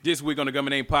This week on the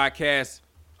Government Name Podcast,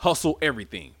 Hustle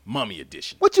Everything, Mummy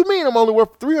Edition. What you mean I'm only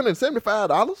worth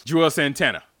 $375? Joel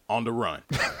Santana on the run.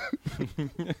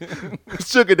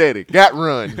 Sugar Daddy got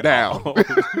run down.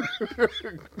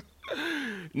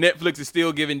 Netflix is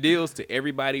still giving deals to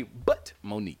everybody but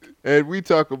Monique. And we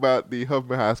talk about the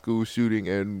Huffman High School shooting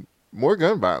and more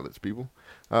gun violence, people.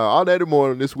 All that and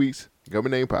more on this week's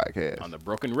Government Name Podcast. On the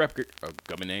broken record of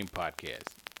Government Name Podcast.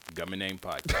 Government Name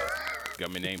Podcast.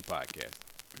 Government Name Podcast.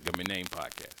 Government Name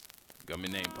Podcast.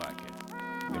 Government Name Podcast.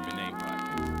 Government Name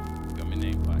Podcast. Government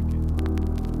Name Podcast.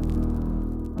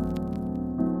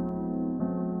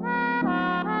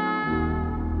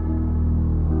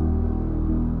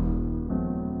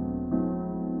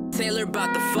 Taylor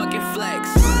about the fucking flex.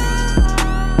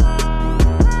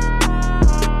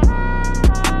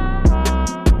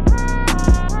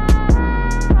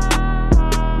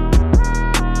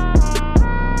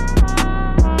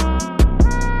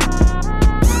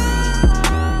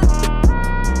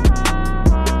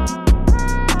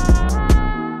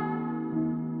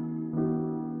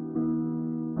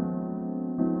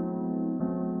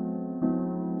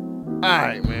 All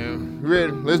right, man.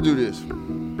 Ready? Let's do this.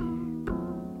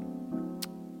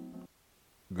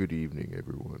 Good evening,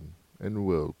 everyone, and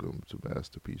welcome to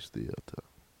Masterpiece Theater.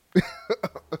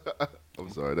 I'm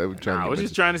sorry, I was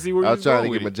trying to see where I you was trying to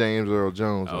going get my with James Earl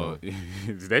Jones it. Oh, on.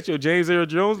 is that your James Earl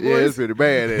Jones voice? Yeah, it's pretty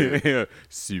bad. Ain't it?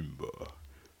 Simba,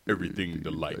 everything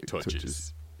the light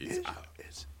touches is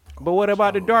ours. But Oh, what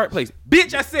about the dark place?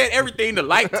 Bitch, I said everything the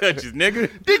light touches,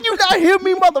 nigga. Did you not hear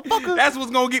me, motherfucker? That's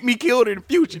what's gonna get me killed in the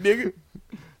future, nigga.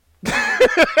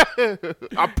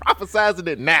 I'm prophesizing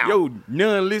it now. Yo,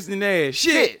 none listening ass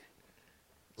shit.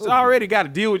 So I already got to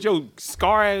deal with your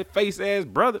scar ass, face ass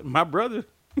brother, my brother.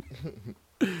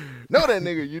 Know that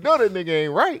nigga. You know that nigga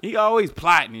ain't right. He always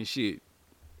plotting and shit.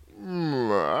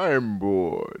 I'm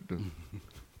bored.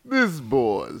 This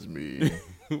bores me.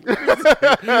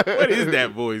 What is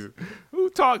that voice? Who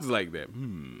talks like that?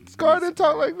 Scar didn't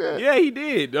talk like that. Yeah, he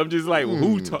did. I'm just like, well,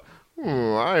 who talk?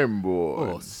 I'm bored.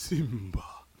 Oh, Simba.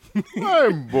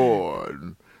 I'm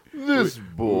bored. This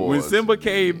bored. When Simba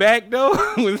came back, though,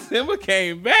 that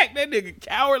nigga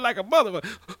cowered like a motherfucker.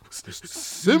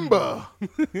 Simba.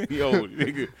 Yo,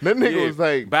 nigga. That nigga was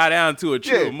like, bow down to a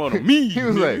true mother. Me. He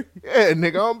was like, yeah,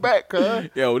 nigga, I'm back, cuz.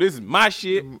 Yo, this is my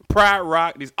shit. Pride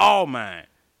Rock. This all mine.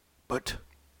 But,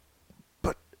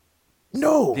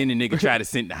 no. Then the nigga tried to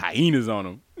send the hyenas on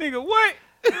him. Nigga, what?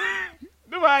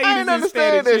 The hyenas I ain't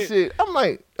understand that shit. shit. I'm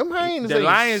like, them hyenas The ain't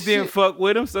lions shit. didn't fuck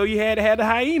with him, so you had to have the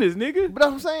hyenas, nigga. But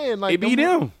I'm saying, like, It be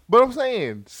them. But I'm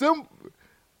saying,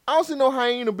 I don't see no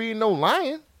hyena being no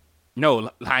lion. No,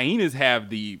 hyenas have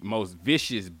the most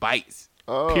vicious bites,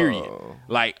 period. Oh.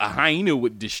 Like, a hyena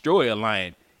would destroy a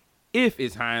lion if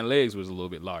its hind legs was a little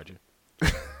bit larger.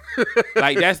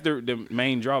 Like, that's the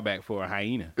main drawback for a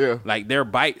hyena. Yeah. Like, their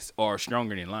bites are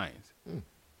stronger than lions.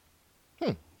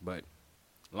 But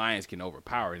lions can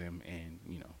overpower them, and,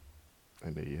 you know.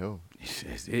 And there you go.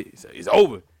 It's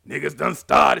over. Niggas done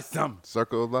started something.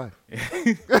 Circle of life.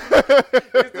 It's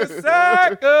the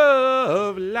circle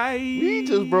of life. We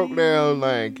just broke down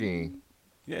Lion King.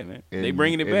 Yeah, man. They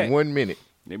bringing it back. In 1 minute.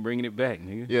 They bringing it back,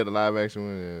 nigga. Yeah, the live action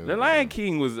one. The Lion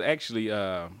King was actually,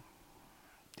 damn,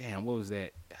 what was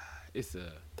that?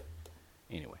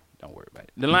 Anyway, don't worry about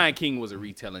it. The Lion King was a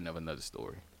retelling of another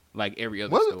story. Like every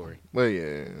other story. Well,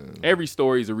 yeah. Every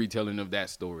story is a retelling of that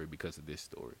story because of this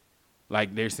story.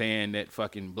 Like they're saying that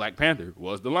fucking Black Panther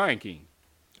was the Lion King.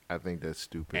 I think that's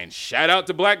stupid. And shout out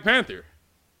to Black Panther.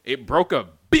 It broke $1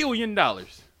 billion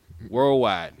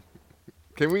worldwide.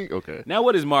 Can we? Okay. Now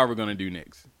what is Marvel going to do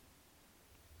next?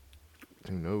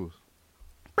 Who knows?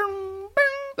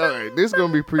 All right, this is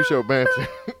going to be pre-show banter.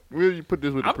 We'll put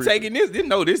this with the I'm pre-show. taking this.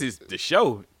 No, this is the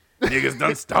show. Niggas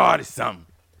done started something.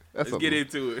 Let's get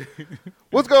into it.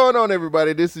 What's going on,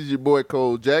 everybody? This is your boy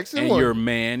Cole Jackson. And your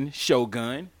man,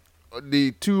 Shogun.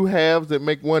 The two halves that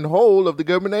make one whole of the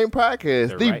Government Name Podcast.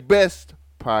 They're the right. best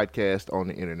podcast on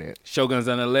the internet. Shogun's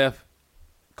on the left.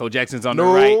 Cole Jackson's on the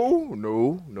right.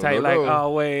 No. Tight like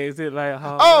always. It like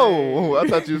always. Oh, I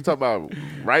thought you was talking about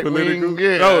right wing.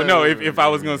 Yeah. No. If I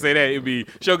was gonna say that, it'd be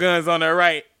Shogun's on the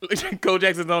right, Cole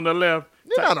Jackson's on the left.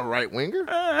 You're not a right winger.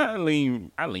 I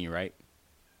lean right.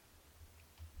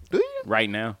 Do you? Right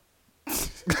now.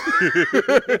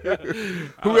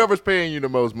 Whoever's paying you the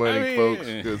most money, I mean, folks,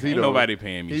 because ain't nobody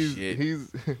paying me shit.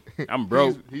 He's I'm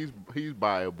broke. He's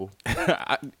buyable.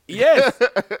 Yes,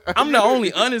 I'm the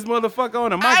only honest motherfucker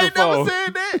on the microphone.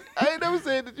 I ain't never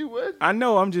said that you would. I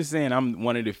know. I'm just saying I'm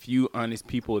one of the few honest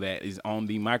people that is on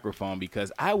the microphone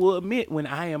because I will admit when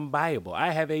I am buyable.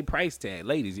 I have a price tag,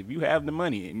 ladies. If you have the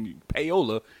money and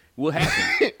payola, will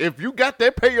happen. If you got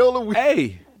that payola, we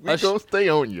Hey, gonna stay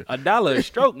on you. $1 a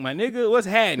stroke, my nigga. What's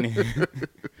happening?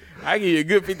 I give you a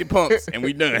good 50 pumps and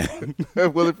we done.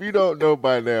 Well, if you don't know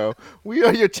by now, we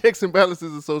are your checks and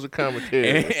balances of social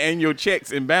commentary. and your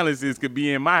checks and balances could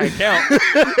be in my account.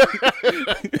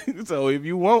 So if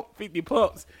you want 50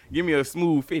 pumps, give me a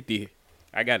smooth 50.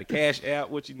 I got a cash out.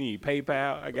 What you need?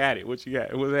 PayPal. I got it. What you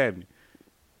got? What's happening?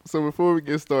 So before we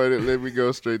get started, let me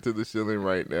go straight to the shilling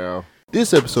right now.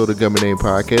 This episode of Gummy Name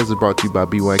Podcast is brought to you by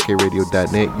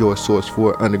BYKRadio.net, your source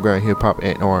for underground hip-hop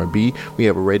and R&B. We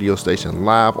have a radio station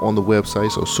live on the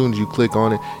website, so as soon as you click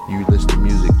on it, you listen to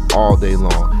music all day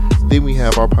long. Then we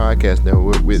have our podcast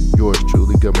network with yours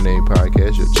truly, Gummy Name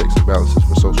Podcast, your checks and balances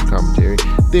for social commentary.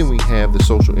 Then we have the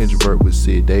Social Introvert with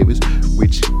Sid Davis,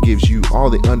 which gives you all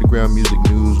the underground music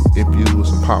news infused with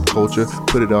some pop culture,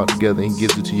 put it all together and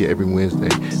gives it to you every Wednesday.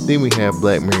 Then we have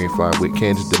Black Mary Fly with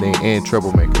Candace Danae and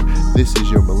Troublemaker. This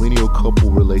is your millennial couple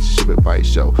relationship advice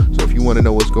show. So if you want to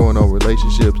know what's going on with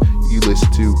relationships, you listen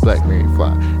to Black Mary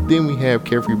Fly. Then we have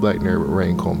Carefree Black Nerd with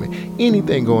Rain Coleman.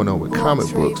 Anything going on with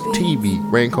comic books, TV,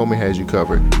 Rain Coleman has you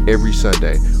covered every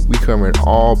Sunday. We covering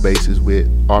all bases with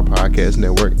our podcast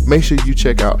network. Make sure you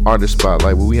check out Artist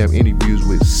Spotlight, where we have interviews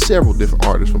with several different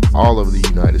artists from all over the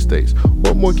United States.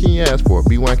 What more can you ask for?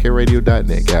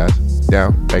 BYKRadio.net, guys. Now,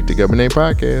 back to Government Name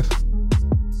Podcast.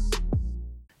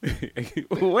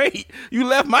 Wait, you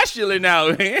left my shilling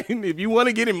out, man. If you want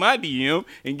to get in my DM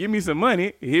and give me some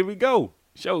money, here we go.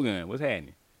 Shogun, what's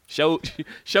happening? Show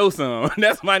some.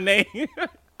 That's my name.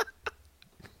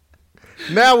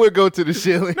 Now we'll go to the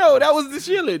shilling. No, that was the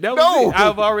shilling. That was No. it.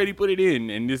 I've already put it in,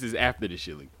 and this is after the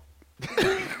shilling.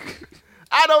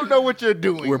 I don't know what you're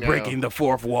doing. We're now. breaking the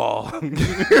fourth wall.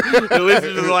 The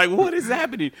listeners are like, what is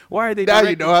happening? Why are they Now you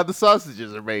directing- know how the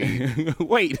sausages are made.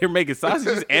 Wait, they're making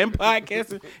sausages and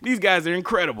podcasting? These guys are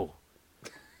incredible.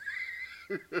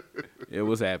 Yeah,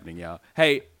 what's happening, y'all?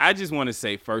 Hey, I just want to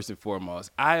say, first and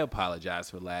foremost, I apologize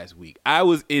for last week. I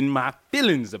was in my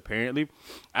feelings, apparently.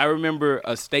 I remember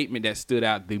a statement that stood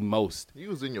out the most. You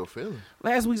was in your feelings.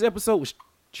 Last week's episode was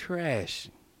trash.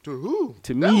 To who?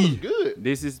 To That me. was good.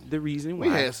 This is the reason why.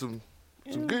 We had some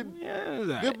good. Yeah, it was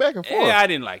all good right. back and forth. Yeah, I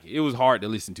didn't like it. It was hard to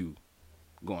listen to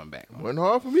going back. Wasn't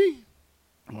hard for me.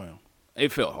 Well,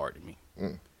 it felt hard to me.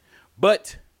 Mm.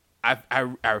 But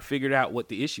I figured out what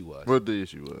the issue was. What the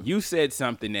issue was? You said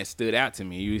something that stood out to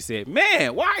me. You said,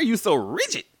 man, why are you so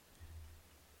rigid?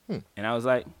 And I was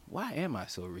like, why am I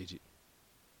so rigid?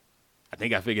 I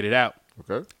think I figured it out.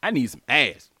 Okay. I need some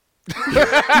ass.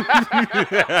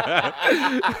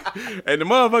 And the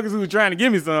motherfuckers who were trying to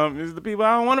give me some is the people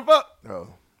I don't want to fuck. Oh.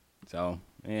 So,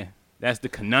 yeah, that's the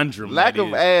conundrum. Lack that of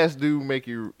is. ass do make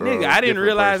you. Nigga, I didn't different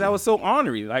realize person. I was so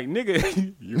ornery. Like,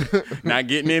 nigga, you not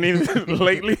getting any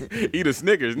lately? Eat a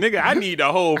Snickers. Nigga, I need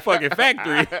the whole fucking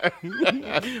factory.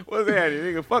 What's that?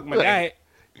 Nigga, fuck my diet.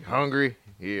 hungry.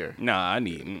 Here. Nah, I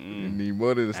need. You need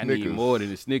more than a I Snickers. need more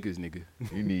than a Snickers, nigga.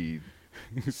 You need.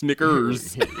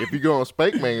 Snickers. If you go on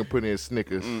Spank Man and put in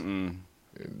Snickers,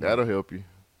 that'll help you.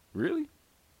 Really?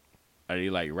 Are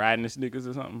they like riding the Snickers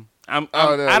or something? No,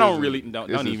 I don't this really is- don't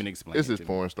this is- even explain. This it is to me.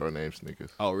 porn star named Snickers.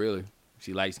 Oh, really?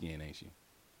 She light skinned, ain't she?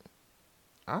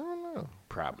 I don't know.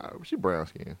 Probably. She brown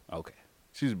skin. Okay.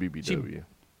 She's a BBW.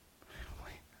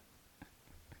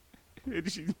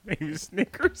 She name is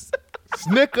Snickers.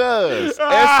 Snickers. Thicker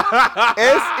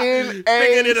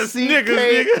than a Snickers,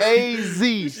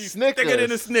 S-N-A-C-K-A-Z. Thicker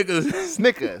than a Snickers.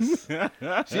 Snickers.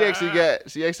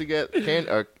 Snickers. She actually got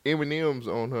M&M's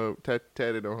on her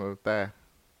tatted on her thigh.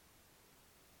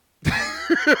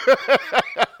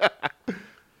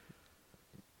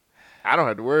 I don't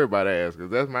have to worry about ass because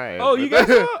that's my ass. Oh, you got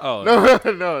some? Oh,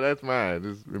 no, that's mine.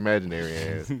 This imaginary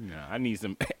ass. no, I need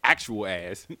some actual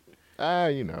ass.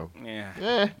 You know. Yeah.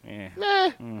 Eh,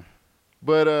 Yeah.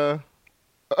 But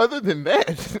other than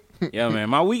that, Yeah, man.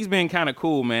 My week's been kind of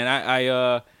cool, man.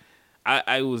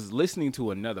 I was listening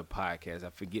to another podcast. I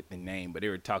forget the name, but they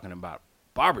were talking about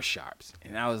barbershops.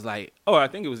 And I was like, oh, I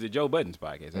think it was the Joe Budden's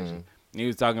podcast, actually. He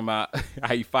was talking about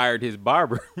how he fired his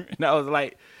barber. And I was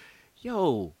like,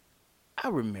 yo, I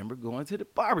remember going to the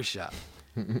barbershop.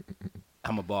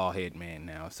 I'm a bald head man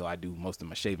now, so I do most of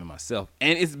my shaving myself.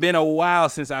 And it's been a while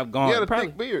since I've gone. you got a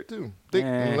thick beard too. Thick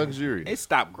and luxurious. It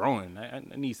stopped growing. I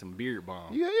need some beard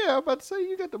balm. Yeah, I'm about to say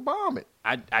you got to bomb it.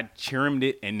 I trimmed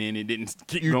it and then it didn't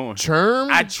keep You going.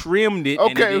 churned? I trimmed it.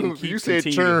 And it Okay, didn't keep you said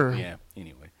continue to- churn. Yeah.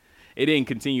 Anyway, it didn't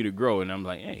continue to grow, and I'm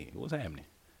like, hey, what's happening?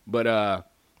 But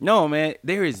no, man,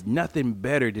 there is nothing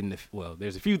better than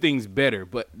there's a few things better,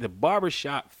 but the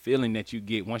barbershop feeling that you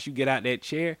get once you get out that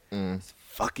chair, it's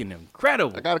fucking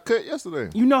incredible. I got a cut yesterday.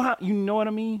 You know what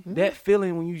I mean? That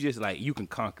feeling when you just like you can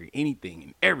conquer anything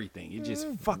and everything. It just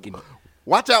fucking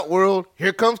Watch out, world.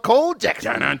 Here comes Cole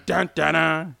Jackson. dun, dun, dun,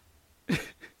 dun.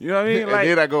 You know what I mean? And Like,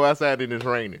 then I go outside and it's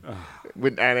raining.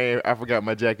 I forgot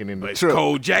my jacket in the but it's truck.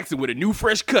 Cole Jackson with a new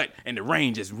fresh cut, and the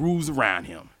rain just rules around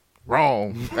him.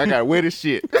 Wrong. I got wet as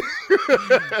shit.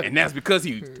 And that's because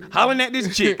he hollering at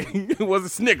this chick. It was a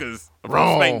Snickers. From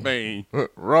Wrong. Stank Bang.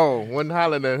 Wrong. Wasn't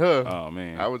hollering at her. Oh,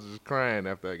 man. I was just crying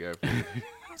after I got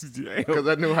Because because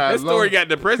I knew how that story lonely, got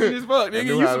depressing as fuck, nigga.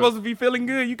 knew You how- supposed to be feeling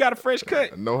good. You got a fresh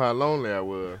cut. I know how lonely I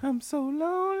was. I'm so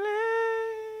lonely.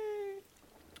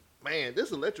 Man,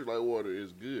 this electrolyte water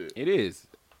is good. It is.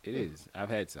 It is. I've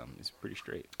had some. It's pretty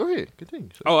straight. Go ahead, continue.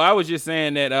 Oh, I was just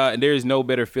saying that there's no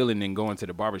better feeling than going to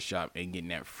the barbershop and getting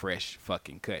that fresh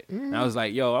fucking cut. And I was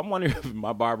like, yo, I'm wondering if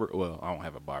my barber, well, I don't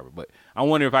have a barber, but I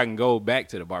wonder if I can go back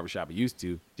to the barbershop I used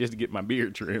to just to get my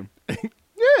beard trimmed.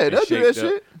 Yeah, and that's do that shaped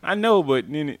up. shit. I know,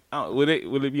 but then will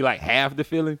it be like half the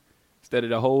feeling instead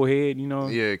of the whole head, you know?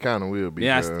 Yeah, it kind of will be.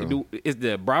 Yeah, is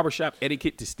the barbershop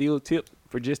etiquette to still tip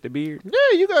for just the beard?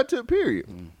 Yeah, you got tip, period.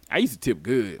 I used to tip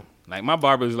good. Like, my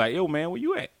barber was like, yo, man, where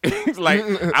you at? It's like,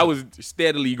 I was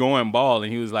steadily going bald,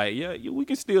 and he was like, yeah, we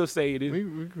can still say it. We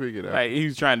can figure it out. Like, he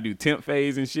was trying to do temp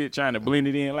phase and shit, trying to blend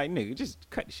it in. Like, nigga, just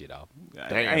cut the shit off. I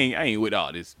Damn. ain't with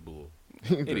all this bull.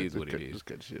 It is what it is. Just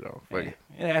cut the shit off. Fuck Yeah, it.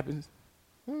 it happens.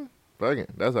 Fuck it.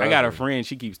 That's how I got a feel. friend,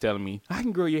 she keeps telling me, I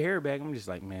can grow your hair back. I'm just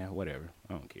like, man, whatever.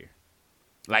 I don't care.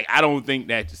 Like, I don't think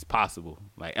that's possible.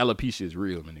 Like, alopecia is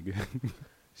real, my nigga.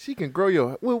 She can grow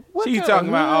your. Well, what She's kind talking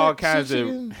of about all hood kinds shit of,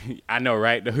 she in? I know,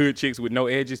 right? The hood chicks with no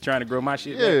edges trying to grow my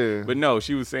shit Yeah. back. But no,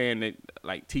 she was saying that,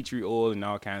 like, tea tree oil and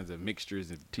all kinds of mixtures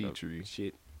of Tea of tree.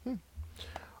 shit.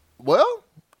 Well,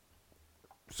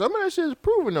 some of that shit is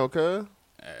proven though, cuz.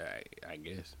 I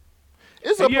guess.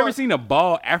 It's Have a you ever part- seen a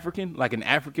bald African? Like an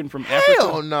African from Africa?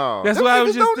 Hell no. That's Them what I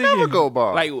was niggas just don't thinking. never go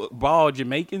bald. Like bald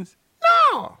Jamaicans?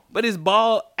 no. But it's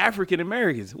bald African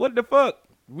Americans. What the fuck?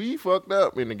 We fucked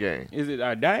up in the game. Is it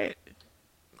our diet?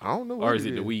 I don't know. What Or is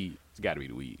it the weed? It's got to be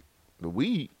the weed. The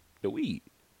weed. The weed.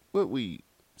 What weed?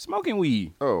 Smoking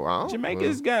weed. Oh, I don't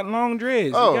Jamaica's got long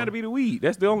dreads. Oh. It got to be the weed.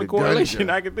 That's the only The correlation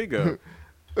ganja. I can think of.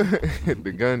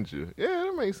 the ganja. Yeah,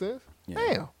 that makes sense. Yeah.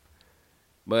 Damn.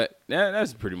 But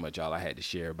that's pretty much all I had to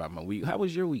share about my week. How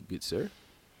was your week, good sir?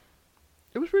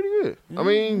 It was pretty good. I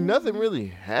mean, nothing really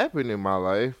happened in my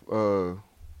life.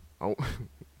 I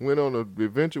went on an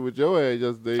adventure with your ass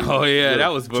yesterday. Oh, yeah, that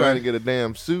was trying fun. to get a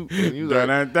damn suit. And you was Dun,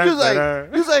 like, dun, you was like, dun,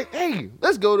 dun. you was like, hey,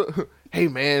 let's go to. Hey,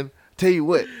 man, tell you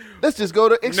what, let's just go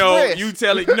to Express. No, you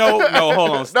tell it. No, hold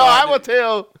on. No, Start I it. will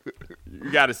tell.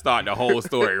 You got to start the whole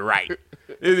story right.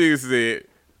 This nigga said,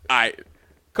 all right,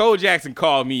 Cole Jackson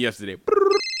called me yesterday.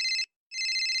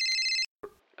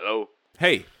 Hello.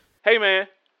 Hey, man,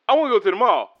 I want to go to the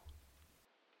mall.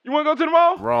 You want to go to the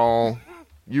mall? Wrong.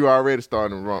 You already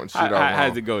starting wrong shit off wrong.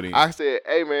 How's it go then? I said,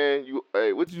 hey, man,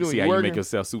 what you doing? See You how you working? make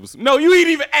yourself super. No, you ain't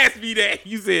even asked me that.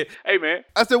 You said, hey, man.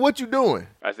 I said, what you doing?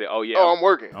 I said, oh, yeah. Oh, I'm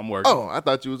working. I'm working. Oh, I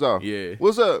thought you was off. Yeah.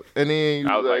 What's up? And then you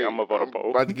I was like, I'm up on a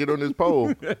pole. About to get on this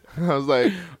pole. I was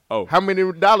like, Oh. how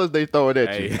many dollars they throwing at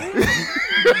Hey. you?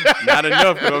 Not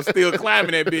enough, but I'm still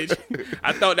climbing that bitch.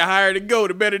 I thought the higher to go,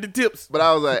 the better the tips. But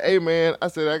I was like, hey man, I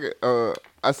said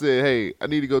I said, hey, I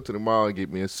need to go to the mall and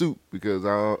get me a suit because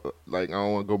I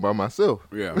don't want to go by myself.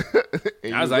 Yeah.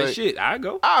 And I you was like, shit, I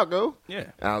go. I'll go. Yeah.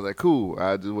 And I was like, cool.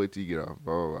 I'll just wait till you get off.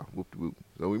 Blah, blah, blah. Whoop, whoop.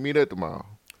 So we meet at the mall.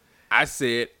 I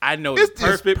said, I know It's the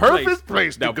this perfect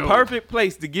place to the go. perfect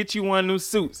place to get you one of those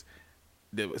suits.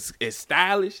 It's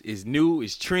stylish, it's new,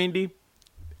 it's trendy.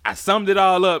 I summed it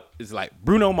all up. It's like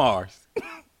Bruno Mars.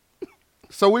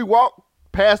 So we walk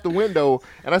past the window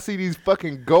and I see these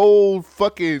fucking gold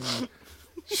fucking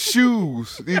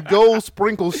shoes. These gold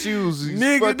sprinkle shoes. These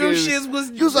Nigga, fucking, them shits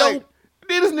was You was like, dope.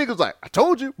 then this nigga's like, I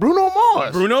told you, Bruno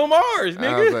Mars. Bruno Mars, And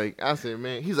I was nigga. like, I said,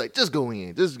 man, he's like, just go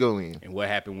in, just go in. And what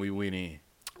happened when we went in?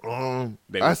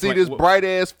 They I was see play- this what- bright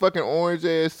ass fucking orange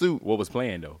ass suit, What was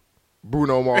playing though?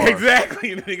 Bruno Mars.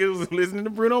 Exactly. The nigga was listening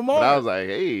to Bruno Mars. But I was like,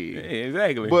 hey. Yeah,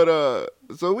 exactly. But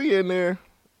so we in there,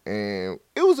 and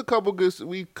it was a couple good.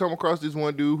 We come across this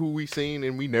one dude who we seen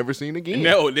and we never seen again.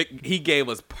 no, he gave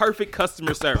us perfect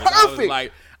customer service. I was Perfect.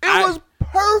 like, It was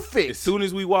perfect. As soon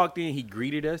as we walked in, he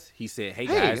greeted us. He said, hey,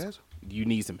 guys, guys. do you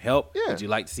need some help? Yeah. Would you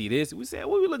like to see this? We said,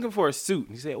 well, we're looking for a suit.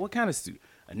 And he said, what kind of suit?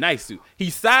 A nice suit. He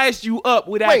sized you up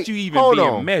without Wait, you even hold being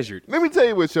on. measured. Let me tell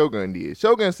you what Shogun did.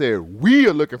 Shogun said, we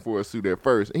are looking for a suit at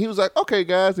first. And he was like, okay,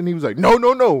 guys. And he was like,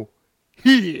 no.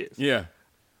 He is. Yeah.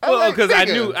 I was Well, like, because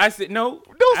nigga, I said, no.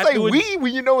 Don't I say threw we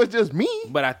when you know it's just me.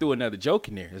 But I threw another joke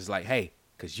in there. It's like, hey,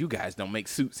 because you guys don't make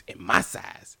suits in my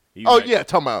size. He Oh was like, yeah,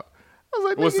 talking about. I was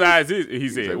like, what nigga. size is it? He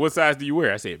said, like- what size do you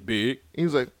wear? I said, big. He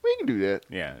was like, we can do that.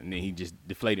 Yeah, and then he just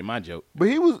deflated my joke. But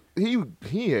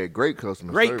he had great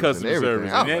customer Great service customer and service. everything.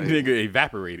 And I that was like, nigga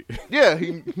evaporated. yeah,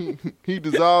 he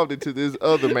dissolved into this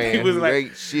other man was who like-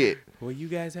 ain't shit. Well, you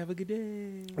guys have a good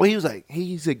day. Well, he was like,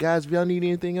 he said, guys, if y'all need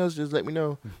anything else, just let me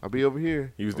know. I'll be over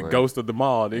here. He was the I'm like, ghost of the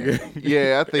mall, nigga.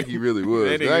 Yeah, I think he really was.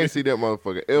 That 'Cause nigga- I ain't see that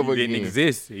motherfucker ever He didn't again.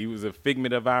 exist. He was a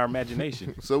figment of our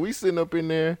imagination. So we sitting up in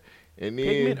there, and then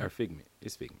Pigment or figment?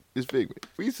 It's figment. it's Figment.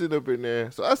 We sitting up in there.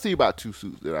 So I see about 2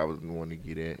 suits that I was wanting to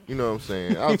get at. You know what I'm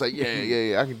saying? I was like,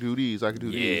 yeah, I can do these. I can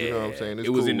do these. You know what I'm saying? It's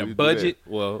It was cool. in the We do budget.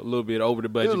 Well, a little bit over the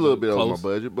that. budget. It was a little but bit over my close.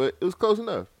 budget, but it was close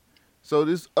enough. So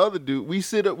this other dude, we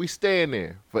stand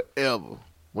there forever,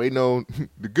 waiting on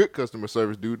the good customer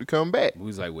service dude to come back. We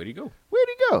was like, where'd he go? Where'd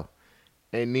he go?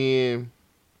 And then,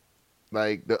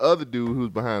 like, the other dude who's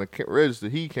behind the register,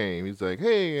 he came. He's like,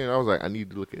 hey, and I was like, I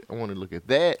want to look at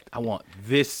that. I want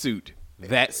this suit.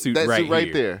 That suit That right suit right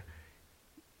here. there.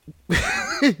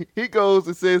 He goes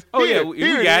and says, Oh, "Here, yeah, we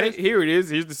here got is." it. Here it is.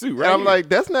 Here's the suit And right I'm here. like,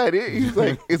 that's not it. He's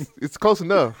like, it's close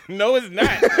enough. no, it's not.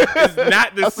 It's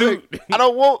not the I suit. said, I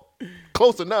don't want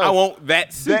close enough. I want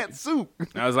that suit. that suit.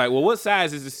 I was like, well, what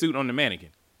size is the suit on the mannequin?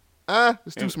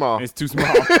 It's too small. It's too small.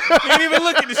 You didn't even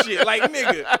look at the shit. Like,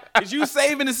 nigga, is you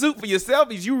saving the suit for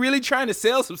yourself? Is you really trying to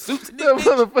sell some suits in this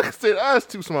That bitch? motherfucker said, it's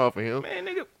too small for him. Man,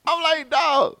 nigga, I'm like,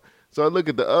 dog. So I look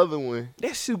at the other one.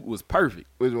 that suit was perfect.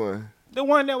 Which one? The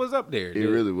one that was up there. It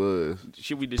really was.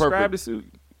 Should we describe perfect. the suit?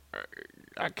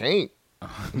 I can't.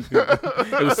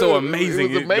 It was so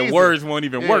amazing. It was amazing. The words won't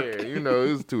even work. Yeah, you know,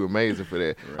 it was too amazing for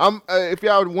that. I'm. If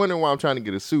y'all wondering why I'm trying to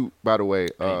get a suit, by the way,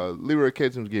 Leroy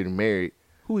Ketchum's getting married.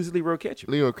 Who is Leroy Ketchum?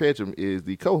 Leroy Ketchum is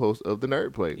the co-host of the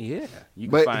Nerd Plate. Yeah. You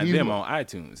can But find he's them my- on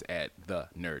iTunes at The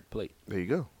Nerd Plate. There you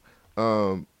go.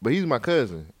 But he's my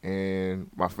cousin, and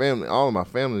my family, all of my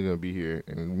family, gonna be here,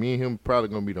 and me and him probably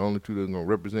gonna be the only two that's gonna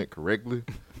represent correctly,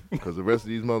 because the rest of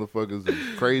these motherfuckers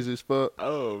is crazy as fuck.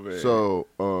 Oh, man. So,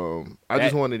 I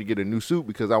just wanted to get a new suit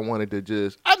because I wanted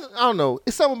to I don't know.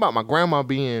 It's something about my grandma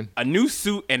being. A new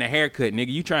suit and a haircut,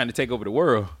 nigga. You trying to take over the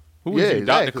world. Who is Yeah, you,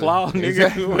 Dr. exactly. Claw, nigga?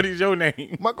 Exactly. What is your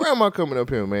name? My grandma coming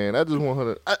up here, man. I just want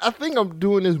her to. I think I'm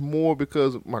doing this more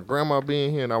because of my grandma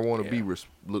being here, and I want to be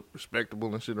look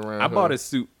respectable and shit around. I her. bought a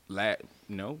suit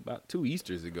about 2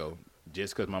 Easters ago,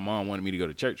 just because my mom wanted me to go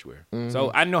to church wear.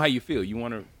 So I know how you feel. You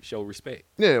want to show respect.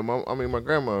 Yeah, my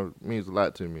grandma means a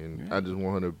lot to me, and I just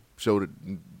want her to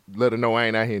let her know I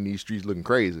ain't out here in these streets looking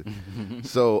crazy.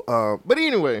 So, but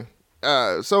anyway,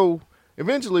 so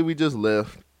eventually we just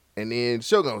left, and then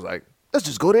Shogun was like, "Let's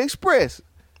just go to Express,"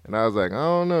 and I was like, "I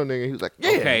don't know, nigga." He was like,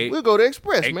 "Yeah, Okay. we'll go to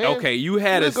Express, man." Okay, you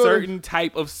had We'll a go to- certain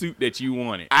type of suit that you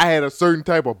wanted. I had a certain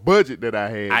type of budget that I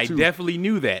had. I too. definitely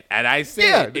knew that. And I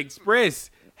said, Yeah. Express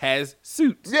has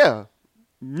suits. Yeah.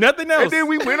 Nothing else. And then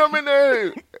we went up in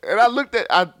there, and I looked at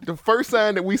the first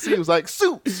sign that we see was like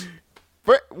suits.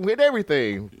 With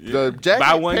everything, the jacket,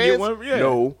 Buy one, get pants, one? Yeah.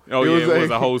 no. Oh, yeah, it was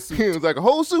a whole suit. It was like a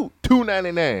whole suit,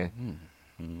 $2.99.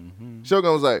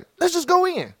 Shogun was like, "Let's just go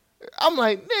in." I'm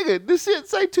like, "Nigga, this shit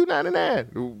say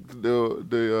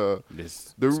 $2.99."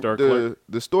 This The store clerk.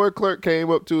 the store clerk came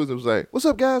up to us and was like, "What's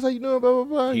up, guys? How you doing?" Blah blah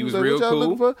blah. He was like, real "What y'all cool.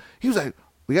 looking for?" He was like,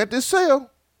 "We got this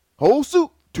sale, whole suit,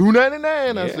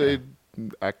 $2.99." I Yeah. said,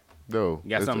 "No." You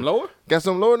got something lower? Got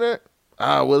something lower than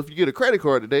that? Well, if you get a credit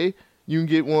card today, you can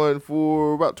get one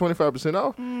for about 25%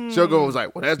 off. Shogun was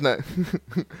like, "Well, that's not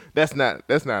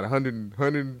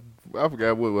 $100. I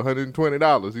forgot what,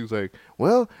 $120." He was like,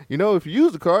 "Well, if you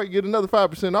use the card, you get another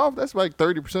 5% off. That's like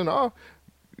 30% off."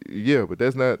 Yeah, but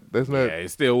that's not. Yeah, it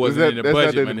still wasn't in the that's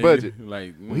budget. not in my the nigga. budget.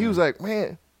 Like, Well, he was like,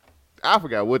 "Man, I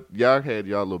forgot what y'all had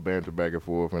y'all little banter back and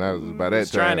forth, and I was by that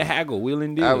was time trying to haggle, wheel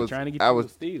and deal, trying to get you a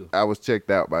steal. I was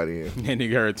checked out by then. And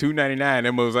nigga heard $2.99.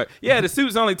 That was like, yeah, the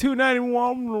suit's only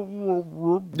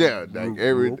 $2.91. Yeah, like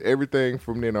everything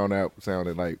from then on out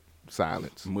sounded like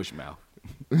silence. Mush mouth.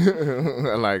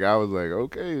 Like I was like,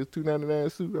 okay, it's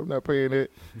 $2.99 suit. I'm not paying that.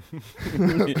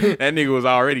 That nigga was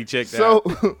already checked out.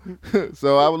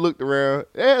 So I looked around.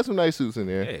 They had some nice suits in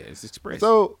there. Yeah, it's Express.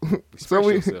 So Express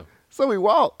yourself. we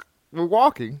we're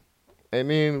walking, and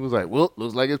then it was like, well,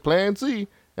 looks like it's Plan C,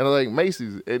 and I'm like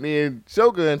Macy's, and then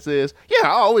Shogun says, yeah,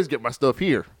 I always get my stuff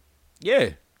here. Yeah.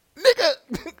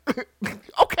 Nigga,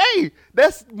 okay,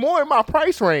 that's more in my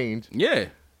price range. Yeah.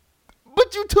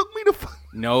 But you took me to.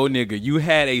 No, nigga, you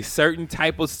had a certain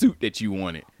type of suit that you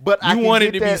wanted. But you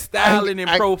wanted to be styling and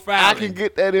profiling. I can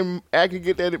get that in. I can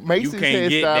get that at Macy's. You can't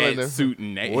get hairstyling that suit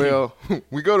in that. Well,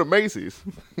 we go to Macy's.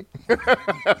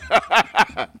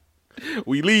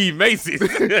 We leave Macy's. Them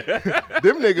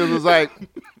niggas was like,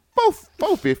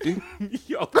 $450.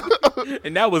 Yo,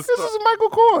 and that was This is Michael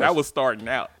Kors. that was starting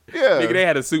out. Yeah. Nigga, they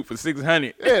had a suit for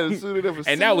 $600. Yeah, the suit up for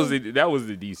And that was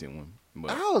the decent one.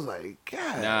 But I was like,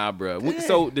 God. nah, bro. damn.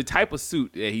 So the type of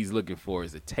suit that he's looking for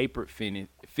is a tapered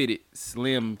fitted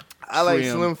slim. I like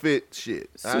trim, slim fit shit.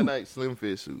 I suit. like slim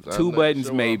fit suits. I 2 like buttons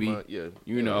show off maybe. my- yeah.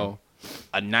 You know,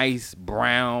 a nice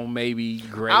brown, maybe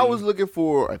gray. I was looking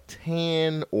for a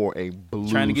tan or a blue.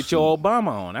 trying to get suit. your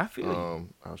Obama on. I feel you.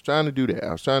 I was trying to do that.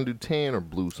 I was trying to do tan or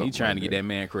blue. Something. He trying to like get that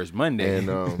man Crush Monday. And,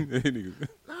 Nigga.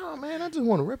 No, man, I just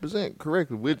want to represent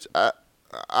correctly, which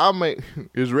I'll make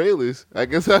Israelis. I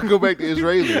guess I'll go back to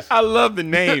Israelis. I love the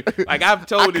name. Like I've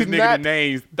told this could nigga not- the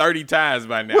names 30 times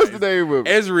by now. What's the name of it?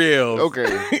 Ezreal. Okay.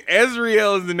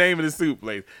 Ezreal is the name of the soup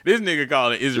place. This nigga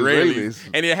called it Israelis. Israelis.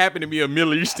 And it happened to be a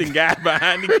Middle Eastern guy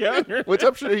behind the counter. Which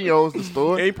I'm sure he owns the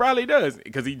store. And he probably does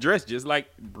because he dressed just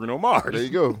like Bruno Mars. There you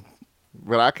go.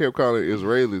 But I kept calling it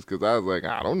Israelis because I was like,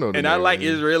 I don't know. The And I name. like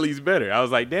Israelis better. I was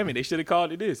like, damn it, they should have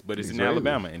called it this. But it's in Israelis.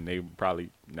 Alabama, and they probably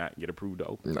not get approved to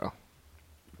open. No.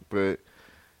 But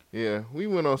yeah, we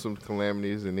went on some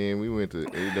calamities, and then we ended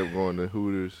up going to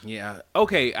Hooters. Yeah.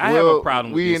 Okay, I have Well, a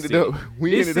problem with we this ended city. up-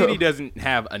 we This ended city up- doesn't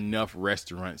have enough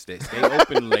restaurants that stay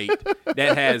open late,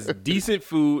 that has decent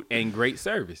food and great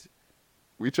service.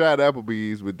 We tried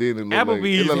Applebee's, but then it looked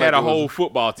Applebee's like, had a it was- whole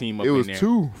football team up It in was there.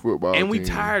 2 football And we teams.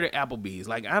 tired of Applebee's.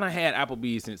 Like I done had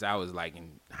Applebee's since I was like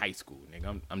in high school,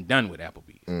 nigga. I'm done with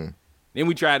Applebee's. Mm. Then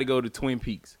we tried to go to Twin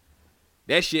Peaks.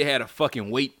 That shit had a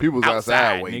fucking wait. People was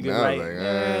outside waiting. Nigga. I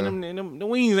was Like, like, the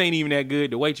wings ain't even that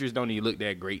good. The waitress don't even look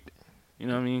that great. You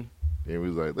know what I mean? And we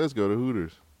was like, let's go to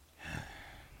Hooters.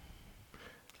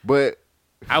 But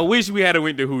I wish we had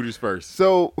went to Hooters first.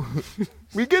 so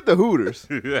we get to Hooters,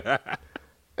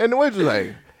 and the waitress was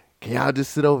like, "Can y'all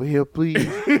just sit over here, please?"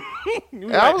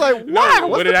 And I was like, "Why? No,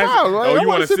 What's what the did I say? problem? Like, Oh, I you wanna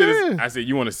want to sit us? in." I said,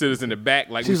 you want to sit us in the back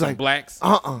like She's we some like, blacks?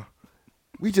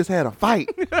 We just had a fight.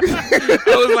 I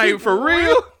was like, for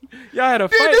real? Y'all had a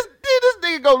Then fight? this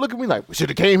nigga go look at me like, we should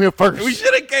have came here first. We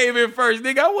should have came in first,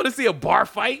 nigga. I want to see a bar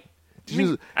fight. She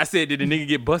was- I said, did the nigga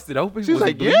get busted open? She was he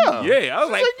like, bleeding? yeah. Yeah. I was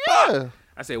She like, yeah. fuck.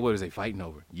 I said, what is they fighting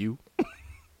over? You?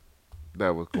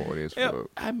 That was corny as Yeah, fuck.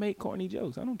 I make corny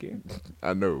jokes. I don't care.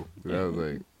 I know. I was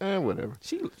like, whatever.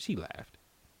 She laughed.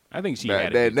 I think she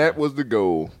had That was the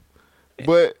goal.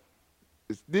 But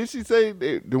did she say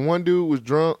that the one dude was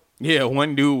drunk? Yeah,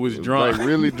 one dude was drunk. Like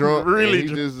really drunk. Really and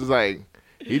he drunk. just was like,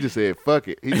 he just said, fuck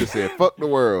it. He just said, fuck the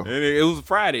world. And it was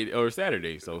Friday or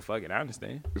Saturday, so fuck it. I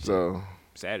understand. So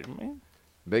Saturday, man.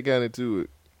 they got into it.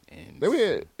 And Then we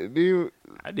had, dude,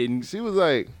 I didn't. she was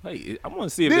like, Hey, I want to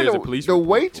see if then there's a police the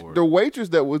report for it. the waitress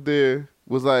that was there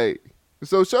was like,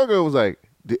 so Showgirl was like,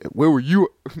 where were you?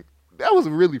 That was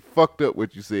really fucked up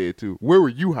what you said too. Where were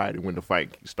you hiding when the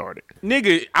fight started?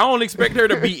 Nigga, I don't expect her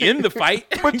to be in the fight.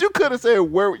 But you could have said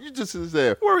where. You just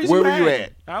said Where was where you were you hiding?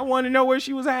 at? I want to know where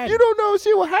she was hiding. You don't know if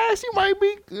she was high. She might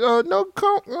be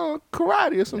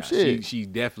karate or some Nah, shit. She's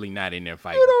definitely not in there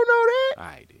fighting. You don't know that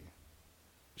I did.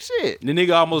 shit. The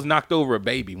nigga almost knocked over a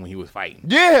baby when he was fighting.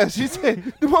 Yeah, she said.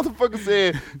 The motherfucker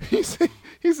said. He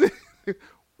said.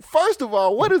 First of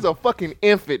all, what is a fucking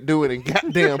infant doing in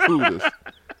goddamn Hooters?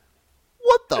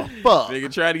 What the fuck?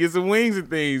 Nigga tried to get some wings and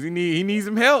things. He needs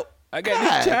some help. I got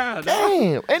this child. dog.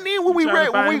 Damn. And then when we Trying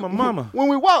to ran, find my mama. when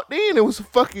we walked in, it was some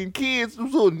fucking kids,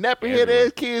 those little nappy head Everywhere.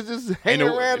 ass kids just And hanging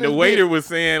around. the this waiter bitch. was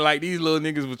saying like these little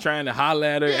niggas was trying to holler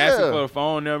at her, Yeah. asking for a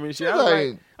phone number and shit. I was Like-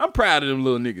 like, I'm proud of them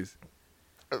little niggas.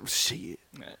 Shit.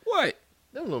 What?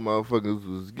 Them little motherfuckers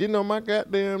was getting on my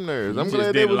goddamn nerves. You I'm just glad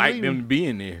they didn't was like leaving. them to be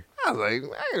in there. I was like,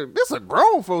 man, this a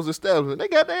grown folks establishment. They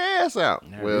got their ass out.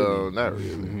 Not well, really. not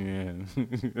really. Yeah.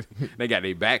 They got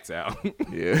their backs out.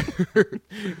 Yeah.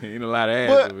 Ain't a lot of ass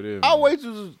But over there. our man. waitress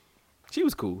was She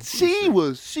was cool. she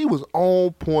was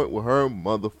on point with her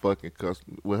motherfucking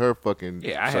with her fucking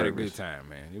Yeah, I had a service. good time,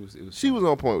 man. It was She was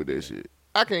on point with that shit.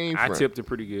 I can't even I front. tipped her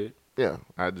pretty good. Yeah,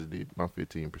 I just did my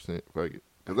 15%. Fuck it.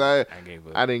 Because I gave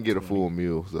her I didn't get a 20. full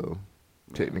meal, so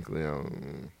technically I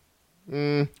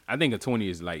don't. I think a 20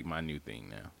 is like my new thing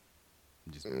now.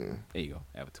 Just there you go.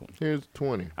 Have a 20. Here's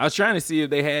 20. I was trying to see if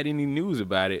they had any news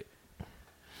about it.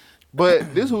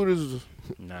 But this Hooters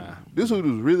Nah. was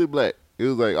really black. It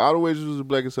was like all the waitresses was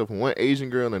black except for one Asian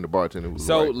girl and the bartender was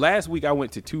So white. last week I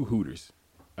went to 2 Hooters.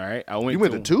 All right, You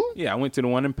went to 2? Yeah, I went to the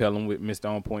one in Pelham with Mr.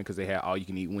 On Point because they had all you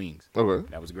can eat wings. Okay.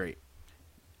 That was great.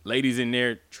 Ladies in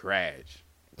there, trash.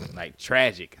 Like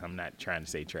tragic. I'm not trying to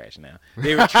say trash now.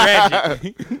 They were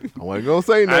tragic. I wasn't gonna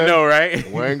say nothing. I know, right? I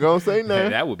wasn't gonna say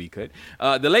nothing. That would be good.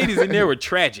 The ladies in there were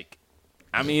tragic.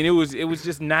 I mean, it was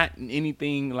just not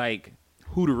anything like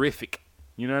Hooterific.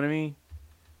 You know what I mean?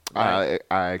 I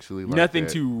actually like Nothing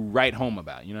that. to write home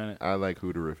about. You know what I mean? I like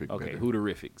Hooderific Okay, better.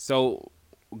 Hooderific. So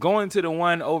going to the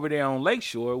one over there on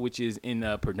Lakeshore, which is in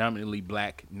a predominantly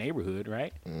black neighborhood,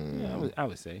 right? Yeah, I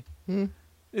would say.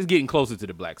 It's getting closer to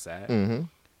the black side.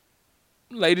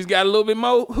 Mm-hmm. Ladies got a little bit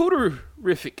more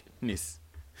Hooderificness.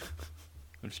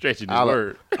 I'm stretching this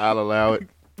word. I'll allow it.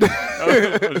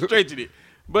 I'm stretching it.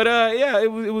 But yeah, it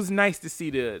was nice to see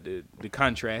the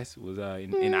contrast was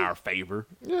in our favor.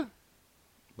 Yeah.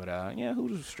 But yeah,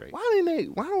 Hooters was straight.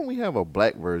 Why don't we have a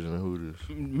black version of Hooters?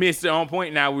 Mr. On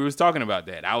Point. Now we was talking about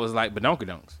that. I was like,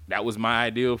 Badonkadonks. That was my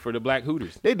ideal for the black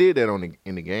Hooters. They did that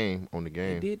in the game.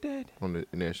 They did that.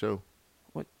 In that show.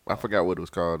 What? I forgot what it was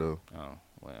called though. Oh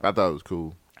well. I thought it was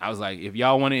cool. I was like, if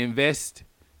y'all want to invest,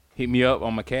 hit me up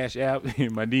on my Cash App,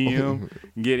 in my DM,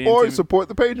 get into Or support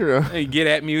the Patreon. Hey, get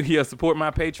at me. Yeah, support my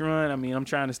Patreon. I mean, I'm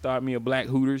trying to start me a Black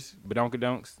Hooters,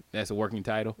 Badonkadonks. That's a working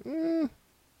title.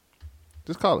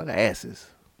 Just call it asses.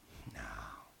 No.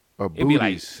 Or It'd be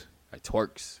booties. like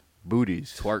twerks,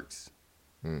 Booties. twerks.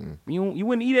 You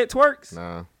wouldn't eat at twerks?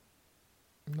 Nah.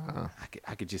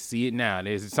 I could just see it now.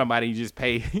 There's somebody you just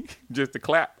pay just to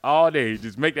clap all day.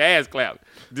 Just make the ass clap.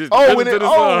 Just listen to the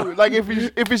song. like if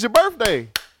it's your birthday,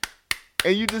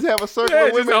 and you just have a circle Yeah,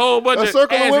 of just women, a whole bunch of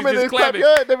circle of asses women just that clap clapping. your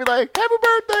ass, they be like, "Happy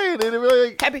birthday!" And then they be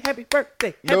like, Happy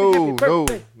birthday.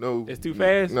 No. That's too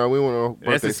fast? No, we want a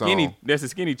birthday That's a skinny. song. That's a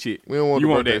skinny chick. We don't want you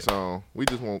the want birthday that song. We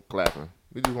just want clapping.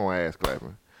 We just want ass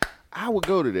clapping. I would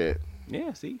go to that.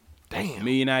 Yeah, see, Damn.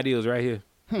 million ideas right here.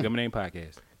 Gummy Name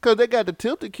Podcast. Cause they got the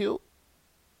tilted kilt.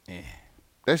 Yeah.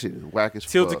 That shit is whack as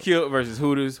Tilted fuck. Kilt versus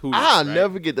Hooters. I'll right?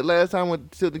 never get the last time I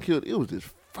went to tilted kilt. It was this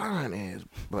fine ass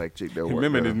black chick that worked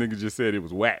Remember there. this nigga just said it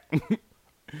was whack.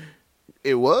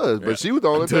 It was, but she was the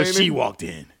only Until thing. she walked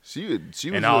in. She was.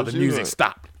 And all the she was music like-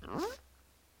 stopped.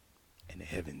 And the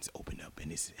heavens opened up,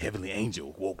 and this heavenly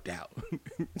angel walked out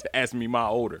to ask me my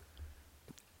order.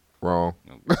 Wrong.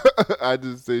 I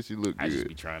just said she looked I just good.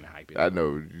 be trying to hype it I up.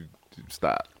 know.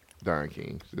 Stop. Darn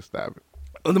King. Just stop it.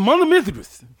 The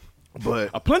monomythus. But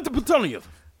A plenty plutonium.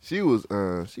 she was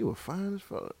fine as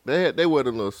fuck. They wear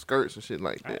the little skirts and shit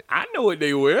like that. I know what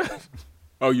they wear.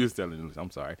 Oh, you're telling us. I'm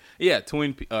sorry. Yeah,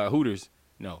 Hooters.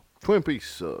 No. Twin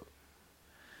Peaks suck.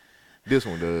 This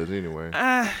one does anyway.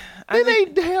 I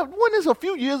Then they have one. This a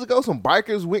few years ago. Some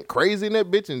bikers went crazy in that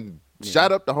bitch and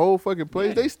shot up the whole fucking place.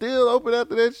 Yeah. They still open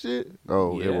after that shit.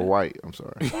 Oh, they Yeah. were white. I'm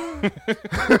sorry.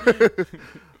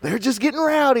 They're just getting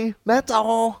rowdy. That's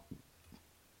all.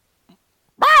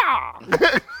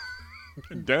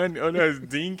 Done. Oh, that's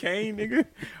Dean Cain, nigga.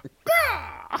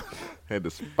 Had to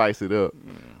spice it up.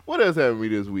 What else happened to me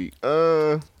this week?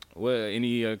 Well,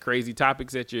 any crazy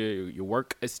topics at your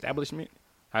work establishment?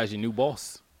 How's your new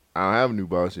boss? I don't have a new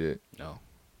boss yet, No.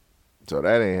 so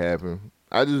that ain't happened.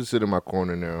 I just sit in my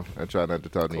corner now. I try not to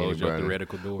talk to Close anybody. up the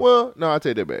reticle door. Well, no, I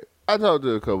take that back. I talked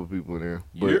to a couple people in there,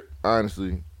 but Yeah.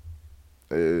 honestly,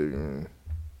 Yeah.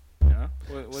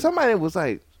 What, somebody was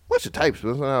like, "What's your type?"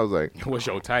 And I was like, what's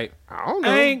your type? "I don't know."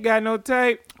 I ain't got no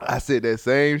type. I said that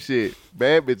same shit.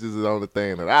 Bad bitches is the only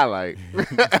thing that I like.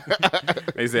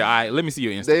 They said, all right, let me see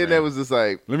your Instagram. Then that was just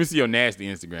like, Let me see your nasty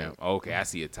Instagram. Okay, I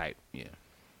see a type. Yeah.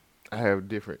 I have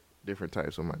different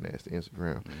types on my nasty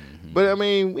Instagram. But I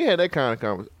mean, we had that kind of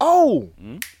conversation. Oh,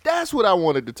 that's what I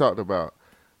wanted to talk about.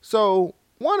 So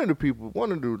one of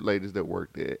the ladies that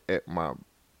worked at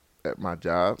my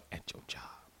job At your job.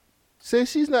 said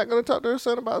she's not going to talk to her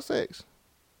son about sex.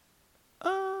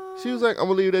 She was like, I'm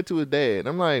going to leave that to his dad.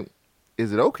 I'm like,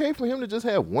 is it okay for him to just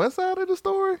have one side of the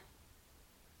story?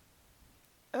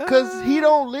 Because he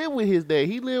don't live with his dad.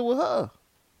 He live with her.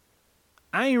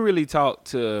 I ain't really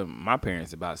talked to my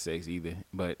parents about sex either,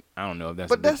 but I don't know if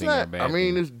that's a But good that's thing or a not, bad I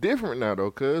mean, thing. it's different now, though,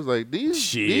 because, like, these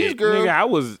Shit, girls.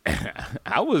 nigga,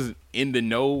 I was in the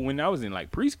know when I was in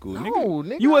like preschool. No,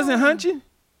 nigga, You wasn't I- hunching?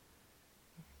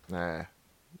 Nah.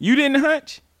 You didn't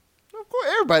hunch? Of course,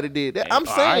 everybody did that. I'm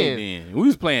All right, saying. then. We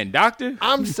was playing doctor.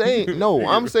 I'm saying, no,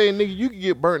 I'm saying, nigga, you can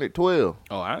get burnt at 12.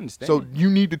 Oh, I understand. So you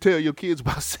need to tell your kids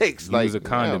about sex. Use like a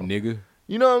condom, now. nigga.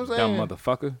 You know what I'm saying? Dumb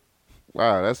motherfucker.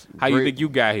 Wow, that's How you great. think you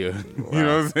got here? You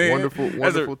know what I'm saying? Wonderful, That's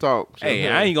wonderful talk. Hey,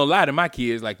 I ain't gonna lie to my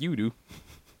kids like you do.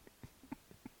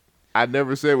 I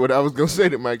never said what I was gonna say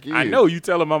to my kids. I know you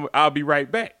tell them I'll be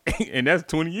right back, and that's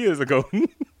 20 years ago.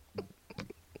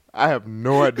 I have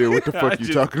no idea what the fuck you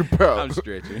just- talking about. I'm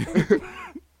stretching.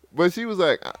 But she was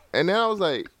like, and then I was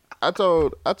like, I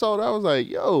told her, I was like,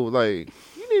 yo, like,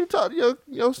 you need to talk to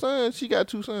your son. She got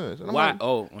 2 sons. And I'm Why? like,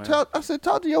 Oh, wow. I said,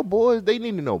 talk to your boys. They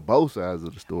need to know both sides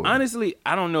of the story. Honestly,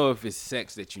 I don't know if it's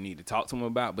sex that you need to talk to them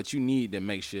about, but you need to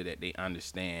make sure that they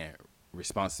understand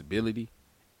responsibility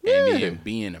and Yeah. then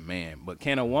being a man. But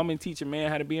can a woman teach a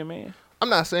man how to be a man? I'm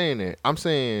not saying that. I'm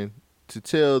saying to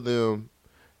tell them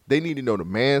they need to know the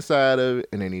man side of it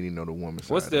and they need to know the woman side.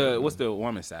 What's of it. the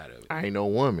woman side of it? I ain't no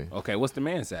woman. Okay, what's the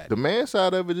man side? The man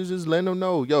side of it is just letting them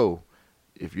know, yo,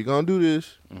 if you're gonna do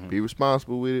this, be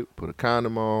responsible with it. Put a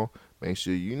condom on. Make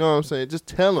sure you know what I'm saying. Just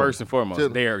tell them. First and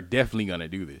foremost, they are definitely gonna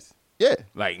do this. Yeah.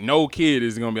 Like no kid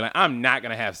is gonna be like, I'm not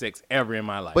gonna have sex ever in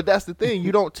my life. But that's the thing.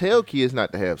 You don't tell kids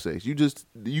not to have sex. You just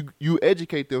you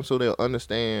educate them so they'll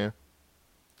understand.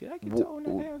 Did I get told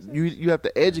not to have sex? You have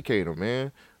to educate them,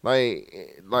 man.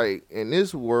 Like in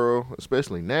this world,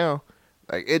 especially now,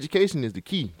 like education is the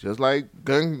key. Just like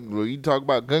when you talk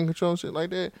about gun control and shit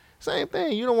like that, same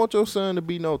thing. You don't want your son to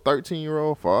be no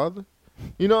 13-year-old father.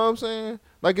 You know what I'm saying?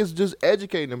 Like it's just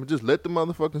educating them. Just let the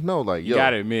motherfuckers know. Like You yo,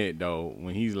 gotta admit though,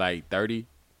 when he's like 30,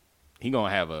 he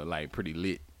gonna have a like pretty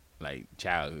lit like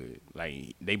childhood.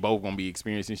 Like they both gonna be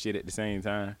experiencing shit at the same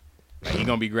time. Like he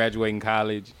gonna be graduating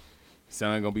college,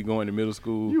 son gonna be going to middle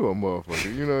school. you a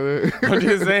motherfucker. You know that? I'm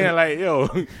just saying, like, yo,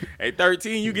 at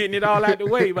 13, you getting it all out the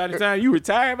way. By the time you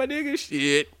retire, my nigga,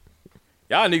 shit,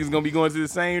 y'all niggas gonna be going to the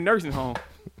same nursing home.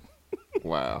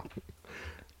 Wow.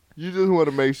 You just want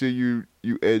to make sure you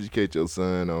educate your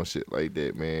son on shit like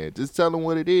that, man. Just tell them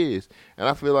what it is. And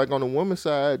I feel like on the woman's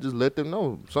side, just let them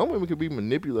know. Some women can be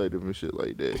manipulative and shit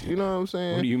like that. You know what I'm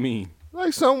saying? What do you mean?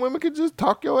 Like some women can just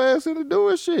talk your ass into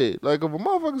doing shit. Like if a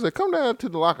motherfucker say, come down to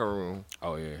the locker room.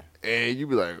 Oh, yeah. And you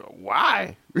be like,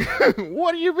 why?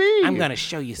 What do you mean? I'm gonna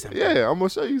show you something. Yeah, I'm going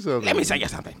to show you something. Let me show you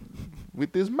something.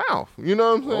 With this mouth. You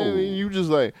know what I'm saying? Oh. And you just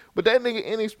like, but that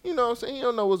nigga, you know what I'm saying? He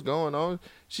don't know what's going on.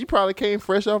 She probably came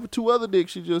fresh off of 2 other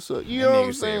dicks she just you know That what I'm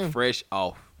nigga said saying? fresh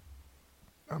off.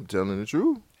 I'm telling the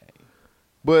truth.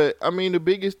 But I mean, the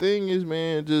biggest thing is,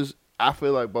 man, just I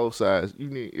feel like both sides. You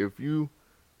need if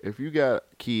you got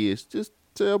kids, just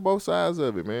tell both sides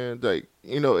of it, man. Like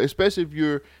you know, especially if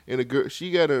you're in a good,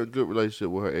 she got a good relationship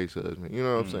with her ex-husband. You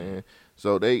know what I'm saying?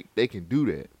 So they can do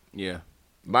that. Yeah.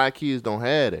 My kids don't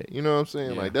have that. You know what I'm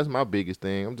saying? Yeah. Like that's my biggest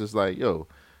thing. I'm just like, yo,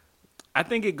 I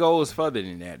think it goes further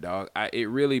than that, dog. It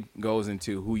really goes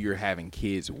into who you're having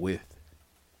kids with.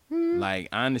 Like,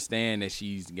 I understand that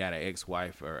she's got an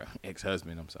ex-wife or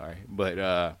ex-husband, I'm sorry.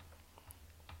 But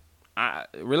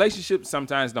relationships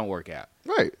sometimes don't work out.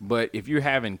 right. But if you're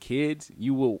having kids,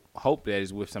 you will hope that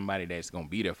it's with somebody that's going to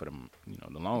be there for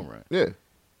the long run. Yeah.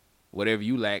 Whatever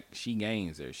you lack, she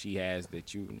gains or she has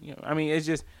that you know. I mean, it's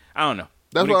just, I don't know.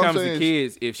 That's when it what I'm comes to saying.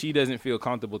 kids, if she doesn't feel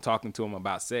comfortable talking to him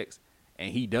about sex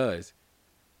and he does,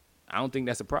 I don't think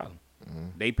that's a problem.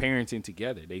 They parenting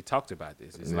together. They talked about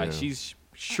this. It's like Yeah. she's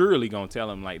surely going to tell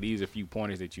him, like, these are a few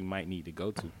pointers that you might need to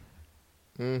go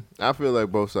to. I feel like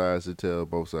both sides should tell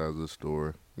both sides of the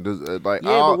story. Like,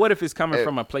 Yeah, but what if it's coming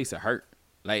from a place of hurt?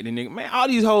 Like, the nigga, man, all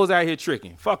these hoes out here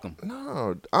tricking. Fuck them.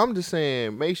 No, I'm just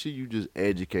saying, make sure you just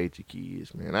educate your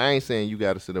kids, man. I ain't saying you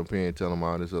got to sit up here and tell them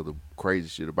all this other crazy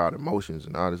shit about emotions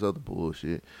and all this other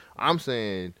bullshit. I'm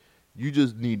saying you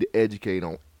just need to educate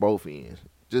on both ends.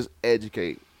 Just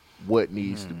educate what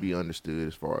needs to be understood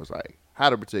as far as, like, how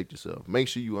to protect yourself. Make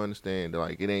sure you understand that,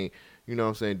 like, it ain't, you know what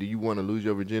I'm saying, do you want to lose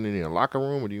your virginity in a locker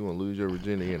room or do you want to lose your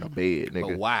virginity in a bed, nigga?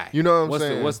 But why? You know what I'm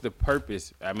saying? What's the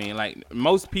purpose? I mean, like,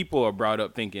 most people are brought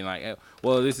up thinking, like,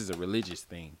 well, this is a religious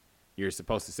thing. You're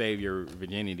supposed to save your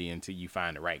virginity until you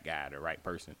find the right guy, the right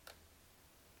person.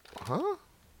 Huh?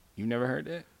 You never heard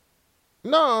that?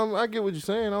 No, I get what you're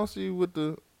saying. I don't see what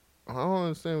I don't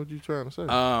understand what you're trying to say.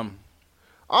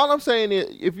 All I'm saying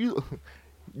is, if you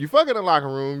fuck in a locker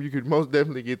room, you could most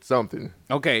definitely get something.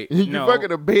 Okay, You no. fuck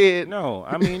in a bed. No,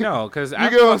 I mean, no, because You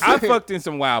get what I'm I saying? fucked in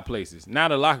some wild places.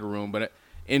 Not a locker room, but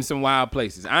in some wild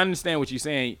places. I understand what you're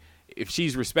saying. If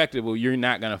she's respectable, you're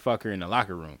not going to fuck her in the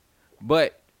locker room.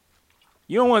 But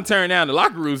you don't want to turn down the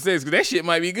locker room sex because that shit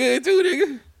might be good too,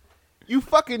 nigga. You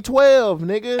fucking 12,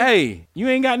 nigga. Hey, you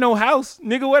ain't got no house.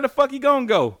 Nigga, where the fuck you going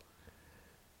to go?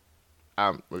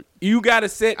 You gotta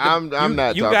set. I'm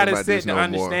not You talking gotta about set this the no more.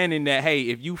 understanding that hey,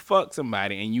 if you fuck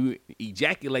somebody and you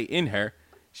ejaculate in her,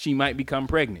 she might become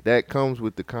pregnant. That comes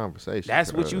with the conversation.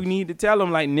 That's what you need to tell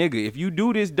them. Like, nigga, if you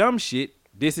do this dumb shit,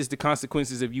 this is the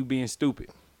consequences of you being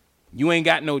stupid. You ain't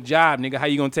got no job, nigga. How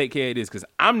you gonna take care of this? Because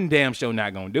I'm damn sure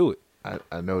not gonna do it.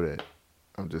 I know that.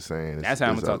 I'm just saying. That's how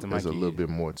I'm gonna talk to my There's a kid. little bit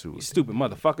more to You it. stupid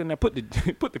motherfucker. Now put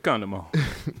the condom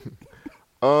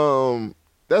on.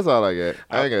 That's all I got.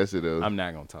 I ain't got shit else. I'm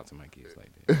not gonna talk to my kids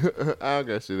like that. I don't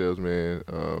got shit else, man.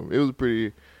 It was a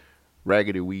pretty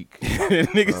raggedy week.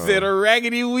 Nigga said a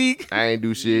raggedy week. I ain't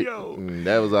do shit. Yo.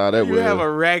 That was all that You was. have a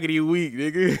raggedy week,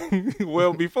 nigga.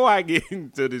 Well, before I get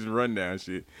into this rundown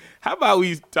shit, how about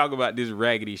we talk about this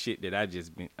raggedy shit that I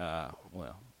just been,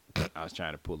 I was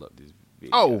trying to pull up this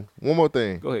video. Oh, one more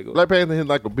thing. Go ahead. Black Panther hit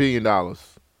like $1 billion.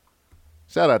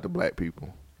 Shout out to black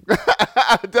people.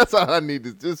 That's all I need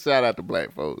to just shout out to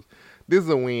black folks. This is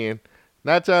a win.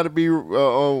 Not trying to be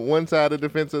on one side of the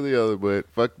fence or the other, but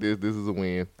fuck this. This is a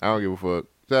win. I don't give a fuck.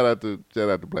 Shout out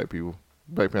to black people.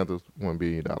 Black Panthers $1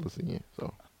 billion again.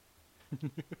 So.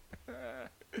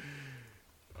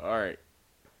 All right.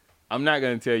 I'm not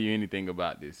going to tell you anything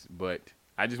about this, but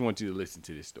I just want you to listen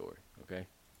to this story, okay?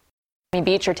 Miami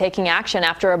Beach are taking action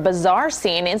after a bizarre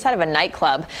scene inside of a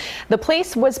nightclub. The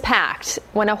place was packed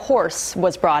when a horse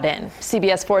was brought in.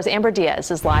 CBS 4's Amber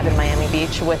Diaz is live in Miami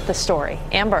Beach with the story.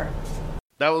 Amber.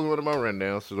 That was one of my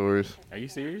rundown stories. Are you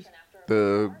serious?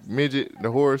 The midget,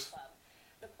 the horse.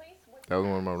 That was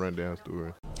one of my rundown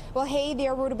stories. Well, hey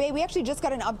there, Ruta Bay. We actually just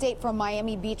got an update from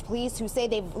Miami Beach police who say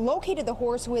they've located the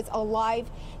horse who is alive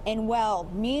and well.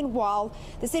 Meanwhile,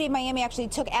 the city of Miami actually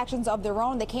took actions of their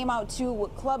own. They came out to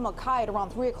Club Mackay at around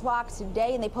 3 o'clock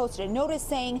today, and they posted a notice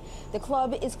saying the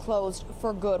club is closed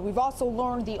for good. We've also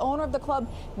learned the owner of the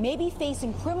club may be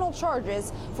facing criminal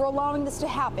charges for allowing this to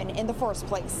happen in the first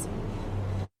place.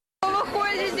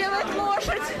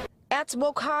 At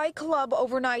Mokai Club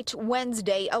overnight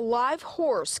Wednesday, a live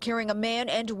horse carrying a man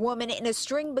and woman in a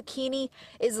string bikini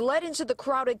is led into the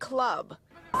crowded club.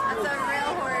 That's a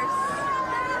real horse.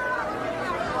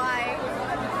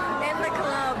 Why? In the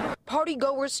club.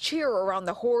 Partygoers cheer around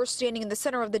the horse standing in the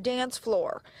center of the dance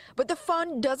floor. But the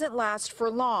fun doesn't last for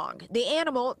long. The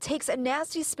animal takes a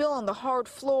nasty spill on the hard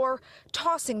floor,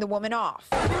 tossing the woman off.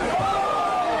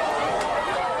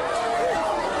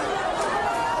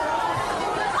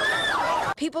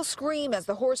 People scream as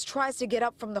the horse tries to get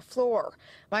up from the floor.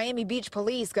 Miami Beach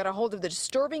police got a hold of the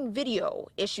disturbing video,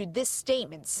 issued this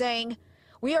statement saying,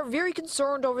 "We are very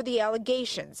concerned over the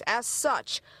allegations. As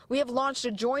such, we have launched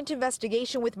a joint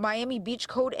investigation with Miami Beach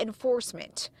Code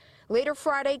Enforcement." Later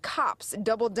Friday, cops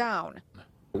doubled down.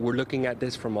 We're looking at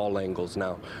this from all angles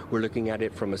now. We're looking at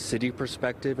it from a city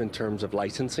perspective in terms of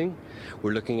licensing.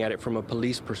 We're looking at it from a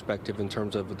police perspective in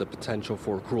terms of the potential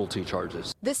for cruelty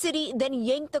charges. The city then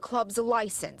yanked the club's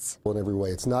license. In every way,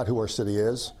 it's not who our city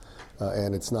is,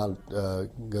 and it's not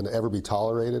going to ever be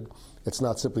tolerated. It's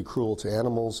not simply cruel to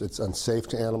animals, it's unsafe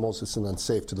to animals, it's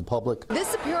unsafe to the public.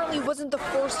 This apparently wasn't the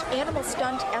first animal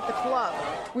stunt at the club.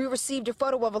 We received a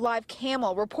photo of a live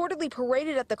camel reportedly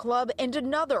paraded at the club and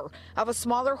another of a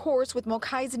smaller horse with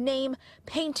Mokai's name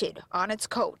painted on its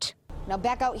coat. Now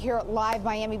back out here at live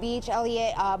Miami Beach,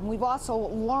 Elliot, we've also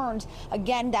learned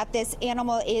again that this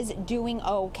animal is doing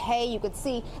okay. You could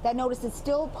see that notice is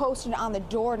still posted on the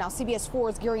door. Now CBS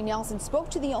 4's Gary Nelson spoke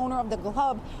to the owner of the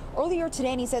club earlier today,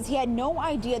 and he says he had no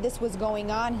idea this was going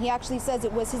on. He actually says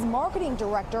it was his marketing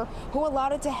director who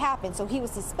allowed it to happen, so he was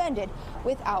suspended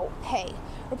without pay.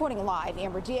 Reporting live,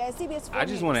 Amber Diaz, CBS 4 I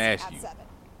just want to ask you. 7.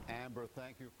 Amber,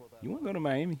 thank you for that. You want to go to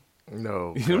Miami?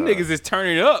 No. Them niggas is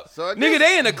turning up. So I Nigga, guess-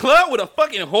 they in the club with a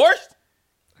fucking horse?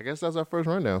 I guess that's our first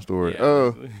rundown story.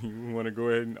 Yeah, you want to go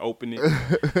ahead and open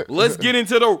it? Let's get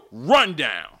into the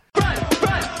rundown.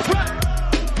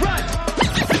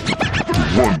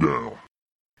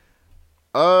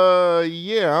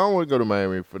 Yeah, I don't want to go to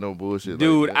Miami for no bullshit.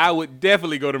 Dude, like that. I would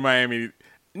definitely go to Miami.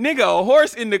 Nigga, a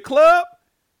horse in the club?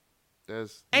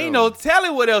 That's Ain't no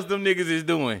telling what else them niggas is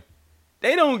doing.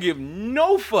 They don't give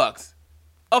no fucks.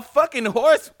 A fucking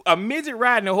horse, a midget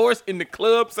riding a horse in the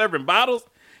club serving bottles?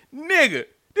 Nigga,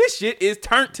 this shit is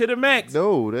turned to the max.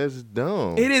 No, that's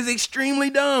dumb. It is extremely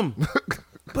dumb.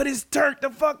 But it's turned the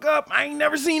fuck up. I ain't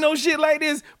never seen no shit like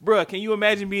this. Bruh, can you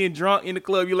imagine being drunk in the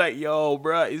club? You're like, yo,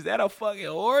 bruh, is that a fucking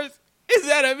horse? Is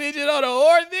that a midget on a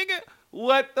horse, nigga?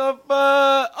 What the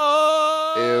fuck?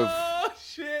 Oh,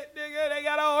 shit, nigga. They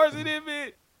got a horse in it,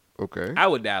 bitch. Okay. I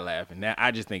would die laughing.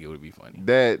 I just think it would be funny.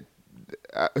 That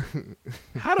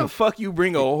How the fuck you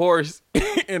bring a horse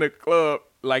in a club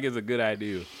like it's a good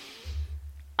idea?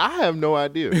 I have no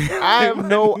idea. I have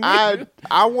no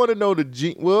I want to know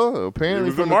the well, apparently It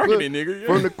was from the the clip, marketing, nigga, yeah.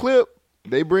 from the clip,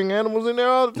 they bring animals in there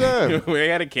all the time. We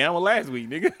had a camel last week,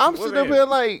 nigga. I'm What's sitting up that? here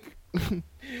like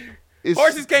it's,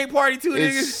 Horses can't party too,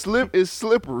 it's nigga. it's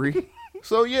slippery.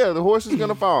 So yeah, the horse is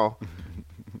gonna fall.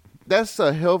 That's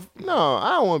a health. No,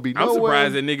 I don't want to be. I'm nowhere.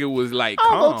 surprised that nigga was like, I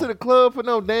don't calm. go to the club for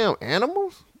no damn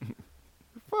animals.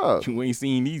 Fuck. You ain't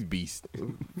seen these beasts.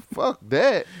 Fuck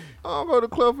that. I don't go to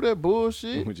the club for that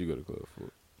bullshit. What you go to club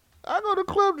for? I go to the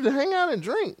club to hang out and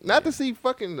drink, not to see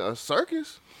fucking a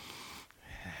circus.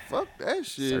 Fuck that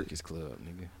shit. Circus club,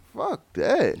 nigga. Fuck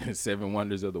that. 7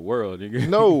 wonders of the world, nigga.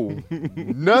 No,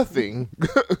 nothing.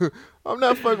 I'm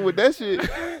not fucking with that shit.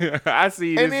 I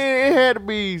see this. And then it had to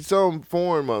be some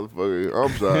foreign motherfucker.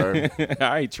 I'm sorry.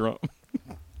 I ain't Trump.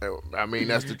 I mean,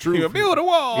 that's the You truth. build a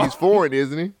wall. He's foreign,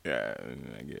 isn't he? Yeah,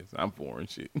 I guess I'm foreign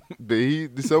shit.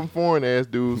 Some foreign ass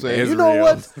dude saying, It's you know real.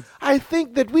 what? I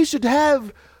think that we should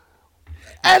have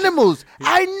animals.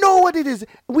 I know what it is.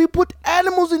 We put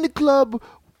animals in the club,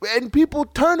 and people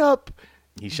turn up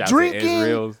He shouts at drinking,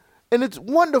 Israel's. and it's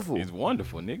wonderful. It's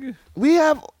wonderful, nigga. We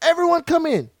have everyone come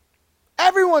in.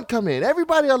 Everyone come in.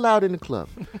 Everybody allowed in the club.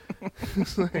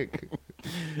 It's like,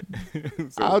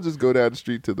 I'll just go down the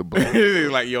street to the bar.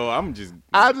 It's like, yo, I'll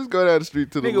just go down the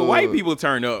street to the nigga. White people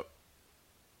turn up.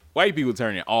 White people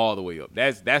turn it all the way up.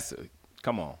 That's a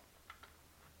come on.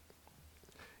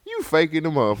 You faking the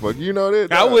motherfucker. You know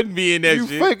that? I wouldn't be in that you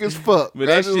shit. You fake as fuck. But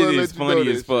I that just shit wanna is let you funny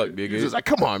know as that fuck, shit. nigga. You're just like,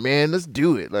 come on, man, let's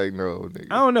do it. Like, no, nigga.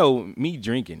 I don't know. Me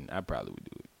drinking, I probably would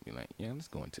do it. Be like, yeah, let's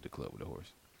go into the club with a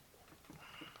horse.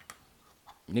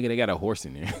 Nigga, they got a horse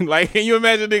in there. Like, can you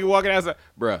imagine a nigga walking outside?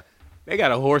 Bruh, they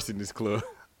got a horse in this club.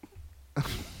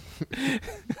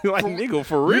 Like, nigga,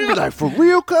 for real? You be like, for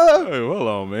real, cuz? Hey, hold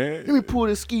on, man. Let me pull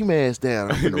this ski mask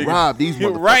down. I'm gonna Nigga, rob these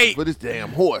motherfuckers right. for this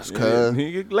damn horse, cuz.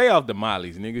 Nigga, lay off the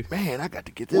mollies, nigga. Man, I got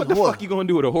to get this What the horse. fuck you gonna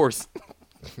do with a horse?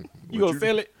 You gonna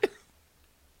sell it?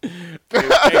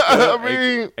 I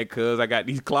mean, hey, cuz, I got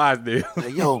these Clydesdales. Hey,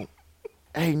 yo,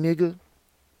 hey, nigga.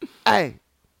 Hey,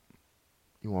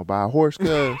 you want to buy a horse,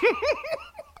 cuz?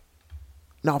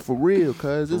 No, for real,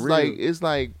 cuz. It's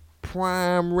like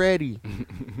prime ready.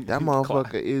 That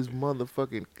motherfucker is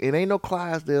motherfucking. It ain't no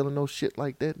Clydesdale or no shit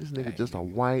like that. This nigga just a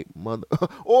white mother.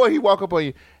 Or he walk up on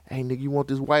you. Hey, nigga, you want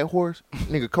this white horse?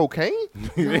 Nigga, cocaine?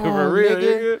 No, For real,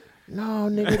 nigga. No,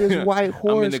 nigga, this white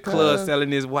horse. I'm in the club cuz. selling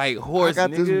this white horse. I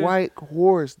got nigga. this white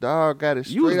horse, dog. Got it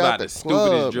straight You was out about the the club,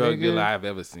 stupidest drug nigga. dealer I've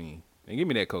ever seen. And give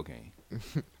me that cocaine.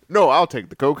 No, I'll take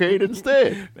the cocaine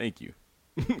instead. Thank you.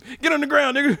 Get on the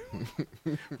ground, nigga.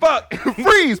 Fuck.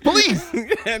 Freeze, police.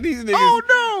 These niggas. Oh,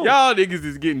 no. Y'all niggas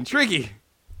is getting tricky.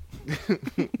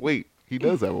 Wait, he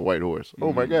does have a white horse.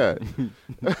 Oh, my God.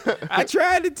 I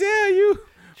tried to tell you.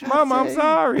 Mama, I'm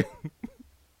sorry.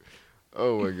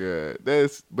 Oh, my God.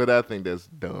 But I think that's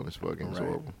dumb as fucking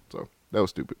horrible. So, that was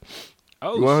stupid.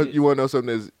 Oh, You want to know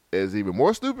something that's even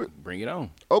more stupid? Bring it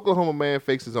on. Oklahoma man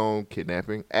fakes his own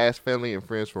kidnapping, asked family and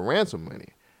friends for ransom money.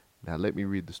 Now, let me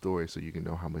read the story so you can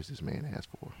know how much this man asked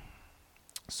for.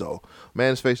 So,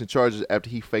 man is facing charges after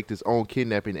he faked his own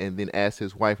kidnapping and then asked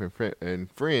his wife and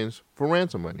friends for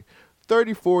ransom money.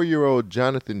 34-year-old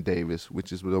Jonathan Davis,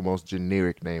 which is the most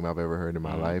generic name I've ever heard in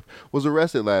my life, was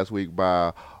arrested last week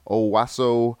by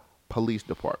Owasso Police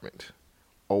Department.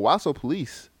 Owasso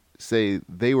police say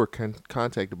they were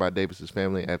contacted by Davis's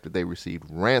family after they received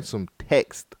ransom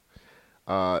text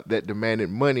that demanded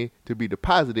money to be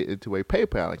deposited into a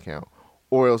PayPal account,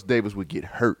 or else Davis would get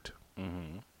hurt.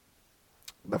 Mm-hmm.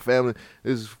 The family,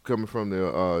 this is coming from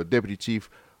the Deputy Chief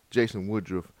Jason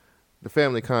Woodruff. The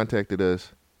family contacted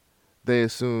us. They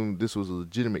assumed this was a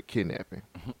legitimate kidnapping.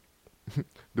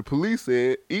 The police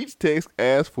said each text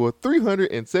asked for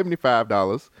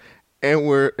 $375 and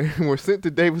were sent to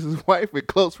Davis's wife and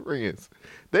close friends.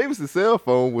 Davis's cell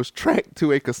phone was tracked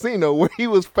to a casino where he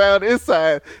was found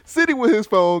inside, sitting with his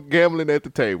phone, gambling at the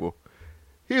table.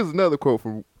 Here's another quote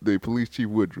from the police chief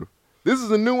Woodruff. This is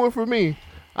a new one for me.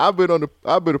 I've been a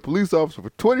police officer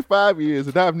for 25 years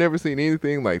and I've never seen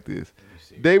anything like this.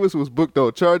 Davis was booked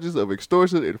on charges of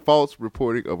extortion and false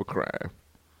reporting of a crime.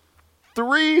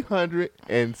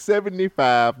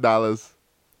 $375.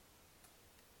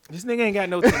 This nigga ain't got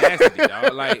no tenacity,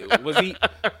 dog. Like, was he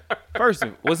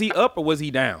up or was he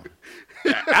down?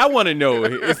 I want to know.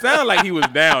 It sounded like he was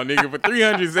down, nigga. For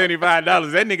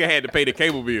 $375, that nigga had to pay the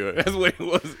cable bill. That's what it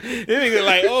was. This nigga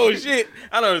like, oh shit,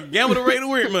 I done gambled away the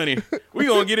rent money. We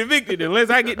gonna get evicted unless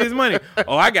I get this money.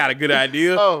 Oh, I got a good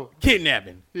idea. Oh,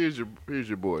 kidnapping. Here's your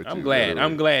boy. I'm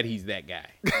glad he's that guy.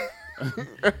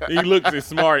 He looks as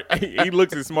smart. He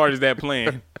looks as smart as that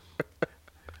plan.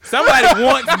 Somebody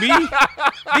wants me.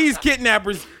 These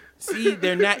kidnappers. See,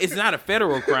 they're not. It's not a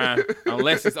federal crime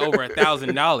unless it's over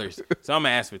 $1,000. So I'm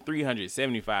gonna ask for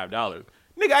 $375.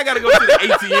 Nigga, I gotta go to the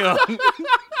ATM.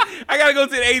 I gotta go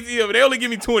to the ATM. They only give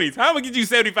me 20s. How am I gonna get you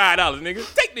 $75, nigga?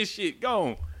 Take this shit. Go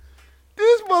on.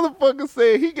 This motherfucker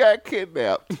said he got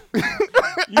kidnapped.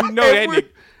 You know that nigga.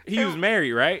 He was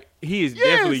married, right? He is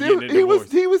definitely getting a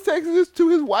divorce. He was texting this to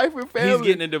his wife and family. He's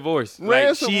getting a divorce.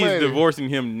 Like, she's divorcing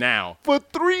him now. For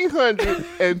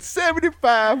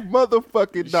 $375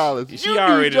 motherfucking dollars. She you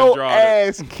already need your drawn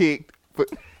ass kicked.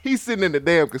 He's sitting in the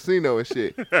damn casino and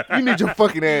shit. You need your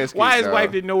fucking ass kicked. Why his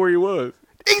wife didn't know where he was?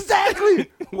 Exactly.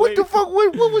 What the fuck?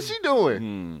 What was she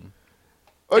doing?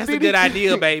 That's a good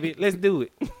idea, baby. Let's do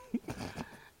it.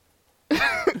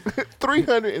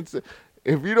 300.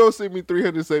 if you don't send me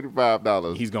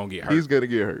 $375, He's gonna get hurt. He's gonna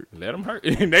get hurt. Let him hurt.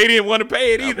 And they didn't want to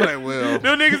pay it either. Like, well,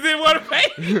 them niggas didn't want to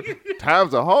pay.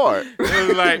 Times are hard. It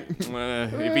was like,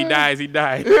 if he dies, he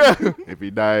dies. Yeah. If he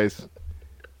dies,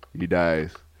 he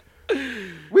dies.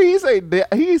 Well, he say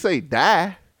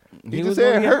die. He just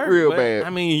said hurt real bad.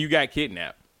 I mean, you got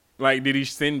kidnapped. Like, did he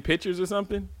send pictures or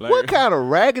something? Like, What kind of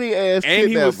raggedy ass and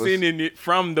kidnappers? he was sending it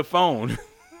from the phone.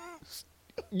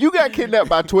 You got kidnapped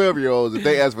by 12-year-olds if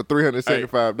they asked for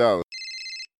 $375.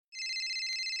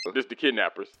 Just the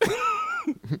kidnappers.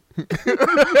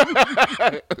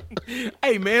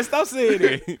 Hey, man, stop saying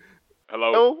that.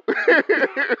 Hello?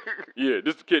 Yeah,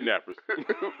 this the kidnappers.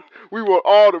 We want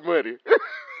all the money.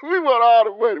 We want all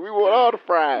the money. We want all the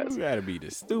fries. You gotta be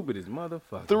the stupidest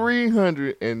motherfucker.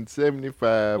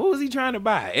 $375. What was he trying to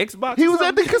buy? Xbox? He or was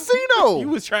at the something? casino. He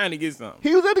was trying to get something.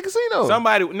 He was at the casino.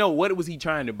 What was he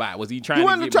trying to buy? Was he trying He to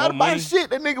wasn't get trying more to buy money? shit.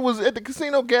 That nigga was at the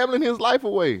casino gambling his life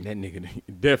away. That nigga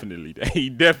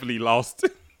definitely lost.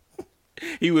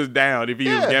 He was down if he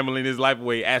was gambling his life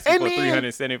away, asking for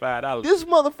 $375. This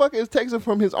motherfucker is texting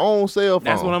from his own cell phone.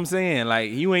 That's what I'm saying.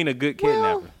 Like, you ain't a good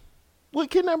kidnapper.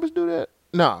 Would kidnappers do that?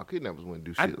 No, kidnappers wouldn't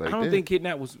do shit like that. I don't think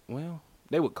kidnappers,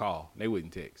 they would call. They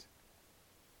wouldn't text.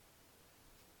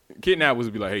 Kidnappers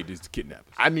would be like, hey, this is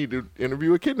kidnappers. I need to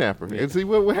interview a kidnapper and see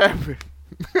what would happen.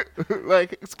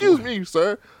 Like, excuse me,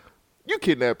 sir. You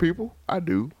kidnap people? I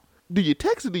do. Do you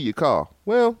text or do you call?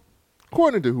 Well,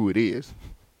 according to who it is.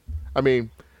 I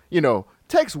mean,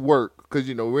 text work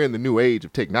because, we're in the new age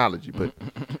of technology, but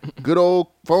good old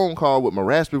phone call with my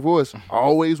raspy voice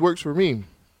always works for me.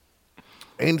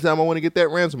 Anytime I want to get that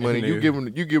ransom money, you give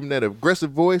them that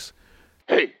aggressive voice.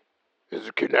 Hey, this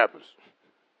is kidnappers.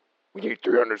 We need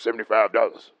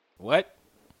 $375. What?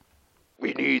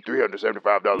 We need $375.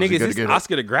 Nigga, is this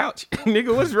Oscar the Grouch?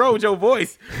 Nigga, what's wrong with your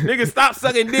voice? Nigga, stop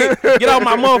sucking dick. Get off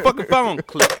my motherfucking phone.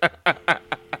 Click.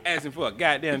 Asking for a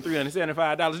goddamn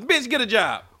 $375. Bitch, get a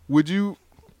job. Would you?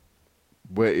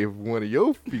 But if one of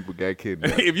your people got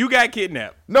kidnapped. If you got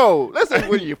kidnapped. No, let's say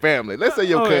one of your family. Let's say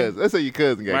your cousin. Let's say your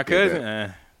cousin got kidnapped. My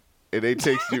cousin? And they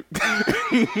text you.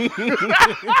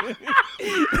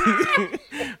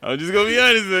 I'm just going to be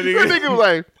honest with you. The nigga was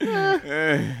like,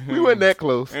 we wasn't that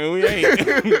close. And we ain't.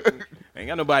 Ain't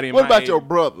got nobody in What my about age. your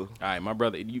brother? All right, my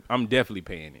brother, I'm definitely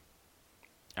paying it.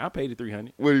 I'll pay the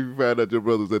 $300. What if you found out your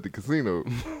brother was at the casino?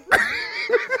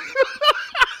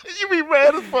 You be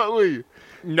mad as fuck, will you?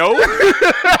 No.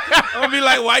 I'm gonna be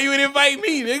like, why you ain't invite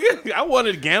me, nigga? I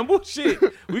wanted to gamble. Shit.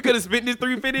 We could have spent this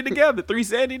 $350 together,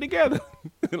 $370 together.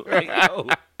 Like, yo,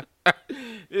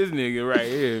 this nigga right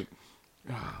here.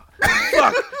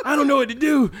 Fuck, I don't know what to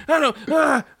do. Well,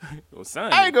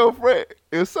 son. I ain't gonna fret.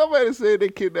 If somebody said they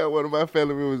kidnapped one of my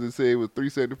family members and said it was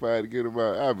 $375 to get him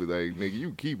out, I'd be like, nigga, you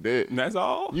can keep that. That's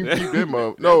all? You can keep that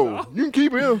mother. No, you can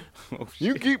keep him.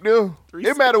 You can keep them.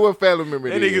 It matter what family member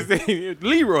it is. That nigga say,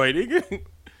 Leroy, nigga.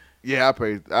 Yeah, I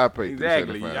paid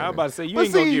Exactly. $375. I was about to say, you But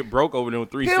ain't gonna get broke over them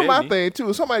 $370. Here's my thing, too.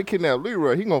 If somebody kidnapped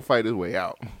Leroy, he gonna fight his way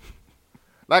out.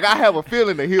 Like, I have a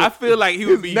feeling that I feel like he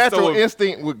would be natural so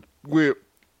instinct would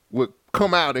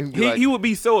come out and be he would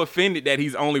be so offended that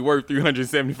he's only worth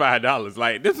 $375.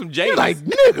 Like, there's some J's. like,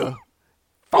 nigga,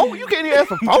 phone? You can't even have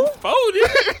some phone? Phone,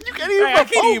 nigga. You can't even I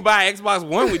have can't phone? even buy Xbox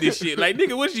One with this shit. Like,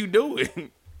 nigga, what you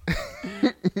doing?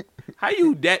 How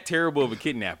you that terrible of a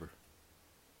kidnapper?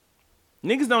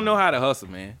 Niggas don't know how to hustle,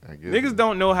 man. Niggas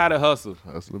don't know how to hustle.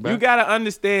 You gotta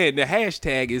understand the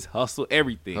hashtag is hustle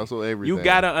everything. Hustle everything. You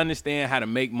gotta understand how to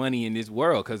make money in this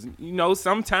world, cause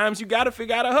sometimes you gotta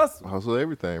figure out a hustle. Hustle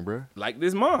everything, bro. Like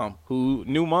this mom, who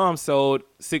new mom sold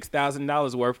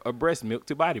 $6,000 worth of breast milk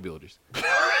to bodybuilders.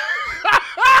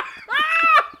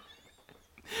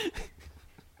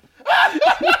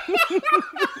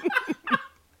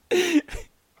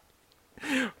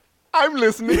 I'm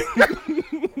listening.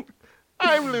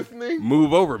 I'm listening.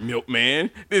 Move over, milkman.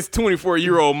 This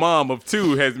 24-year-old mom of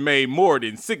two has made more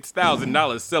than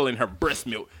 $6,000 selling her breast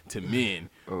milk to men.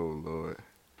 Oh Lord.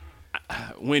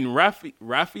 When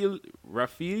Rafaela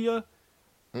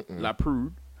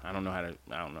LaPrude, I don't know how to.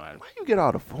 Why you get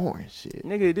all the foreign shit?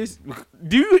 Nigga,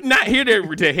 do you not hear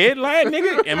the headline,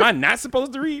 nigga? Am I not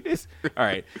supposed to read this? All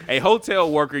right. A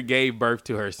hotel worker gave birth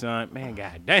to her son. Man,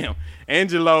 goddamn.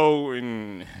 Angelo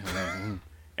is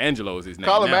his name.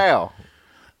 Call him Al.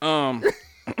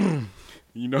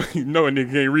 You know a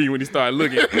nigga can't read when he start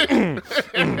looking.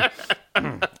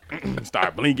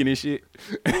 Start blinking and shit.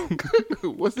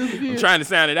 What's this again? I'm trying to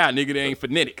sound it out, nigga. That ain't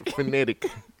phonetic.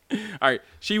 All right.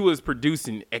 She was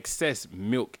producing excess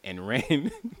milk and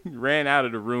ran out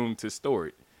of the room to store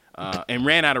it. And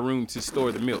ran out of room to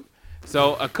store the milk.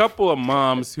 So a couple of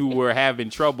moms who were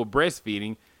having trouble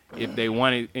breastfeeding if they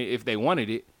wanted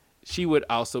it, she would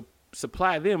also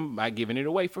supply them by giving it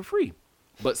away for free.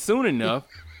 But soon enough,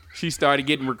 she started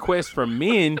getting requests from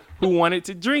men who wanted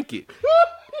to drink it.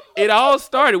 It all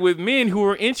started with men who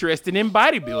were interested in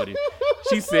bodybuilding.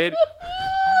 She said,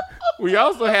 we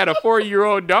also had a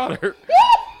 4-year-old daughter.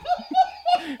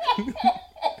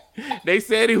 They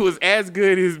said it was as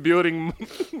good as building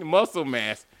muscle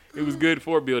mass. It was good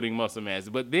for building muscle mass.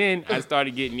 But then I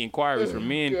started getting inquiries from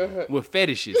men with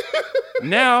fetishes.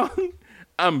 Now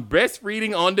I'm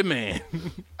breastfeeding on demand.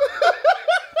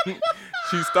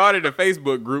 She started a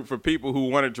Facebook group for people who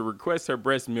wanted to request her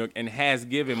breast milk and has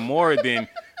given more than,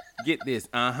 get this,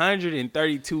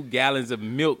 132 gallons of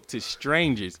milk to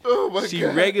strangers. Oh my she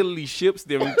God. regularly ships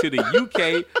them to the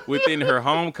UK within her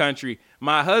home country.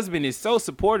 My husband is so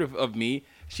supportive of me,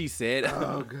 she said.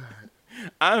 Oh God.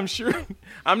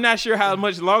 I'm not sure how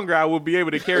much longer I will be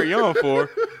able to carry on for,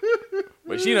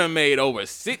 but she done made over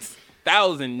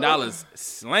 $6,000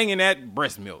 slanging that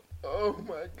breast milk. Oh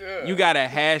my God. You gotta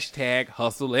hashtag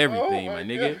hustle everything, Oh my my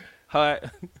nigga.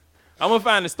 I'm gonna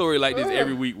find a story like this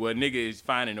every week where a nigga is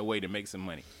finding a way to make some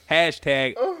money.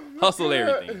 Hashtag hustle God.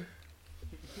 everything.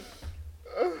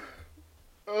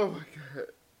 Oh my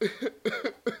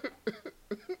God.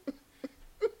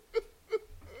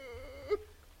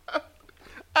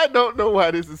 I don't know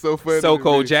why this is so funny. So to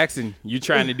Cole me. Jackson, you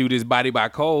trying to do this body by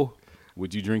Cole?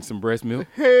 Would you drink some breast milk?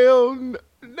 Hell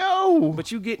no.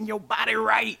 But you getting your body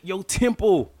right, your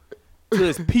temple to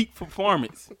its peak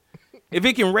performance. If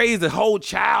it can raise a whole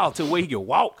child to where he can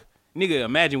walk, nigga,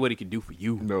 imagine what it can do for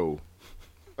you. No.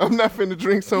 I'm not finna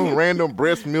drink some random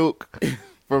breast milk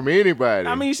from anybody.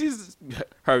 I mean, she's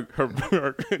her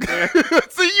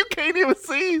See, you can't even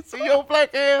see your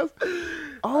black ass.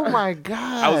 Oh my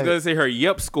God. I was gonna say her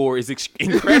Yelp score is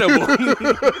incredible.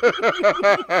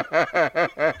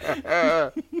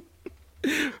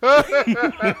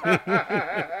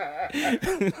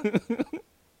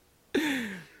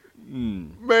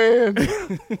 Man,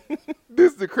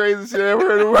 this is the craziest shit I ever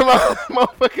heard of in my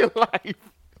motherfucking life.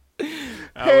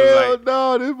 Hell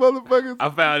no, this motherfucker. I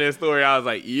found that story. I was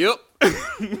like, yep.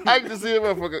 I can just see it,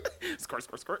 motherfucker. Squirt,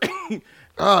 squirt, squirt.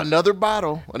 Oh, another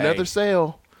bottle, another Hey.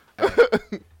 sale.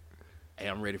 Hey,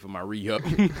 I'm ready for my re-up.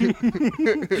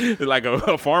 It's like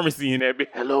a pharmacy in that bitch.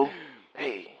 Hello?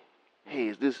 Hey,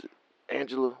 is this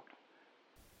Angela?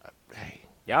 Hey,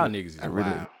 Y'all niggas is I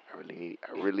wild.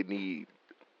 really need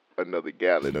another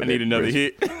gallon. I need another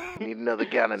hit. I need another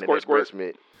gallon Squirt, of that squirt. breast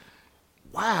milk.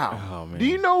 Wow. Oh, man. Do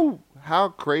you know how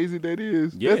crazy that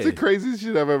is? Yeah. That's the craziest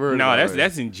shit I've ever heard. No, in my life.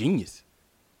 that's ingenious.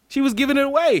 She was giving it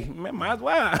away. Man, might as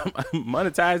well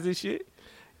monetize this shit.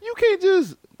 You can't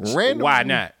just randomly. Why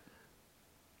not?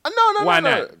 No. Why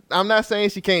not? I'm not saying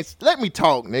she can't. Let me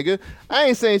talk, nigga. I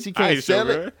ain't saying she can't ain't sell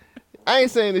sure, it. I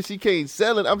ain't saying that she can't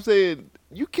sell it. I'm saying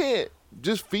you can't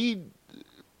just feed.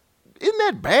 Isn't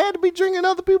that bad to be drinking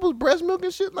other people's breast milk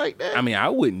and shit like that? I mean, I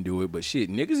wouldn't do it, but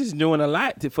shit, niggas is doing a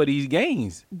lot for these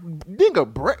gains.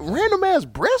 Nigga, random ass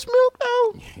breast milk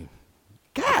though.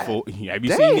 God, Have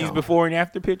you seen these damn. before and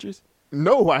after pictures?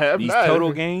 No, I have These not.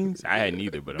 total gains? I hadn't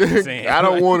either, but I'm just saying. I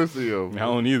don't want to see them. I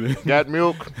don't either. Got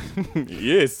milk?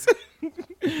 Yes.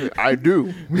 I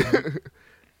do.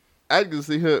 I can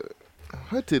see her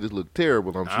titties look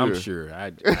terrible. I'm sure.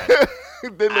 I'm sure.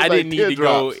 They look I like didn't need to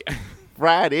go. teardrops.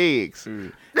 Fried eggs.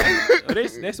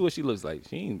 That's what she looks like.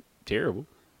 She ain't terrible.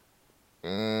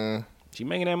 She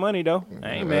making that money though. I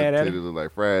ain't mad at Titties her. look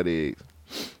like fried eggs.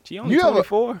 She only You ever-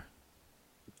 24.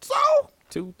 So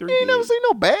 2, 3. you ain't never seen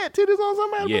no bad titties on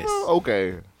somebody Yes. before?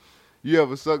 Okay. You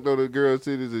ever sucked on a girl's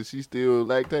titties and she still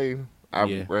lactating? I've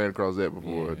Yeah. ran across that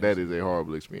before. Yeah. That is a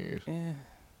horrible experience. Yeah.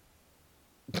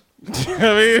 I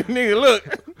mean, nigga, look.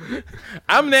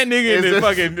 I'm that nigga in Is the it-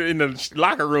 fucking in the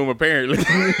locker room. Apparently,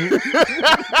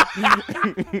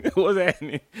 what's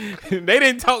happening? They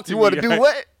didn't talk to You me. want to do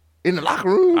what? In the locker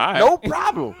room? All right. No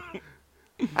problem.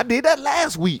 I did that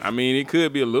last week. I mean, it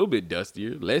could be a little bit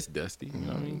dustier, less dusty. You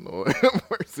know what I mean? Lord have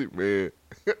mercy, man.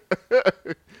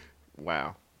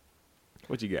 Wow.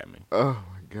 What you got, man? Oh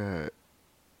my God.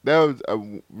 That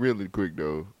was really quick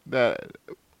though. I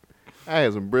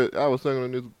had some breast. I was sucking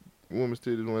on this woman's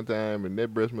titties one time, and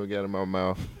that breast milk got in my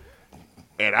mouth,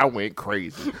 and I went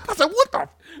crazy. I said, "What the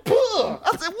fuck?"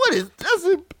 I said, "What is?" I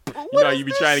said, You know, you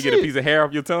be trying to get a piece of hair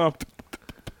off your tongue.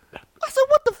 I said,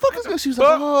 "What the fuck is this?" She was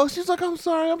like, "Oh," she's like, "I'm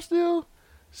sorry, I'm still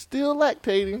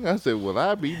lactating." I said, "Well,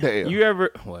 I be damned." You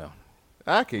ever? Well,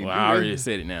 I can't. well, do I already that.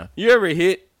 said it now. You ever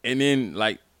hit and then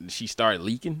like she started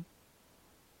leaking?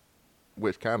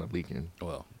 Which kind of leaking?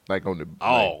 Well, Like on the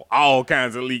all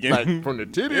kinds of leaking. like from the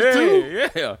titties yeah, too?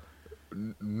 yeah.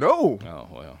 No, Oh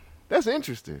well. that's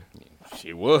interesting.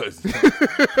 She was. It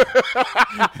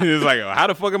was like, how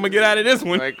the fuck am I gonna get out of this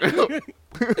one? Like,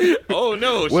 oh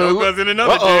no, well, Shogun's in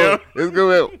another jam. It's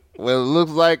gonna be, well, it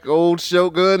looks like old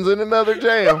Shogun's in another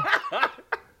jam.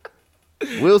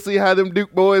 We'll see how them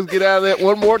Duke boys get out of that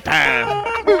one more time.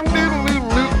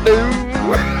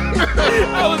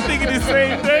 I was thinking the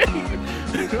same thing.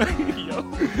 Yo.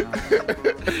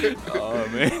 Oh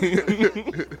man.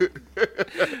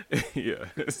 Yeah.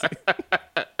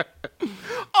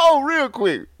 Oh, real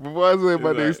quick, before I say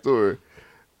my Right. next story.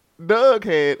 Doug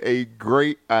had a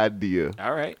great idea.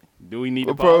 All right. Do we need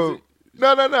to pause it?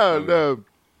 No.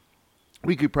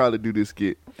 We could probably do this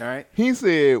skit. All right. He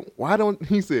said, why don't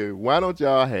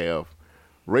y'all have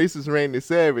racist Randy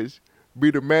Savage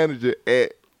be the manager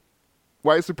at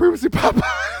white supremacy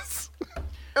Popeyes?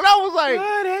 And I was like,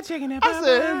 that chicken and I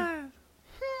said,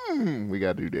 we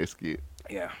gotta do that skit.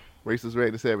 Yeah. Racist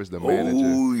Randy Savage, the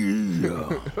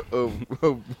manager of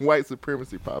white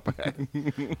supremacy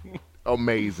Popeyes.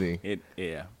 Amazing.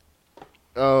 Yeah.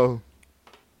 Oh,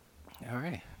 All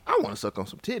right. I want to suck on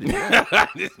some titties.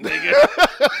 This nigga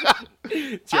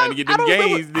trying to get them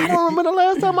gains, I nigga. don't remember the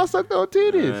last time I sucked on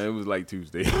titties. It was like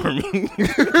Tuesday for me.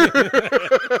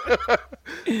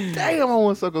 Damn, I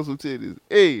want to suck on some titties.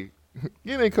 Hey,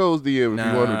 get in Cole's DM if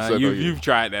you want to suck on you. You've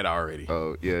tried that already.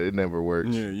 Oh, yeah, it never works.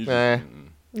 Yeah, you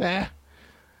Nah.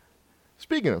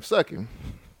 Speaking of sucking,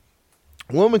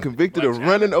 woman convicted of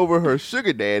running over her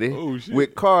sugar daddy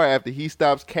with car after he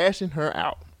stops cashing her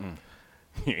out.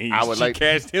 She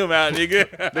cashed him out,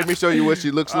 nigga. Let me show you what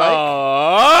she looks like.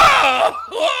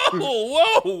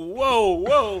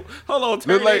 Whoa. Hold on,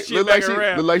 turn that shit back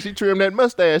around. Look like she trimmed that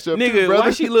mustache up, Nigga, too, brother.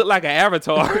 why she look like an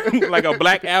avatar? Like a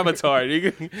black avatar,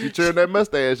 nigga. She trimmed that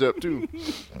mustache up, too.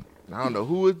 I don't know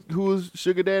who was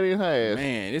sugar daddy in her ass.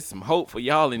 Man, it's some hope for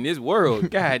y'all in this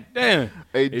world. God damn.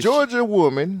 A Georgia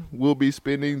woman will be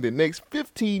spending the next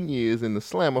 15 years in the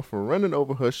slammer for running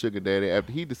over her sugar daddy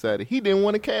after he decided he didn't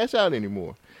want to cash out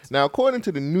anymore. Now, according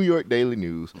to the New York Daily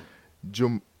News,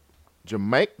 Jamaica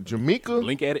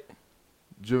Blink at it.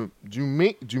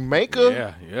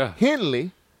 Jamaica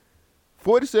Henley,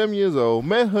 47 years old,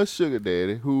 met her sugar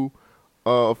daddy, who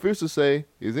officials say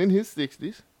is in his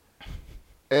 60s,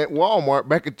 at Walmart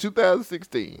back in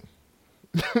 2016.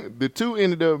 The two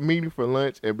ended up meeting for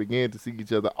lunch and began to see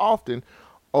each other often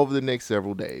over the next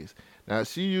several days. Now,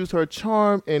 she used her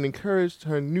charm and encouraged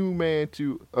her new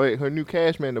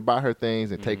cash man to buy her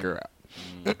things and take her out.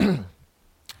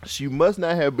 She must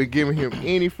not have been giving him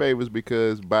any favors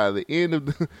because by the end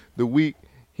of the week,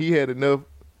 he had enough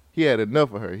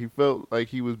of her. He felt like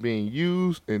he was being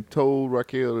used and told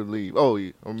Raquel to leave. Oh,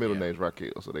 yeah, her middle name's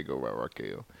Raquel, so they go by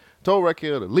Raquel. Told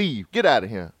Raquel to leave. Get out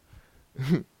of here.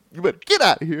 You better get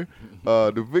out of here.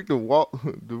 The victim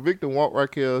walked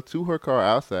Raquel to her car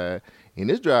outside in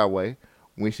his driveway.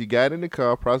 When she got in the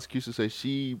car, prosecutors say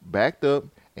she backed up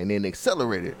and then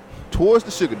accelerated towards the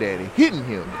sugar daddy, hitting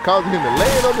him, causing him to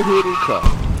land on the hood of the car.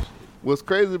 What's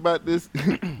crazy about this?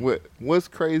 What's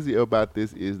crazy about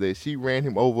this is that she ran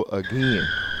him over again.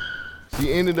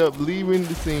 She ended up leaving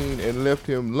the scene and left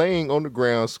him laying on the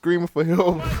ground screaming for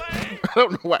help. I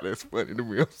don't know why that's funny to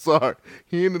me. I'm sorry.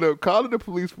 He ended up calling the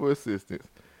police for assistance.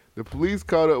 The police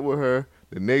caught up with her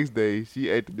the next day.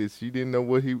 She acted this. She didn't know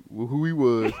who he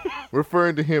was,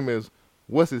 referring to him as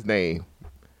what's his name.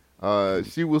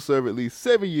 She will serve at least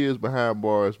 7 years behind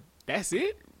bars. That's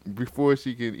it? Before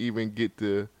she can even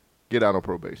get out on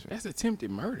probation. That's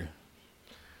attempted murder.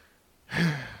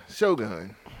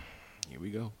 Shogun. Here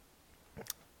we go.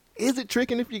 Is it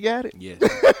tricking if you got it? Yes.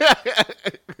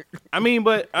 I mean,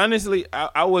 but honestly,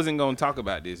 I wasn't going to talk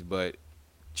about this, but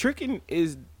tricking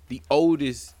is the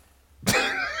oldest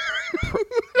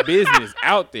business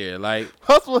out there. Like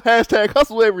hustle,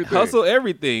 #hustle everything. Hustle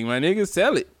everything, my nigga.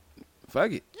 Sell it.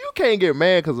 Fuck it. You can't get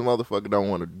mad because a motherfucker don't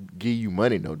want to give you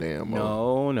money no damn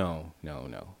more. No.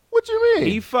 What you mean?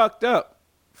 He fucked up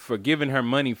for giving her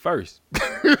money first.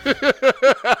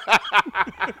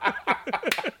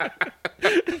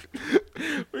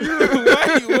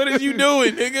 What is you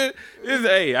doing, nigga?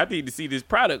 Hey, I need to see this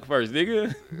product first,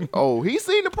 nigga. Oh, he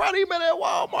seen the product he met at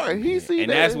Walmart. He seen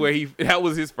and that. That's where that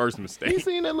was his first mistake. He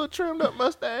seen that little trimmed up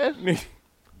mustache.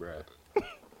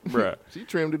 Bruh. She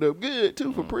trimmed it up good,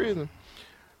 too, for prison.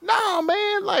 Nah,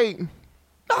 man, like,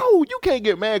 no, you can't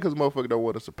get mad because motherfucker don't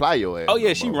want to supply your ass. Oh,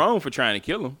 yeah, she wrong for trying to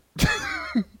kill him.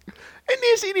 And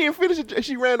then she didn't finish it.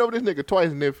 She ran over this nigga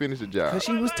twice and then finished the job. Because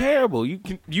she was terrible.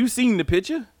 You seen the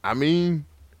picture? I mean,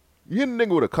 you hit a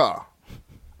nigga with a car.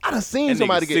 I done seen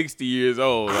somebody get 60 years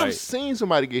old. I've seen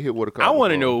somebody get hit with a car. I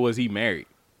want to know, was he married?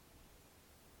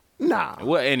 Nah.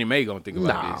 What Annie Mae gonna think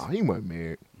about this? Nah, he wasn't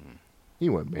married. He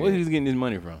wasn't bad. Where he's getting his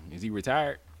money from? Is he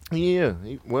retired? Yeah.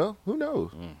 Well, who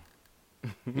knows?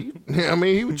 I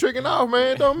mean, he was tricking off,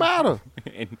 man. It don't matter.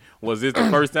 And was this the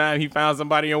first time he found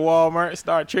somebody in Walmart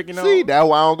start tricking off? See, that's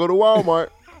why I don't go to Walmart.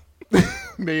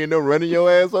 They end up running your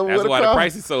ass over That's with a why car. the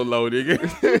price is so low,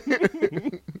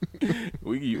 nigga.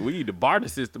 we need the barter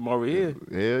system over here.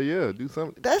 Hell yeah, do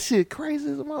something. That shit crazy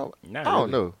as a mother. Not I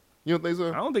don't really. know. You don't think so?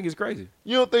 I don't think it's crazy.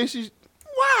 You don't think she's...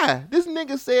 Why? This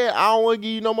nigga said, I don't want to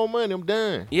give you no more money. I'm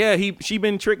done. Yeah, she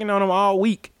been tricking on him all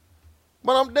week.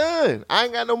 But I'm done. I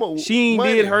ain't got no more She ain't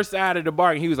money. did her side of the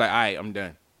bargain. He was like, all right, I'm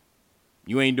done.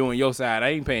 You ain't doing your side. I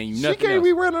ain't paying you nothing She can't else.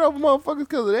 be running over motherfuckers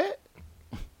because of that.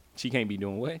 She can't be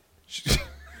doing what?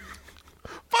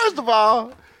 First of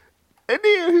all, and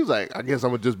then he was like, I guess I'm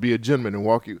going to just be a gentleman and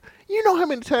walk you. You know how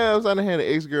many times I done had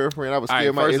an ex-girlfriend? I was All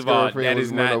scared right, my first of all, ex-girlfriend that was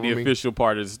is run not over the me. official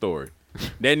part of the story.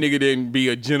 That nigga didn't be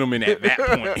a gentleman at that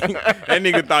point. That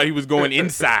nigga thought he was going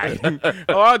inside.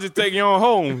 Oh, I'll just take you on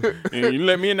home and you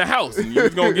let me in the house and you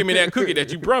was gonna give me that cookie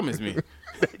that you promised me.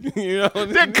 You know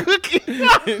That cookie.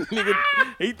 nigga,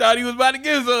 he thought he was about to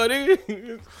get some,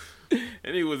 nigga.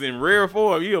 And he was in rare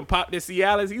form. He done popped the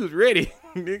Cialis. He was ready,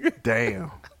 nigga.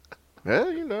 Damn.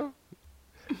 Well, you know.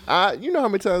 You know how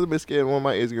many times I've been scared one of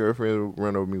my ex-girlfriends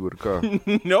run over me with a car?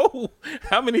 No.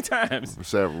 How many times?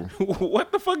 Several.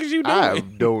 What the fuck is you doing? I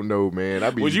don't know, man.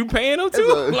 Was you paying them It's too?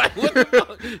 a- Like, what the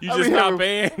fuck? You I just be stopped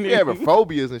paying? having, be having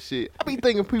phobias and shit. I be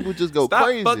thinking people just go Stop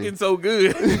crazy. fucking so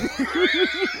good.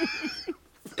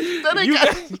 That ain't You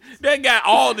got- that got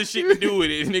all the shit to do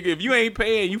with it, nigga. If you ain't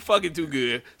paying, you fucking too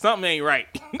good. Something ain't right.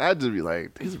 I just be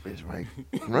like, this bitch might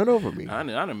run over me. I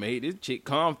done made this chick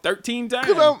calm 13 times.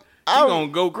 'Cause She gonna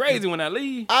go crazy when I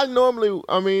leave. I normally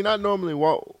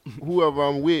walk whoever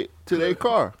I'm with to their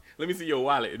car. Let me see your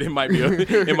wallet. It might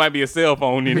be a cell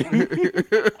phone in it.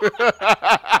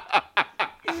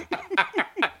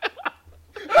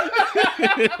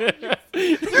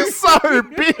 You sorry,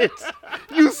 bitch.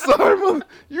 You sorry, mother.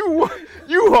 You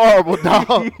horrible,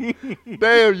 dog.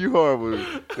 Damn, you horrible.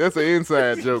 That's an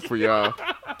inside joke for y'all.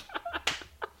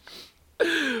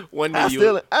 One day I still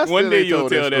you'll ain't tell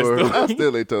told that story. I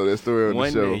still ain't told that story on One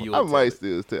the show. day you'll I tell might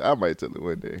still tell. I might tell it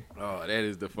one day. Oh, that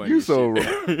is the funniest You so shit.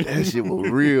 wrong. That shit was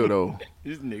real though.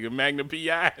 This nigga Magna Pi.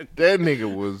 That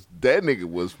nigga was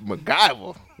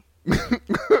MacGyver.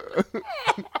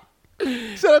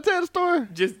 Should I tell the story?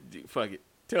 Just fuck it.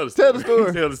 Tell the Tell story. the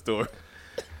story. Tell the story.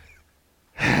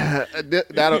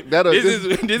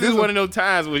 This is one of those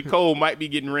times where Cole might be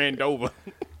getting ran over.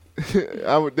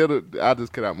 I'll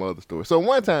just cut out my other story. So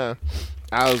one time,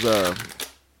 I was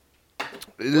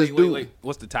Wait.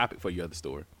 What's the topic for your other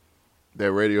story?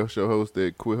 that radio show host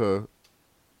that quit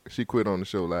she quit on the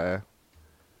show live.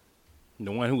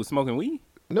 The one who was smoking weed?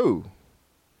 No,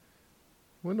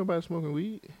 wasn't nobody smoking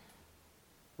weed.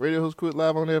 Radio host quit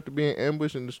live on there after being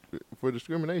ambushed for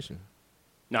discrimination.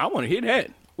 No, I want to hear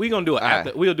that. We'll do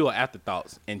an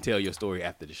afterthoughts and tell your story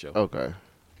after the show. Okay,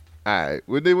 all right.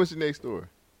 Well, then what's your next story?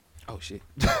 Oh shit!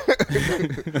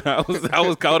 I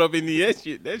was caught up in the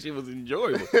shit. That shit was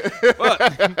enjoyable. Fuck.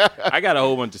 I got a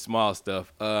whole bunch of small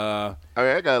stuff. I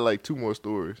got like 2 more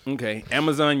stories. Okay.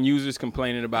 Amazon users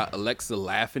complaining about Alexa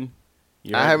laughing.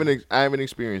 You I heard? haven't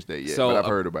experienced that yet, but I've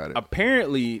heard about it.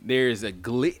 Apparently, there's a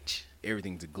glitch.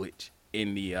 Everything's a glitch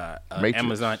in the Matrix.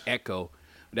 Amazon Echo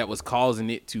that was causing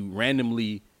it to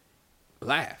randomly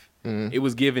laugh. Mm-hmm. It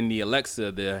was giving the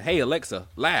Alexa the "Hey Alexa,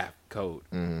 laugh" code,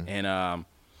 Mm-hmm. and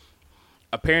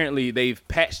apparently they've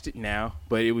patched it now.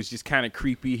 But it was just kind of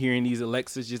creepy hearing these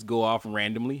Alexas just go off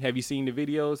randomly. Have you seen the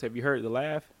videos? Have you heard the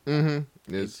laugh?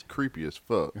 It's creepy as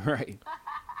fuck. Right.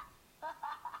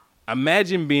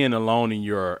 Imagine being alone in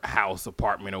your house,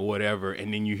 apartment, or whatever,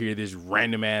 and then you hear this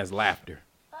random ass laughter.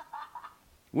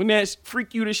 Wouldn't that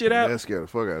freak you the shit out? That scared the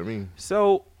fuck out of me.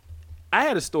 So, I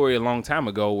had a story a long time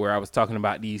ago where I was talking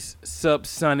about these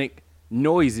subsonic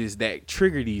noises that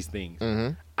trigger these things.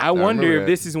 Mm-hmm. I wonder remember if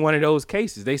that. this is one of those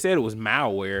cases. They said it was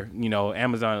malware. You know,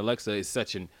 Amazon Alexa is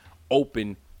such an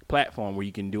open platform where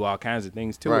you can do all kinds of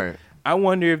things to Right. it. I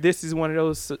wonder if this is one of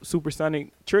those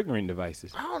supersonic triggering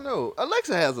devices. I don't know.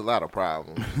 Alexa has a lot of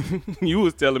problems. You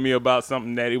was telling me about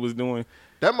something that it was doing.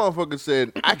 That motherfucker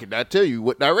said, I cannot tell you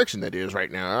what direction that is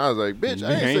right now. I was like, bitch,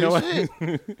 I ain't know say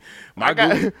what? shit.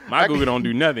 My Google don't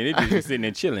do nothing. It just be sitting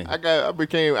there chilling. I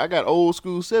got old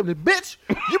school 70. Bitch,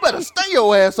 you better stay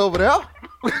your ass over there.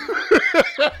 With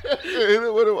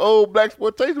them old black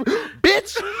exploitation.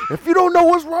 Bitch, if you don't know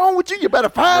what's wrong with you, you better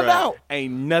find Bruh, out.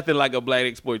 Ain't nothing like a black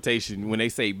exploitation. When they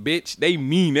say bitch, they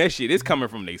mean that shit. It's coming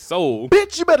from their soul.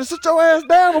 Bitch, you better sit your ass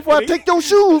down before I take your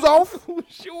shoes off.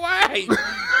 Why?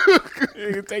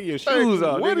 Nigga, take your shoes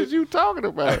off. What nigga. is you talking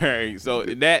about? All right, so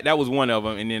that was one of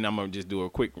them, and then I'm gonna just do a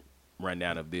quick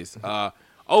rundown of this.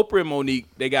 Oprah and Monique,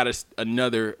 they got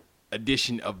another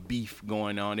edition of beef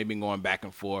going on. They've been going back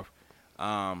and forth.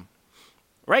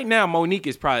 Right now, Monique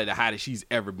is probably the hottest she's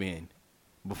ever been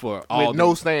before. With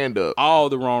no stand up. All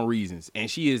the wrong reasons, and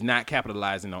she is not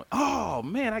capitalizing on. Oh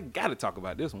man, I gotta talk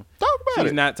about this one. Talk about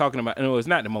She's it. not talking about. No, it's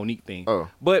not the Monique thing. Oh.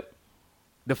 But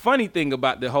the funny thing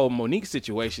about the whole Monique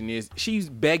situation is she's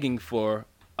begging for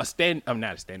a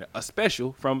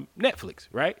special from Netflix,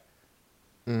 right?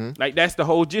 Mm-hmm. Like that's the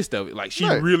whole gist of it. Like she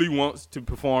really wants to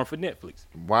perform for Netflix.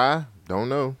 Why? Don't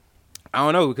know. I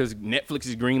don't know because Netflix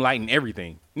is greenlighting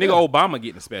everything. Nigga, Obama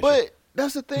getting a special. But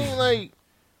that's the thing, like.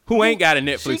 Who ain't got a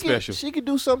Netflix special? She could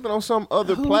do something on some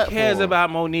other Who platform. cares about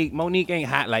Monique? Monique ain't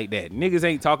hot like that. Niggas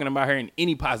ain't talking about her in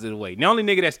any positive way. The only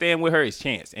nigga that stand with her is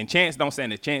Chance. And Chance don't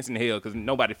stand a chance in hell because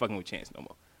nobody fucking with Chance no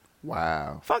more.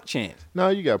 Wow. Fuck Chance. No,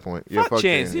 you got a point. Fuck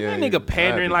Chance. That nigga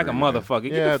pandering like a motherfucker.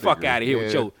 Get the fuck out of here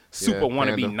with your super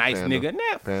wannabe nice nigga.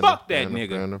 Nah, fuck that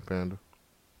nigga. Panda.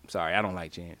 Sorry, I don't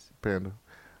like Chance. Panda.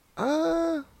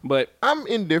 But I'm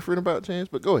indifferent about Chance,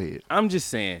 but go ahead. I'm just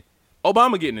saying,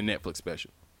 Obama getting a Netflix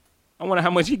special. I wonder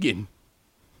how much he getting.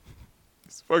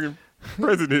 It's fucking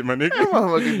president, my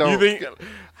nigga. You think?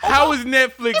 How is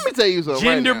Netflix? Let me tell you something.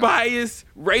 Gender right now. bias,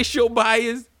 racial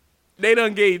bias. They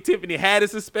done gave Tiffany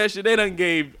Haddish a special. They done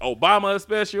gave Obama a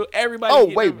special. Everybody.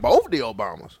 Oh wait, both the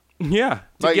Obamas. Yeah,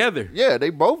 Like, together. Yeah, they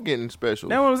both getting special.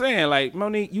 That's what I'm saying. Like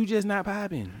Monique, you just not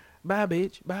popping. Bye,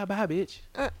 bitch. Bye, bitch.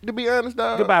 To be honest,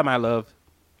 dog. Goodbye, my love.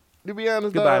 To be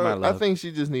honest, Goodbye, dog, my love. I think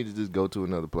she just needs to just go to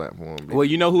another platform. Well,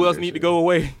 you know who else need to go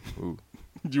away? Who?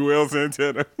 Joel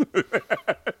Santana.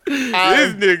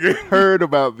 This nigga heard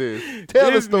about this. Tell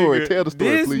the story. Nigga, Tell the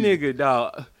story, this please. Nigga,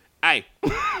 dog. Hey,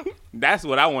 that's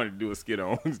what I wanted to do a skit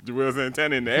on. Joel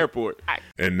Santana in the airport.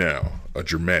 And now, a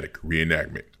dramatic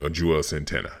reenactment of Joel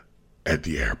Santana at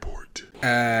the airport.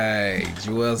 Hey,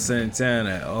 Joel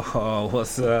Santana. Oh,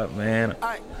 what's up, man?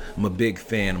 I'm a big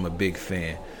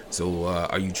fan. So,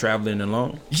 are you traveling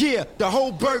alone? Yeah, the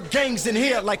whole Bird gang's in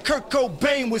here like Kurt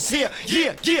Cobain was here.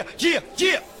 Yeah.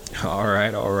 All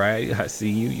right. I see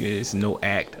you. It's no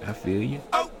act. I feel you.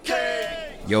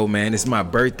 Okay. Yo, man, it's my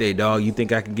birthday, dog. You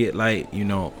think I can get I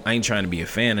ain't trying to be a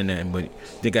fan of nothing, but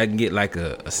think I can get like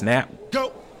a snap?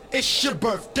 Go. It's your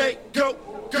birthday. Go.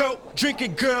 Drink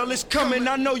it, girl. It's coming.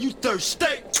 I know you thirsty.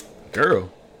 Girl,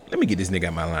 let me get this nigga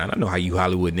out my line. I know how you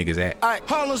Hollywood niggas act. All right,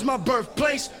 Harlem's my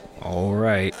birthplace. All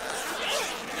right.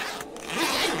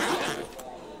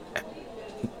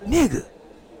 Nigga,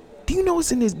 do you know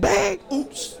what's in this bag?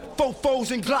 Oops,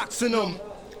 fofos and Glocks in them.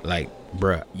 Like,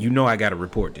 bruh, you know I gotta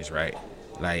report this, right?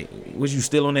 Like, was you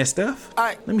still on that stuff?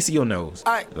 Aight. Let me see your nose.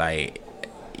 Aight. Like,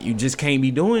 you just can't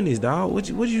be doing this, dog. What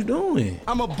you doing?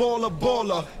 I'm a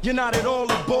baller. You're not at all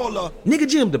a baller. Nigga,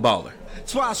 Jim the baller.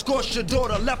 That's why I scorched your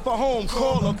daughter, left her home,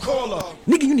 call her.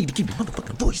 Nigga, you need to keep your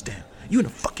motherfucking voice down. You in a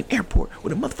fucking airport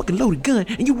with a motherfucking loaded gun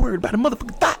and you worried about a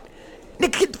motherfucking thought.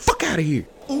 Nigga, get the fuck out of here.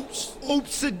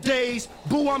 Oops a days,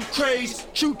 boo I'm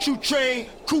crazed, choo-choo train,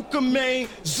 Kuka Maine,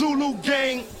 Zulu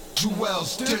gang.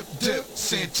 Jewels, dip,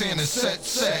 Santana,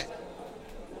 set.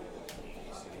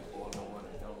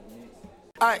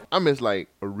 I miss like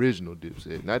original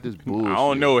Dipset, not this bullshit. I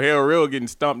don't know. Hell Real getting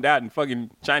stumped out in fucking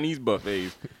Chinese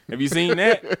buffets. Have you seen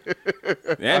that?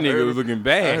 That nigga was looking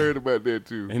bad. I heard about that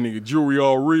too. That nigga jewelry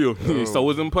all real. So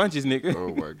was them punches, nigga.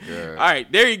 Oh my god. All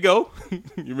right, there you go. You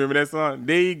remember that song?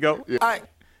 There you go. Yeah. All right.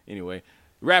 Anyway,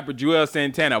 rapper Joel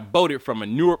Santana boated from a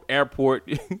Newark airport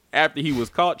after he was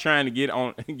caught trying to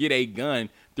get a gun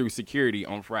through security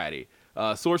on Friday.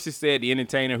 Sources said the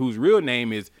entertainer, whose real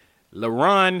name is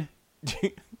LaRon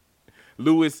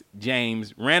Lewis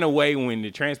James, ran away when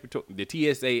the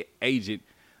TSA agent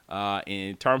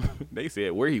they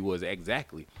said where he was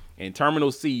exactly. And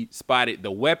Terminal C spotted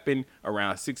the weapon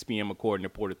around 6 p.m. according to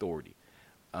Port Authority.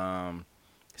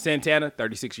 Santana,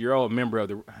 36-year-old member of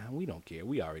the... We don't care.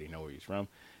 We already know where he's from.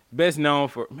 Best known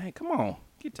for... Man, come on.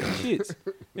 Get to the shits.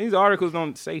 These articles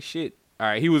don't say shit. All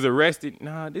right, he was arrested.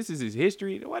 Nah, this is his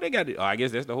history. Why they got it? Oh, I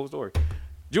guess that's the whole story.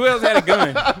 Joel's had a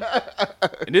gun.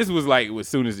 And this was like as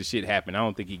soon as the shit happened. I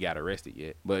don't think he got arrested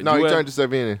yet. But no, Joel, he turned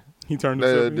himself in. He turned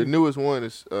himself in. The newest one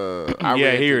is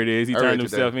yeah, here it is. He turned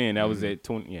himself in. That was at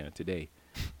today.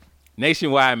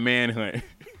 Nationwide manhunt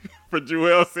for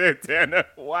Joel Santana.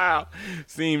 Wow.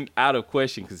 Seemed out of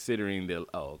question considering the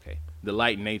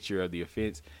light nature of the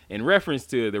offense. In reference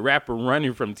to the rapper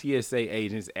running from TSA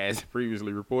agents, as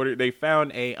previously reported, they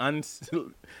found a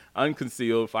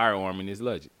unconcealed firearm in his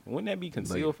luggage. Wouldn't that be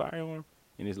concealed firearm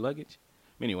in his luggage?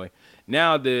 Anyway,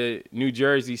 now the New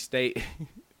Jersey State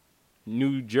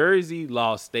New Jersey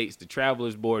law states the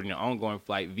travelers boarding an ongoing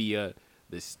flight via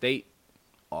the state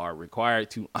are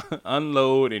required to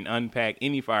unload and unpack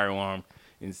any firearm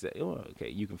and say, oh, okay,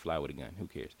 you can fly with a gun. Who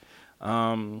cares?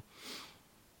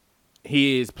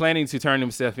 He is planning to turn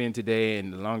himself in today,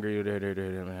 and the longer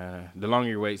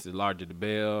he waits, the larger the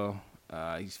bail.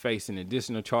 He's facing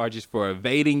additional charges for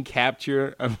evading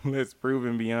capture unless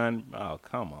proven beyond. Oh,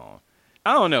 come on.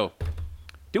 I don't know.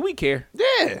 Do we care?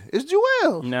 Yeah, it's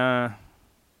Jewels. Nah.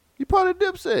 He part of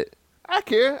Dipset. I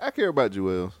care. I care about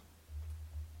Jewels.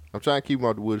 I'm trying to keep him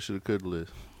off the woulda, shoulda, coulda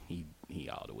list. He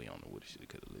all the way on the woulda, shoulda,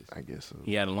 coulda list. I guess so.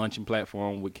 He had a luncheon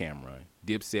platform with Cameron.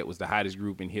 Dipset was the hottest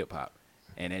group in hip-hop,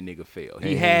 and that nigga failed.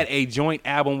 He had a joint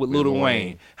album with Lil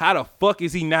Wayne. How the fuck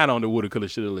is he not on the woulda, coulda,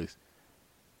 shoulda list?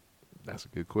 That's a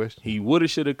good question. He woulda,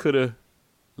 shoulda, coulda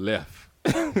left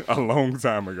a long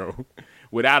time ago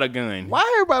without a gun. Why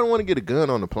everybody want to get a gun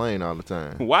on the plane all the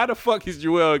time? Why the fuck is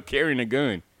Joel carrying a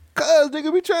gun? Cause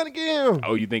nigga be trying to get him.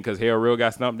 Oh, you think cause Hell Real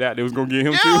got stumped out, they was gonna get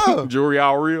him too? Jury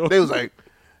all real. They was like,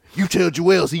 you tell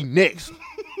Jewels he next.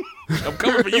 I'm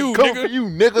coming for you, coming nigga. for you,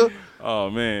 nigga. Oh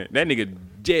man, that nigga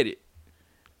jetted.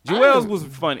 Jewels was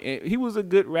funny. He was a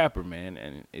good rapper, man,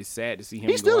 and it's sad to see him.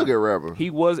 He's still a good rapper. He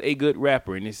was a good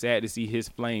rapper, and it's sad to see his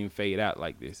flame fade out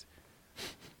like this.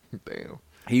 Damn.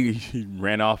 He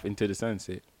ran off into the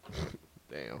sunset.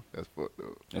 Damn, that's fucked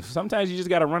up. And sometimes you just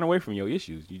gotta run away from your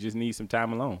issues. You just need some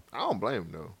time alone. I don't blame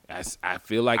him though. I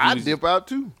feel like I dip out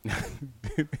too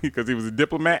because he was a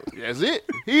diplomat. That's it.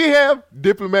 He have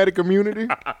diplomatic immunity.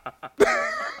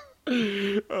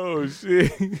 Oh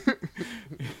shit!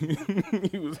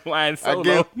 He was flying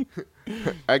solo.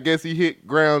 I guess he hit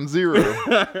ground zero.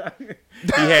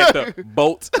 He had the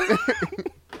boat.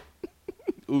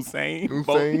 Usain.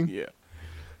 Bolt. Yeah.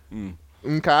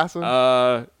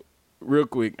 Nkasa. Real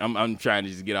quick, I'm trying to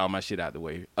just get all my shit out the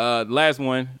way. Last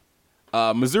one.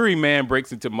 Missouri man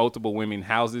breaks into multiple women's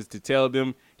houses to tell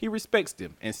them he respects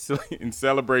them in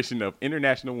celebration of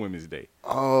International Women's Day.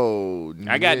 Oh,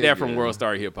 I got that from World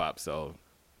Star Hip Hop. So,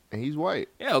 and he's white.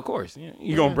 Yeah, of course. Yeah.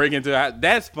 You gonna break into a house?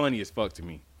 That's funny as fuck to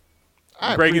me.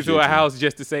 I break into a house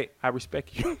just to say I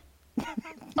respect you.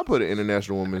 I put an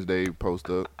International Women's Day post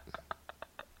up.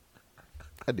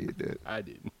 I did that. I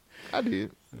didn't. I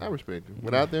did. I respect him.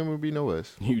 Without them, would be no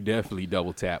us. You definitely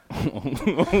double tap.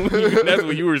 That's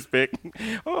what you respect.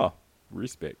 Oh,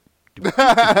 respect.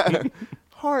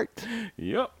 Heart.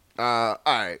 Yep. All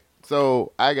right.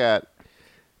 So I got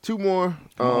two more.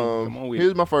 Come on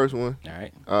here's my first one.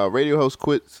 All right. Radio host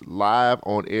quits live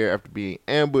on air after being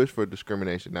ambushed for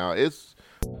discrimination. Now it's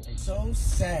so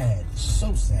sad.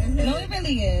 So sad. No, it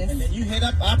really is. And then you hit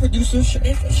up our producer,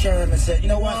 Sherm, and said, you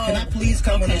know what, can I please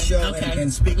come on the show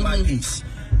and speak my piece?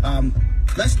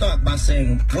 Let's start by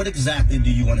saying, what exactly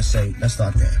do you want to say? Let's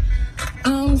start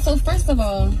there. So first of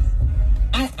all,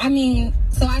 I mean,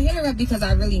 so I hit her up because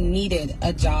I really needed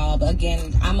a job.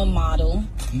 Again, I'm a model.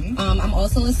 I'm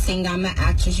also a singer. I'm an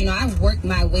actress. You know, I worked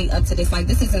my way up to this. Like,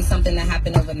 this isn't something that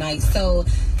happened overnight. So,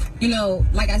 you know,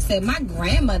 like I said, my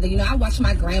grandmother, you know, I watched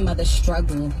my grandmother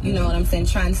struggle, you know what I'm saying,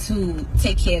 trying to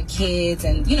take care of kids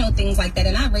and, you know, things like that.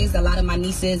 And I raised a lot of my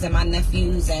nieces and my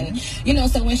nephews. And, you know,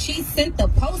 so when she sent the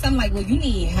post, I'm like, well, you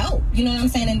need help. You know what I'm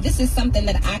saying? And this is something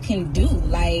that I can do.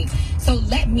 Like, so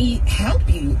let me help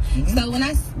you. So when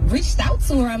I reached out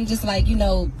to her, I'm just like, you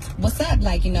know, what's up?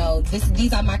 Like, you know,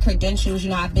 these are my credentials.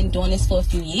 You know, I've been doing this for a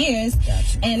few years.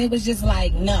 And it was just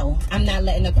like, no, I'm not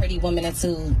letting a pretty woman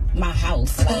into my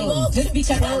house. Like, just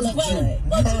because I look good.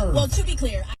 Well, to be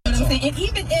clear, you know what I'm saying? And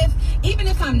even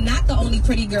if I'm not the only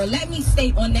pretty girl, let me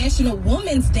state on National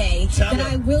Women's Day that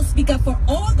I will speak up for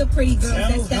all the pretty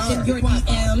girls that step in your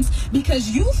DMs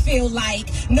because you feel like,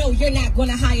 no, you're not going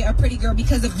to hire a pretty girl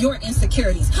because of your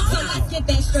insecurities. So let's get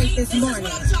that straight this morning.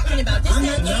 This is what I'm talking about. This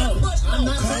I'm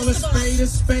not calling a spade a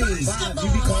spade. You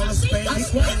be calling a spade a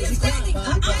spade.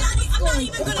 I'm not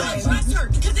even going to address her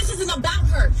because this isn't about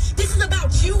her. This is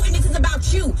about you and this is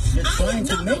about you. You're trying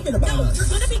to make it about us. You're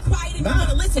going to be quiet and you're going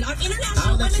to listen. On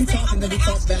International Women's Day, I'm going to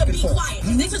ask you to be quiet.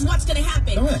 This is what's going to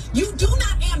happen. You do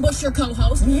not ambush your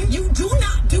co-host. You do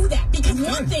not do that because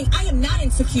one thing, I am not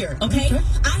insecure, okay?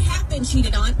 I have been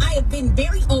cheated on. I have been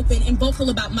very open and vocal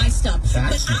about my stuff.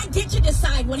 But I get to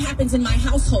decide what happens in my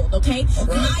household, okay?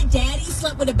 My daddy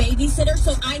slept with a babysitter,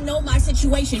 so I know my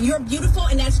situation. You're beautiful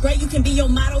and that's great. You can be your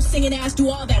motto, singing ass, do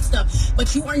all that stuff.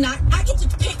 But you are not. I get to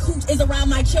pick who is around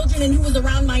my children and who is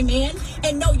around my man.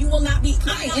 And no, you will not be.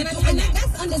 And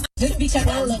that's understood. Just because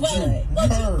I look good.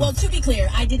 Well, to be clear,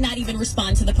 I did not even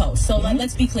respond to the post. So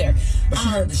let's be clear. But she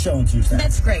heard the show on Tuesday.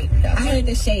 That's great. I heard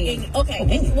the shade. Okay.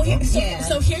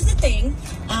 So here's the thing.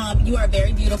 You are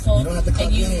very beautiful. You don't have to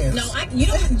clap your hands. No, you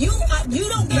don't. You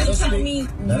don't get to tell me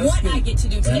what I get to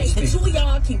do today. The two of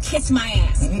y'all can kiss my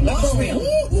ass. For real.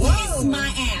 Kiss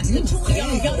my ass. The two of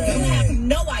y'all have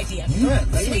no idea.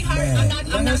 Sweetheart,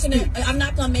 I'm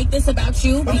not gonna make this about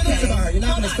you. But it is about her. You're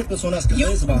not gonna flip this on us because it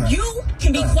is about her. You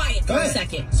can be quiet for a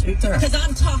second. Speak to her. Because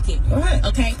I'm talking. Go ahead.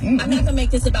 Okay? I'm not gonna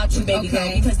make this about you, baby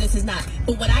girl, because this is not.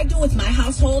 But what I do with my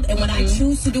household and what I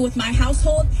choose to do with my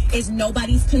household is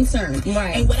nobody's concern.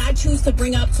 Right. And what I choose to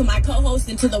bring up to my co-host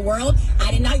and to the world,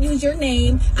 I did not use your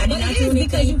name. I did not do anything.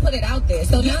 Because you put it out there.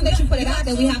 So now that you put it out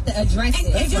there, we have to address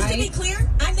it. And just to be clear,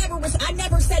 I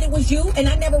never said it was you, and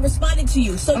I never responded to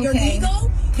you. So your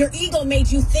ego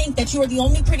made you think that you were the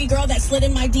only pretty girl that slid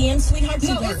in my DMs, sweetheart.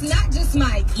 No, it's not just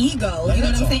my ego. You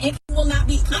know what I'm saying? It will not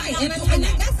be. Right, and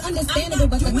that's understandable,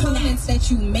 but the comments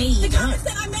that you made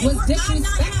was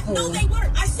disrespectful. No, they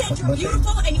weren't. I said you're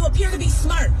beautiful and you appear to be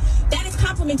smart. That is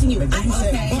complimenting you.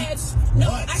 I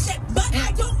said, but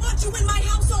I don't want you in my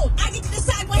household. I get to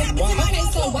decide what happens in my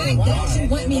household. So why don't you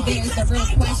want me there is the real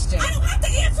question. I don't have to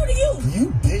answer to you.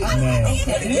 You big I don't have to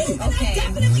answer to you. And I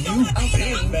definitely don't have to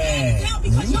answer now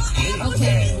because y'all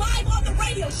ambushing me live on the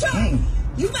radio show.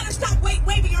 You better stop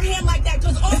waving your hand like that,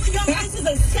 because all of y'all, this is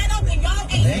a setup and y'all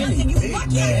ain't nothing. You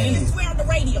lucky I can't swear on the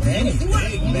radio. You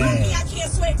lucky I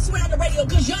can't swear on the radio,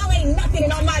 because y'all ain't nothing,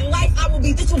 and on my life,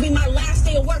 this will be my last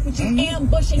day of work with you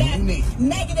ambushing that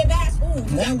negative ass.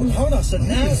 Now, hold on. So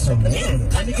now,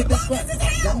 let me get this right.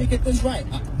 Let me get this right.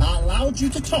 I allowed you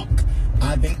to talk.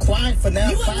 I've been quiet for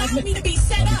now 5 minutes. You allowed me to be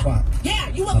set up. Yeah,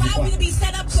 you allowed me to be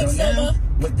set up, Quicksilver. So now,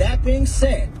 with that being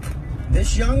said,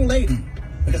 this young lady,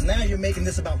 because now you're making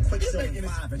this about Quicksilver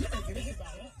 5.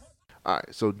 All right,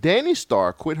 so Danny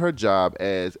Starr quit her job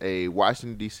as a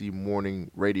Washington, D.C.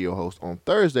 morning radio host on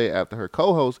Thursday after her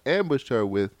co-host ambushed her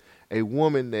with a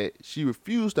woman that she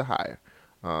refused to hire.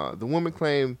 The woman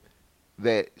claimed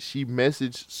that she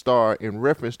messaged Starr in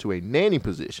reference to a nanny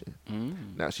position.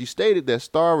 Now, she stated that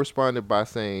Starr responded by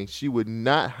saying she would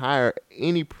not hire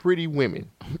any pretty women.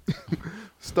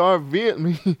 Starr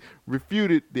vehemently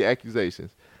refuted the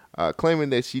accusations,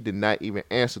 claiming that she did not even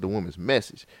answer the woman's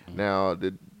message. Now,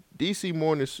 the DC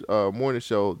morning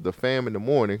show, The Fam in the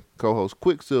Morning, co-host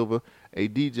Quicksilver, a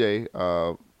DJ,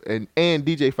 and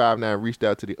DJ 5'9" reached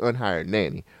out to the unhired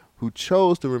nanny, who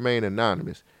chose to remain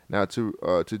anonymous. Now, she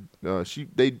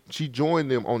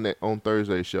joined them on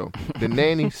Thursday's show. The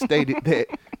nanny stated that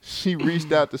she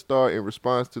reached out to Starr in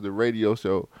response to the radio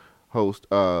show host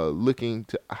looking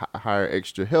to hire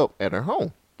extra help at her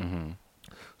home.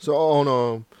 So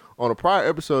on a prior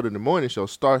episode of the morning show,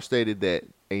 Starr stated that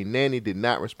a nanny did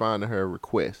not respond to her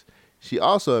request. She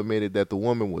also admitted that the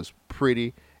woman was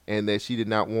pretty and that she did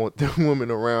not want the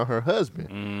woman around her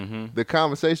husband. The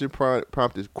conversation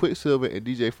prompted Quicksilver and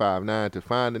DJ 5'9" to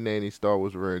find the nanny Starr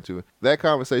was referring to. That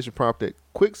conversation prompted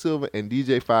Quicksilver and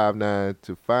DJ 5'9"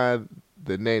 to find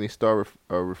the nanny Starr was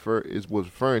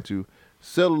referring to,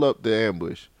 settle up the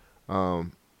ambush.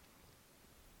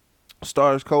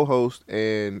 Starr's co-host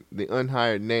and the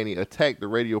unhired nanny attacked the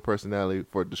radio personality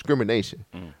for discrimination.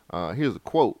 Here's a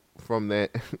quote from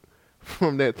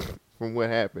what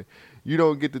happened. "You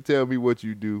don't get to tell me what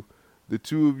you do. The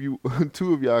two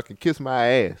of y'all can kiss my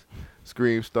ass,"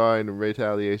 screamed Starr in the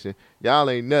retaliation. "Y'all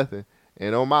ain't nothing.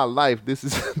 And on my life, this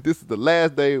is the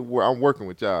last day where I'm working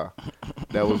with y'all."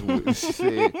 That was what she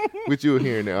said, which you'll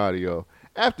hear in the audio.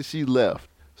 After she left,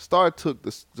 Starr took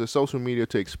the social media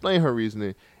to explain her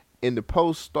reasoning. In the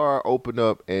post, Starr opened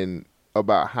up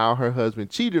about how her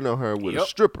husband cheated on her with a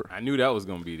stripper. I knew that was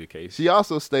going to be the case. She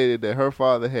also stated that her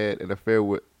father had an affair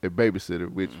with a babysitter,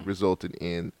 which resulted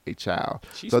in a child.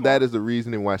 That is the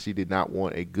reasoning why she did not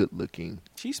want a good-looking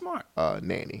She's smart.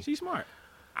 Nanny. She's smart.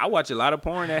 I watch a lot of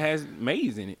porn that has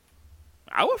maids in it.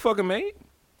 I would fuck a maid.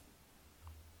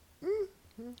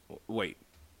 Wait.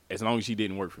 As long as she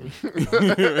didn't work for me.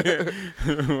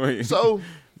 Wait. So,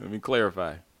 let me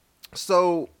clarify.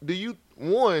 So, do you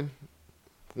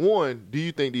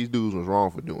think these dudes was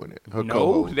wrong for doing it? Her No,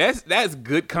 co-host. that's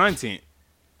good content.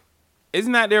 It's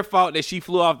not their fault that she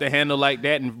flew off the handle like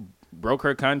that and broke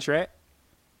her contract.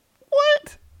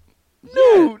 What?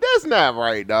 No, that's not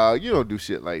right, dog. You don't do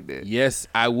shit like that. Yes,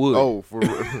 I would. Oh, for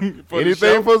For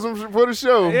anything the for the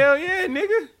show. Hell yeah,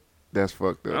 nigga. That's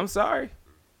fucked up. I'm sorry.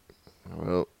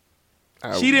 Well,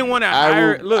 she didn't want to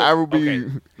hire. Look, I will be.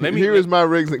 Okay. Here is my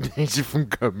resignation from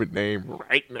government name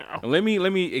right now. Let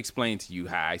me explain to you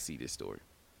how I see this story.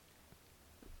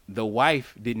 The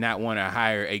wife did not want to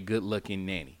hire a good-looking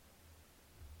nanny.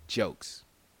 Jokes.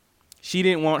 She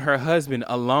didn't want her husband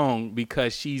along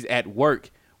because she's at work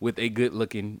with a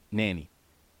good-looking nanny.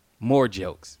 More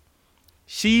jokes.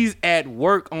 She's at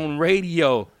work on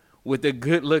radio with a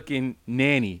good-looking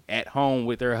nanny at home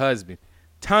with her husband.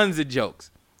 Tons of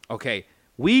jokes. Okay,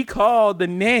 we called the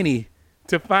nanny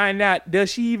to find out, does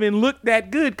she even look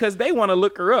that good? Because they want to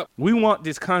look her up. We want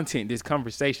this content, this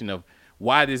conversation of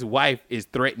why this wife is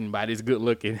threatened by this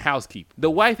good-looking housekeeper.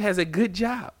 The wife has a good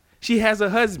job. She has a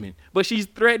husband, but she's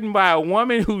threatened by a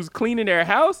woman who's cleaning their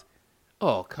house?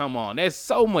 Oh, come on. There's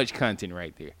so much content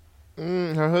right there.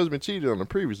 Her husband cheated on her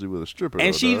previously with a stripper.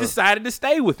 And she decided to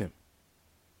stay with him.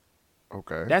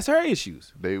 Okay. That's her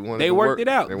issues. They worked it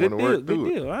out. Good deal.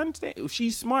 Good deal. I understand.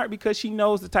 She's smart because she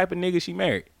knows the type of nigga she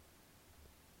married.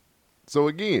 So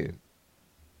again,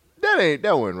 that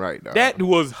wasn't right, dog. That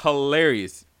was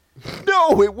hilarious.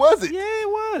 No, it wasn't. Yeah, it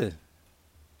was.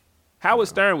 Howard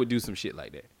Stern would do some shit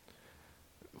like that.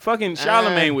 Fucking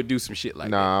Charlamagne would do some shit like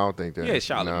that. Nah, I don't think that. Yeah,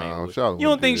 Charlamagne would. Charlamagne You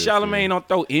don't think do that Charlamagne shit. don't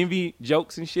throw envy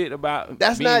jokes and shit about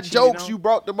That's being not cheated jokes. on? You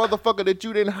brought the motherfucker that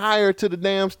you didn't hire to the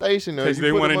damn station. Because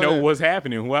they want to know what's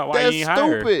happening. Why That's you ain't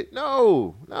hired? stupid.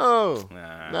 No,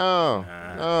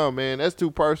 man. That's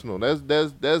too personal.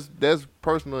 That's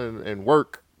personal and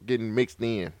work getting mixed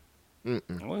in.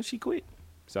 Well, she quit.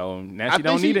 So now she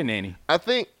don't need a nanny. I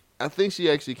think she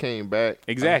actually came back.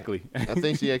 Exactly. I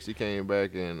think she actually came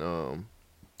back and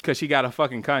because she got a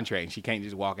fucking contract and she can't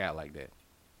just walk out like that.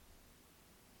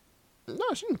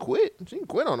 No, she can quit. She can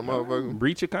quit on the motherfucker.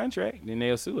 Breach a contract, then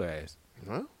they'll sue her ass.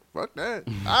 Well, fuck that.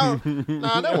 Nah,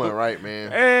 that wasn't right, man.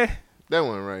 That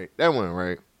wasn't right. That wasn't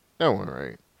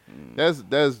right.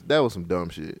 That was some dumb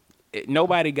shit.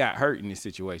 Nobody got hurt in this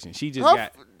situation. She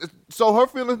just So her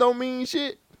feelings don't mean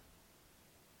shit?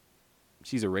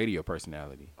 She's a radio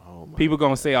personality. Oh my People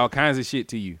gonna say all kinds of shit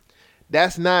to you.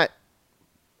 That's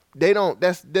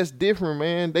different,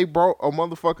 man. They brought a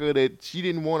motherfucker that she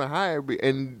didn't want to hire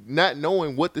and not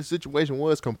knowing what the situation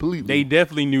was completely. They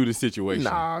definitely knew the situation.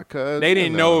 Nah, cuz. They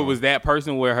didn't know it was that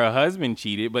person where her husband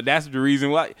cheated, but that's the reason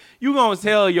why. You gonna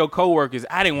tell your coworkers,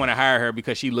 I didn't want to hire her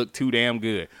because she looked too damn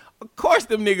good. Of course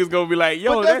them niggas gonna be like,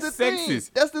 yo, that's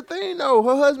sexist. That's the thing, though.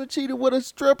 Her husband cheated with a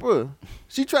stripper.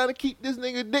 She trying to keep this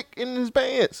nigga dick in his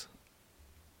pants.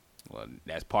 Well,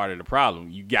 that's part of the problem.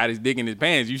 You got his dick in his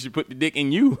pants. You should put the dick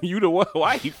in you. You the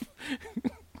wife.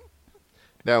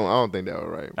 That one, I don't think that was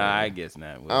right, man. I guess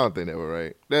not. I don't think that was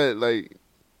right. That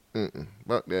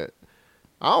fuck that.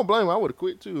 I don't blame him. I would have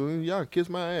quit too. Y'all kiss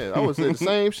my ass. I would say the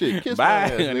same shit. Kiss Bye. my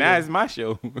ass. Nigga. Now it's my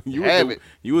show.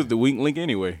 You was the weak link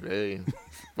anyway. Hey,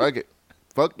 fuck it.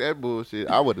 Fuck that bullshit.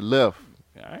 I would have left.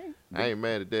 All right. I ain't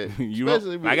mad at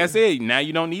that. Like I said, now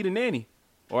you don't need a nanny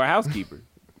or a housekeeper.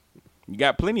 You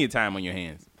got plenty of time on your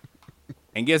hands.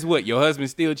 And guess what? Your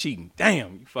husband's still cheating.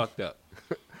 Damn, you fucked up.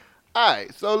 All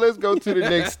right, so let's go to the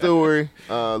next story.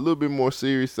 A little bit more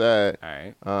serious side. All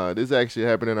right. This actually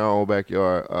happened in our own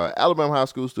backyard. Alabama high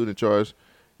school student charged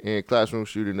in classroom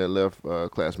shooting that left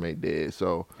classmate dead.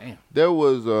 So there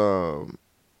was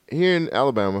here in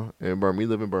Alabama, in Birmingham. We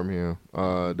live in Birmingham.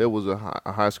 There was a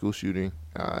high school shooting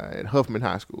at Huffman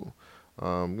High School.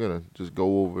 I'm gonna just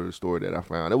go over the story that I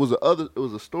found. It was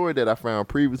a story that I found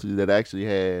previously that actually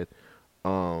had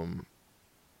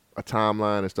a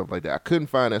timeline and stuff like that. I couldn't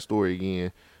find that story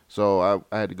again, so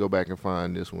I had to go back and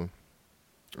find this one.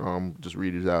 Just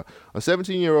read it out. A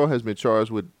 17-year-old has been charged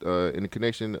with in the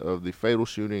connection of the fatal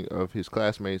shooting of his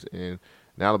classmates in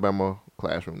an Alabama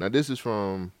classroom. Now this is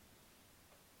from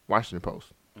Washington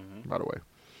Post, by the way.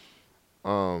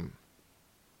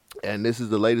 And this is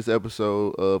the latest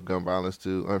episode of gun violence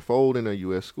to unfold in a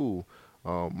U.S. school.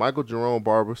 Michael Jerome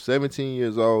Barber, 17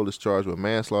 years old, is charged with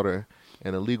manslaughter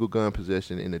and illegal gun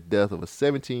possession in the death of a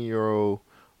 17-year-old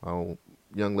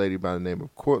young lady by the name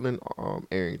of Cortland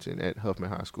Arrington at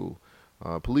Huffman High School.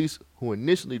 Police, who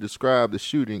initially described the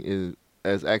shooting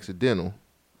as accidental,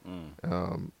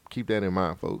 keep that in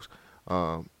mind, folks,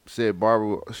 said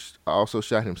Barber also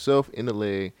shot himself in the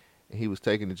leg, and he was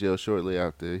taken to jail shortly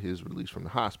after his release from the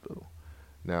hospital.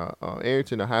 Now,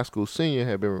 Arrington, a high school senior,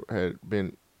 had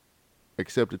been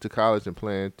accepted to college and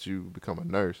planned to become a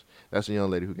nurse. That's a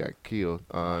young lady who got killed.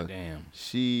 Damn.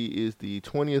 She is the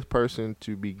 20th person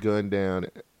to be gunned down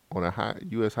on a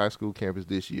U.S. high school campus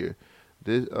this year.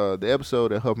 The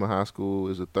episode at Huffman High School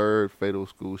is the third fatal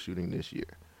school shooting this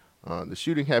year. The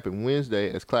shooting happened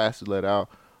Wednesday as class let out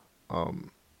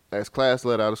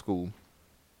of school.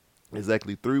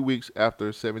 Exactly 3 weeks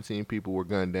after 17 people were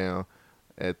gunned down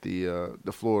at the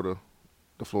Florida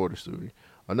shooting.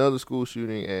 Another school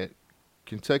shooting at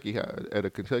a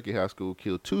Kentucky high school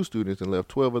killed 2 students and left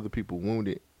 12 other people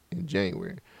wounded in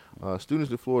January.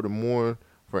 Students in Florida mourned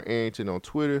for Arrington on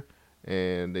Twitter,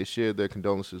 and they shared their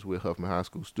condolences with Huffman High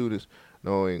School students,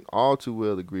 knowing all too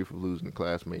well the grief of losing a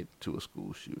classmate to a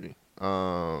school shooting.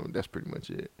 That's pretty much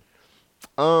it.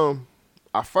 When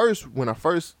I first,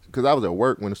 because I was at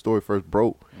work when the story first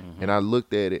broke, and I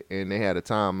looked at it, and they had a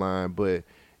timeline, but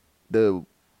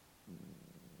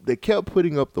they kept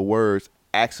putting up the words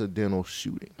accidental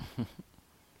shooting.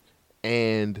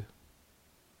 And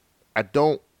I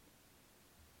don't,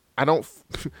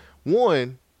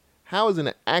 one, how is it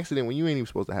an accident when you ain't even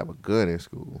supposed to have a gun in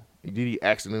school? Did he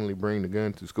accidentally bring the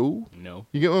gun to school? No.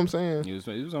 You get what I'm saying? It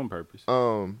was on purpose.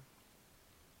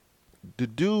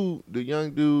 The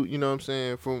young dude, you know what I'm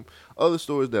saying, from other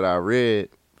stories that I read,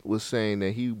 was saying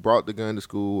that he brought the gun to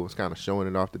school, was kind of showing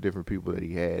it off to different people that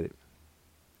he had it.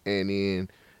 And then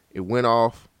it went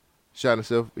off, shot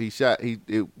himself.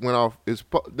 It went off.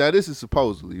 Now this is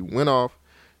supposedly, went off,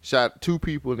 shot 2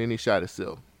 people, and then he shot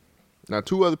himself. Now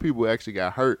 2 other people actually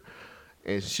got hurt,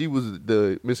 and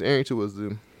Miss Arrington was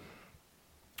the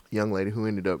young lady who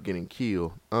ended up getting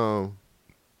killed.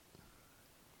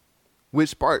 Which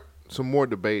sparked some more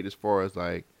debate as far as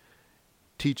like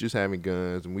teachers having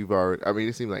guns, and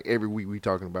it seems like every week we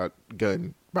talking about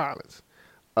gun violence.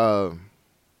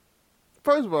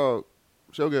 First of all,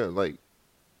 Shogun, like,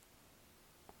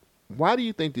 why do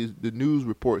you think the news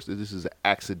reports that this is an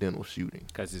accidental shooting?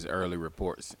 Because it's early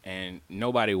reports, and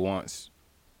nobody wants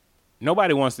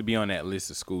to be on that list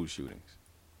of school shootings.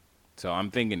 So I'm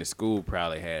thinking the school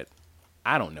probably had,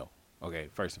 I don't know. Okay,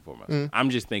 first and foremost, I'm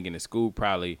just thinking the school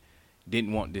probably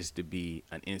didn't want this to be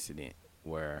an incident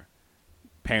where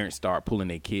parents start pulling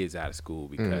their kids out of school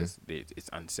because it's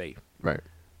unsafe. Right.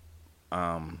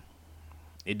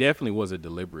 It definitely was a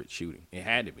deliberate shooting. It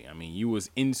had to be. I mean, you was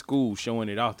in school showing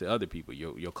it off to other people,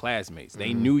 your classmates.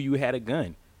 They knew you had a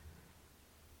gun.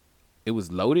 It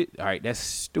was loaded. All right, that's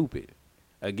stupid.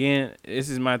 Again, this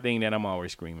is my thing that I'm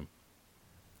always screaming.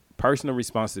 Personal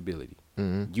responsibility.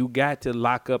 You got to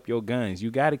lock up your guns. You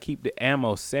got to keep the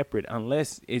ammo separate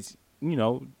unless it's,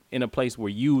 in a place where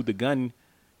you, the gun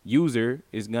user,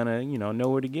 is going to, know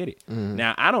where to get it.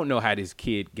 Now, I don't know how this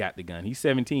kid got the gun. He's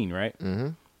 17, right?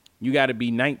 You got to be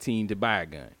 19 to buy a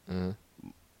gun.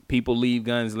 People leave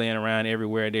guns laying around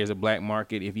everywhere. There's a black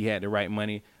market if he had the right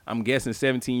money. I'm guessing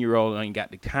 17-year-old ain't got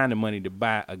the kind of money to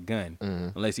buy a gun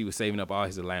unless he was saving up all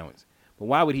his allowance. But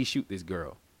why would he shoot this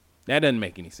girl? That doesn't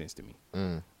make any sense to me.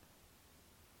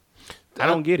 I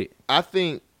don't get it. I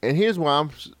think, and here's why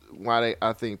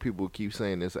I think people keep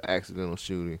saying it's an accidental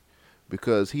shooting,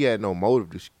 because he had no motive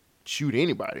to shoot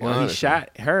anybody. Well, honestly. He shot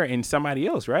her and somebody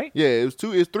else, right? Yeah, it was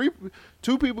 2. It's 3.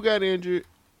 2 people got injured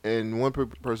and 1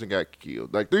 person got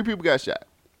killed. Like 3 people got shot.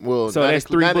 Well, so that's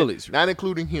 3 bullets, not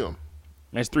including him.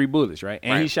 That's 3 bullets, right?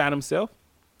 And he shot himself.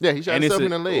 Yeah, he shot himself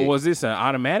in the leg. Was this an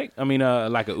automatic? I mean,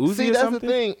 like a Uzi or something? See, that's the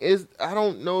thing is, I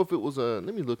don't know if it was a.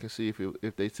 Let me look and see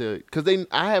if they tell, because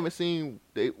I haven't seen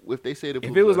if they said if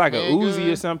it was like a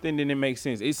Uzi or something, then it makes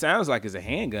sense. It sounds like it's a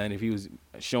handgun if he was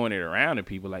showing it around to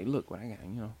people, like, look what I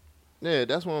got, Yeah,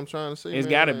 that's what I'm trying to say. It's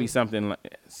got to be something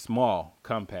like small,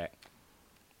 compact.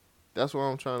 That's what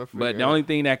I'm trying to figure. But the only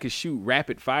thing that could shoot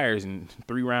rapid fires in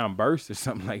 3-round bursts or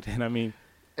something like that, I mean.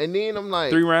 And then I'm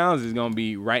like, 3 rounds is gonna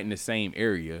be right in the same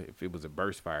area if it was a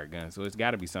burst fire gun. So it's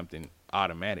got to be something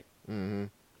automatic.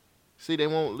 See, they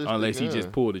won't list unless the he gun.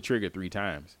 just pulled the trigger 3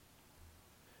 times.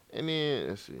 And then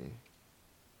let's see.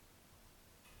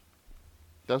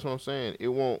 That's what I'm saying. It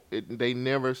won't. They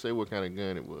never say what kind of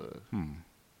gun it was.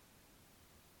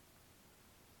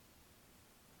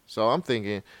 So I'm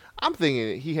thinking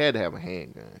he had to have a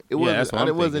handgun. It wasn't. That's what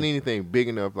It wasn't anything big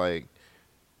enough, like,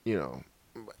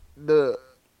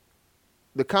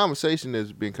 the conversation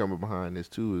that's been coming behind this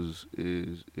too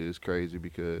is crazy,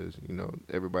 because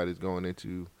everybody's going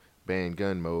into ban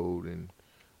gun mode, and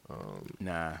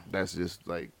that's just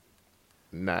like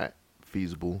not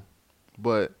feasible.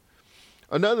 But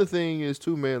another thing is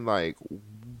too, man, like,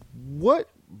 what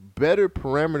better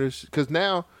parameters? Because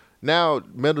now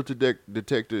metal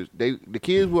detectors, the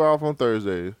kids were off on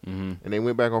Thursday, and they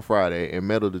went back on Friday, and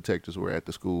metal detectors were at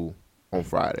the school on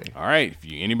Friday. All right,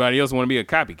 if anybody else want to be a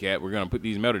copycat, we're gonna put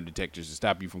these metal detectors to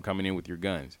stop you from coming in with your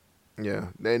guns. Yeah,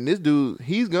 and this dude,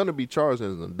 he's gonna be charged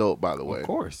as an adult, by the way. Of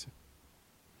course.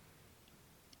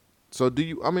 So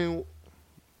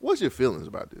what's your feelings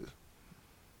about this?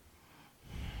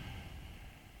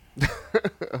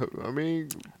 I mean,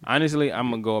 honestly, I'm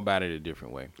gonna go about it a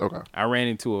different way. Okay. I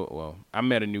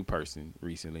met a new person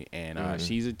recently, and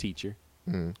she's a teacher,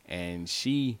 and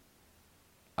she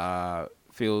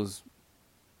feels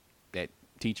that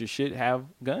teachers should have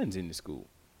guns in the school.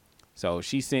 So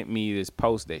she sent me this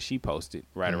post that she posted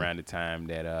right around the time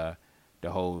that the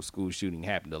whole school shooting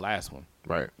happened, the last one.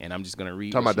 Right. And I'm just gonna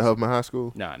read. Talking about the Huffman High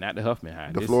School? No, not the Huffman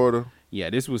High. Florida? Yeah,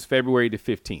 this was February the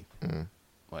 15th.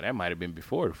 Well, that might have been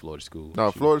before the Florida school. No,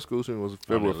 Florida school shooting was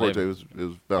February 14th. It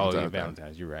was Valentine's. Oh, yeah,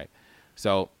 Valentine's. You're right.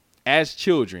 So, as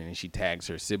children, and she tags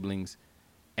her siblings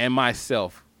and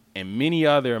myself and many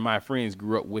other of my friends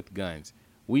grew up with guns.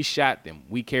 We shot them.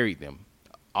 We carried them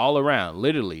all around.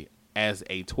 Literally, as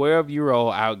a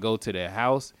 12-year-old, I would go to their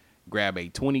house, grab a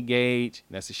 20 gauge.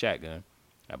 That's a shotgun,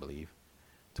 I believe.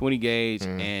 20 gauge,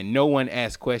 and no one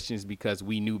asked questions because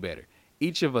we knew better.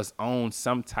 Each of us owned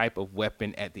some type of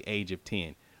weapon at the age of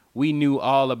 10. We knew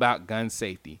all about gun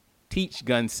safety. Teach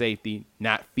gun safety,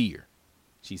 not fear.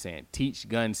 She's saying teach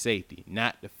gun safety,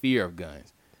 not the fear of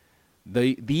guns.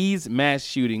 These mass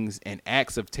shootings and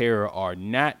acts of terror are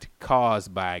not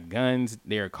caused by guns.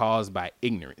 They are caused by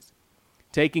ignorance.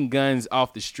 Taking guns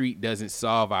off the street doesn't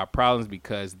solve our problems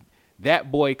because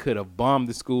that boy could have bombed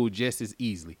the school just as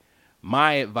easily.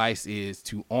 My advice is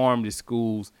to arm the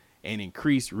schools and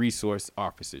increase resource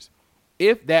officers.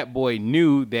 If that boy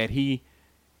knew that he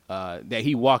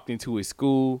walked into his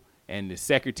school and the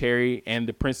secretary and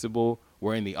the principal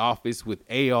were in the office with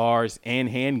ARs and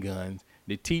handguns,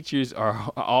 the teachers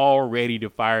are all ready to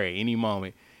fire at any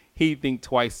moment, he'd think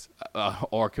twice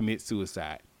or commit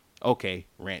suicide. Okay,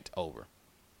 rant over.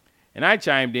 And I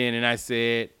chimed in and I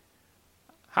said,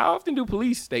 how often do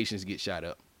police stations get shot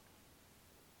up?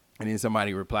 And then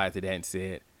somebody replied to that and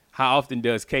said, how often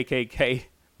does KKK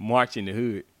march in the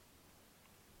hood?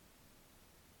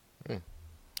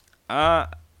 I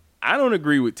don't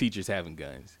agree with teachers having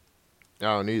guns. I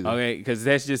don't either. Okay, because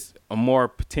that's just a more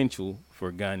potential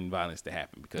for gun violence to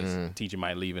happen because the teacher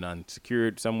might leave it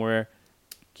unsecured somewhere,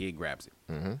 kid grabs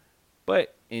it.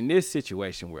 But in this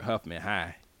situation with Huffman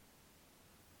High,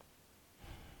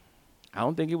 I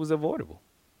don't think it was avoidable.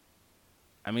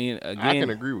 I mean, again, I can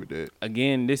agree with that.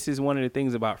 Again, this is one of the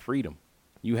things about freedom.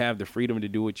 You have the freedom to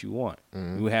do what you want.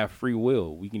 You have free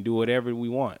will. We can do whatever we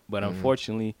want. But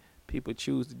unfortunately, people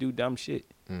choose to do dumb shit.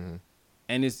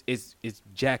 And it's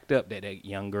jacked up that that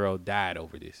young girl died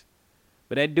over this.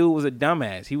 But that dude was a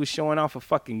dumbass. He was showing off a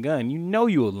fucking gun. You know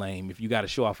you're lame if you got to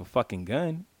show off a fucking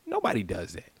gun. Nobody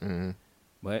does that.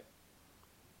 But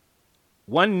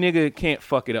one nigga can't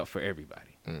fuck it up for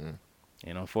everybody.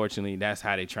 And unfortunately, that's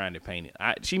how they're trying to paint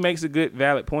it. She makes a good,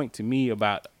 valid point to me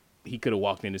about he could have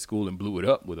walked into school and blew it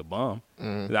up with a bomb.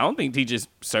 'Cause I don't think teachers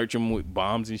search them with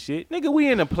bombs and shit. Nigga, we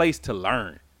in a place to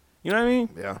learn. You know what I mean?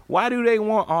 Yeah. Why do they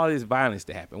want all this violence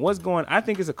to happen? What's going on? I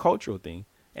think it's a cultural thing,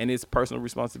 and it's personal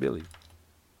responsibility.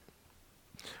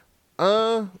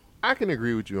 I can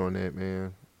agree with you on that,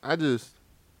 man.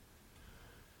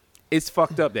 It's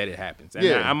fucked up that it happens. And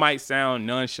Yeah. I might sound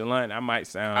nonchalant. I might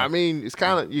sound. I mean, it's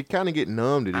kind of you kind of get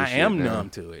numb to this. I shit am now. numb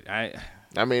to it.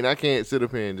 I mean, I can't sit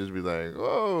up here and just be like,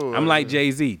 oh. I'm like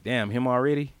Jay-Z. Damn, him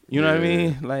already? You know what I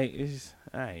mean? Like, it's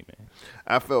all right, man.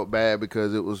 I felt bad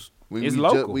because it was It's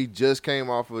local. We just came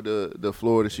off of the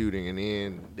Florida shooting, and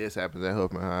then this happens at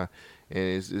Huffman High,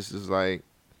 and it's just like,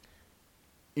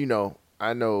 you know,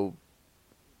 I know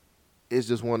it's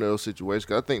just one of those situations.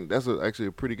 'Cause I think that's actually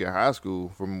a pretty good high school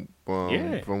from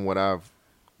what I've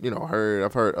heard.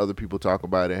 I've heard other people talk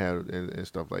about it and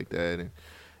stuff like that, and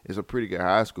it's a pretty good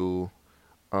high school.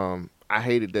 I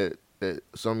hated that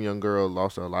some young girl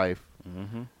lost her life.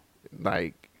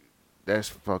 Like, that's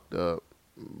fucked up.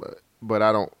 But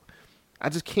I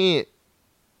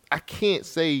can't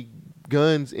say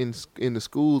guns in the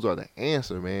schools are the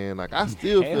answer, man. Like, I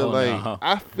still feel like no.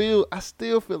 I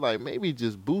still feel like maybe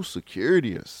just boost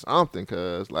security or something,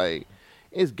 cause like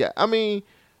I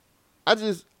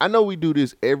know we do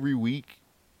this every week,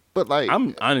 but like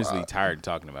I'm honestly tired of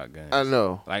talking about guns. I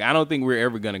know. Like, I don't think we're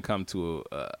ever gonna come to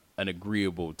an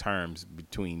agreeable terms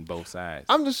between both sides.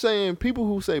 I'm just saying, people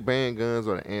who say ban guns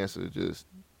are the answer just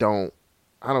don't.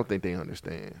 I don't think they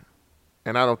understand,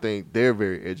 and I don't think they're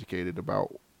very educated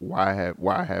about why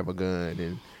have a gun.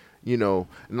 And you know,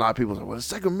 a lot of people say, well, the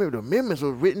Second Amendment, the amendments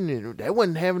were written, and that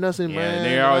wasn't having us in mind. And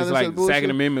they're always like, the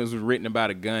Second Amendment was written about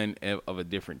a gun of a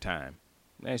different time.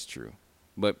 That's true.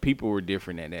 But people were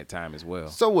different at that time as well.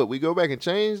 So what? We go back and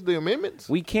change the amendments?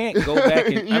 We can't go back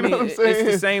and You know what I'm saying?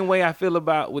 It's the same way I feel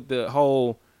about with the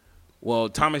whole, well,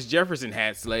 Thomas Jefferson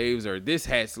had slaves or this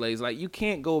had slaves. Like, you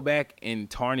can't go back and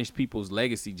tarnish people's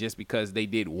legacy just because they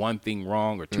did one thing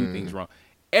wrong or two things wrong.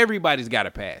 Everybody's got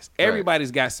a past.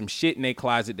 Everybody's got some shit in their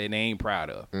closet that they ain't proud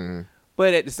of.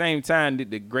 But at the same time,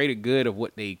 the greater good of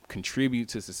what they contribute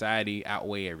to society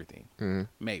outweigh everything.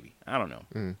 Maybe. I don't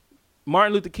know.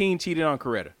 Martin Luther King cheated on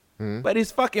Coretta. But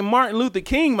it's fucking Martin Luther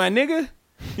King, my nigga.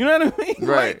 You know what I mean?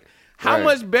 Right. Like, How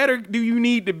much better do you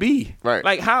need to be? Right.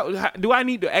 Like, how do I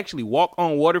need to actually walk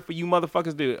on water for you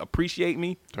motherfuckers to appreciate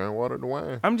me? Turn water to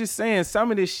wine. I'm just saying,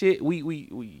 some of this shit, we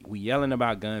yelling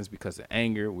about guns because of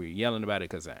anger. We're yelling about it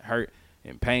because of hurt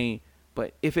and pain.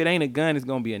 But if it ain't a gun, it's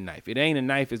gonna be a knife. It ain't a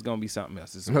knife, it's gonna be something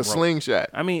else. It's a slingshot.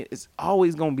 I mean, it's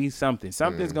always gonna be something.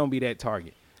 Something's gonna be that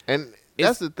target. And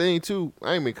that's the thing too.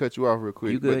 I ain't gonna cut you off real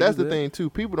quick, but that's the thing too.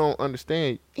 People don't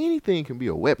understand anything can be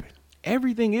a weapon.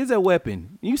 Everything is a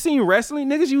weapon. You seen wrestling?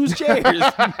 Niggas use chairs. It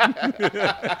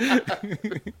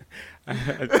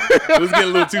was getting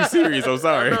a little too serious. I'm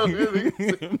sorry.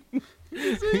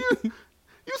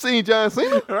 You seen John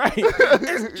Cena? Right.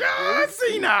 It's John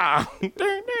Cena.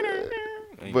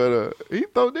 But he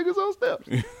throw niggas on steps.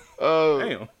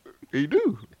 Damn. He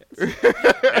do.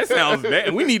 That sounds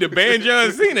bad. We need to ban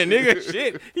John Cena, nigga.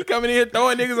 Shit. He coming in here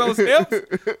throwing niggas on steps?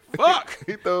 Fuck.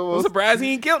 I'm surprised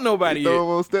he ain't killed nobody yet. Throw him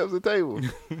on steps and tables.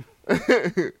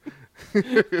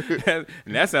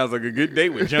 And that sounds like a good date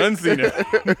with John Cena.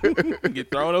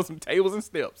 Get thrown on some tables and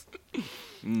steps.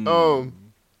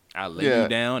 I'll lay you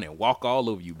down and walk all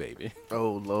over you, baby.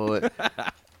 Oh, Lord.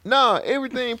 Nah,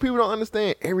 everything, people don't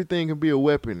understand. Everything can be a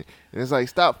weapon. And it's like,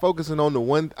 stop focusing on the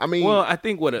one. I mean. Well, I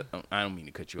think I don't mean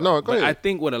to cut you off. No, go ahead. I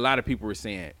think what a lot of people were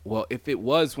saying, well, if it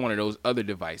was one of those other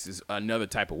devices, another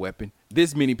type of weapon,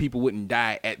 this many people wouldn't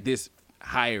die at this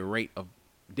higher rate of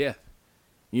death.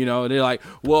 You know, they're like,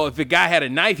 well, if a guy had a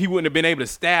knife, he wouldn't have been able to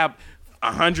stab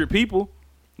 100 people.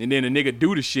 And then a nigga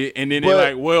do the shit, and then they're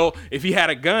like, well, if he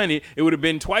had a gun, it would have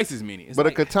been twice as many. It's but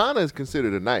like, a katana is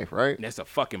considered a knife, right? That's a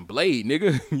fucking blade,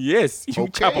 nigga. Yes. You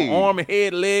chop an arm,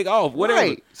 head, leg off, whatever.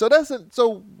 Right.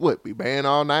 So what, we ban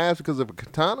all knives because of a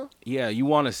katana? Yeah, you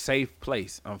want a safe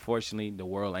place. Unfortunately, the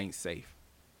world ain't safe.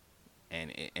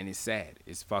 And it's sad.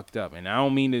 It's fucked up. And I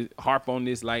don't mean to harp on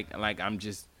this like I'm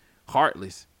just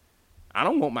heartless. I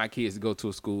don't want my kids to go to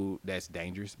a school that's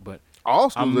dangerous, but all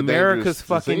schools America's are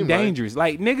fucking dangerous.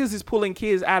 Like, niggas is pulling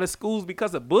kids out of schools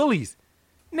because of bullies.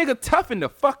 Nigga, toughen the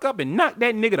fuck up and knock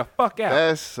that nigga the fuck out.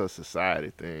 That's a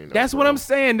society thing. That's what I'm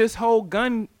saying. This whole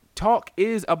gun talk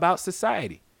is about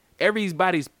society.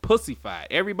 Everybody's pussified.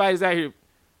 Everybody's out here.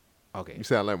 Okay. You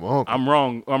sound like my uncle. I'm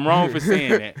wrong. I'm wrong for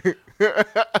saying that.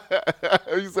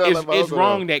 You sound like my it's uncle,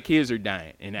 wrong that kids are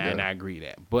dying, and I agree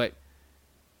that. But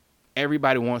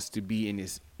everybody wants to be in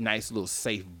this nice little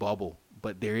safe bubble,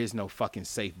 but there is no fucking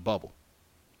safe bubble.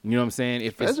 You know what I'm saying?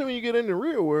 Especially when you get in the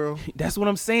real world. That's what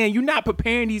I'm saying. You're not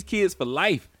preparing these kids for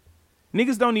life.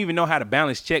 Niggas don't even know how to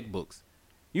balance checkbooks.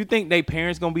 You think they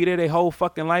parents gonna be there their whole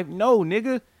fucking life? No,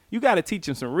 nigga. You gotta teach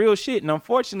them some real shit. And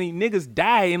unfortunately, niggas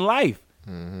die in life.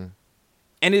 Mm-hmm.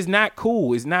 And it's not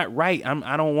cool. It's not right.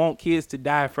 I don't want kids to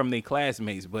die from their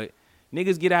classmates. But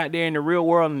niggas get out there in the real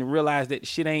world and realize that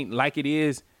shit ain't like it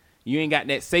is. You ain't got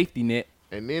that safety net.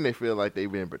 And then they feel like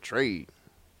they've been betrayed.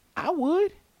 I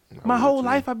would. My whole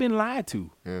life I've been lied to.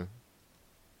 Yeah.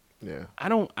 Yeah. I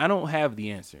don't have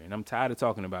the answer, and I'm tired of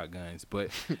talking about guns.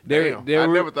 But I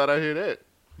never thought I'd hear that.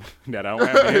 That I don't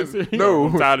have the answer. No,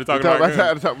 I'm tired of talking about guns.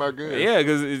 Tired of talking about guns. Yeah,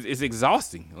 because it's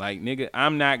exhausting. Like, nigga,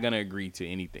 I'm not gonna agree to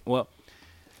anything. Well,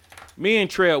 me and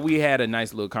Trail, we had a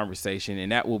nice little conversation,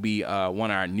 and that will be one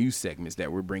of our new segments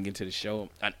that we're bringing to the show,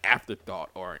 an afterthought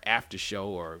or an after show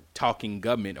or talking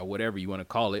government or whatever you want to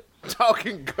call it.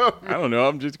 Talking government. I don't know.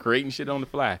 I'm just creating shit on the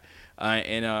fly.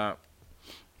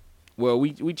 Well,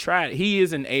 we tried. He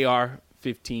is an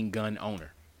AR-15 gun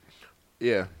owner.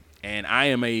 Yeah. And I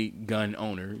am a gun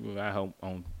owner. I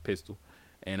own pistol.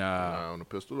 And I own a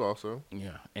pistol also.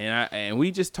 Yeah. And we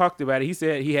just talked about it. He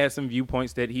said he had some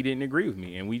viewpoints that he didn't agree with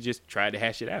me, and we just tried to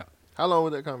hash it out. How long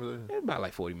was that conversation? About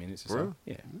like 40 minutes or so. Really?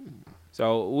 Yeah.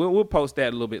 So we'll post that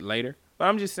a little bit later. But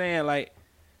I'm just saying, like,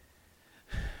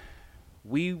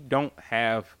 we don't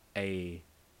have a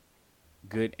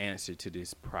good answer to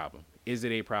this problem. Is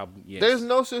it a problem? Yes. There's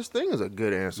no such thing as a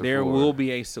good answer. There will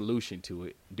be a solution to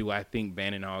it. Do I think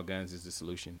banning all guns is the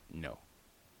solution? No.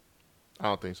 I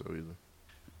don't think so either.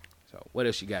 So what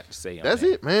else you got to say on That's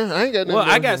that? it, man. I ain't got nothing. Well,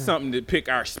 I got something to pick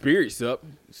our spirits up,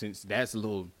 since that's a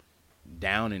little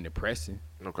down and depressing.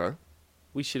 Okay.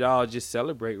 We should all just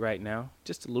celebrate right now,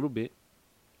 just a little bit.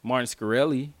 Martin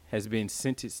Shkreli has been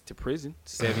sentenced to prison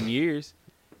 7 years,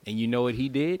 and you know what he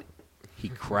did? He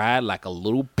cried like a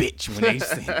little bitch when they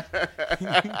sent him.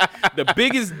 The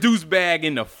biggest douchebag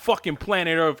in the fucking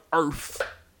planet of Earth.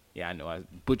 Yeah, I know, I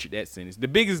butchered that sentence. The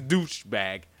biggest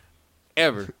douchebag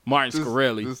ever, Martin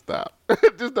Shkreli. Just stop.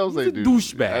 Just don't say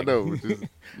douchebag. I know.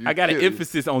 I got an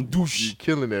emphasis on douche. You're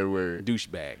killing that word.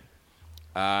 Douchebag.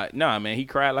 Nah, man, he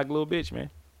cried like a little bitch,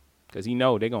 man. Cause he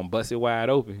know they gonna bust it wide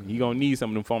open. He gonna need some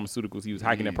of them pharmaceuticals. He was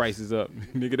hiking the prices up.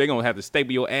 Nigga, they gonna have to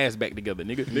staple your ass back together.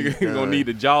 Nigga gonna need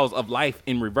the jaws of life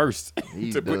in reverse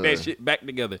to put that shit back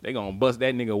together. They gonna bust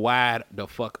that nigga wide the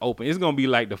fuck open. It's gonna be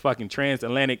like the fucking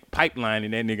transatlantic pipeline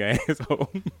in that nigga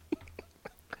asshole.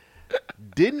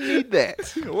 Didn't need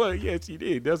that. Well, yes, he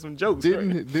did. That's some jokes.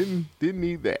 Didn't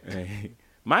need that. Hey,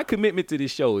 my commitment to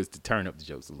this show is to turn up the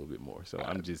jokes a little bit more. So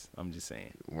I'm just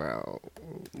saying. Wow.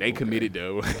 They committed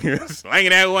though. Slanging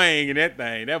that wang and that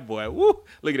thing. That boy. Woo.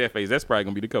 Look at that face. That's probably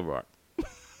gonna be the cover art.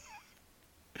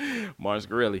 Martin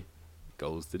Shkreli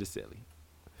goes to the celly.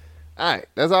 All right,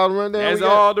 that's all the rundown. That's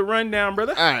all the rundown,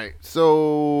 brother. All right.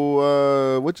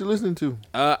 So what you listening to?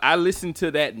 I listened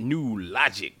to that new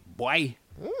Logic, boy.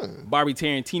 Barbie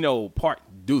Tarantino Part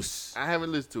Deuce. I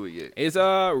haven't listened to it yet. It's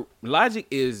Logic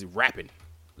is rapping.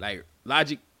 Like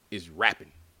Logic is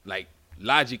rapping. Like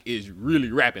Logic is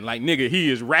really rapping. Like nigga, he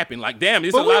is rapping. Like damn,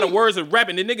 there's a lot of words of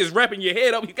rapping. The nigga's rapping your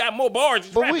head up. He got more bars.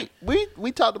 He's rapping.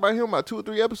 we talked about him about 2 or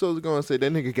 3 episodes ago and said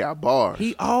that nigga got bars.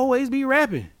 He always be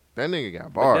rapping. That nigga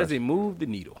got bars. But does it move the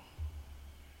needle?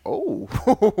 Oh,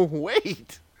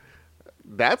 wait.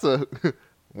 That's a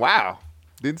wow.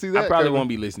 Didn't see that. I probably won't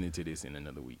be listening to this in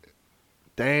another week.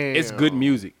 Damn. It's good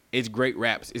music. It's great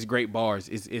raps. It's great bars.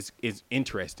 It's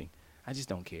interesting. I just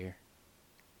don't care.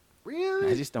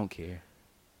 Really? I just don't care.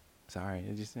 Sorry.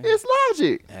 It's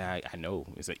Logic. I know.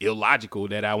 It's illogical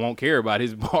that I won't care about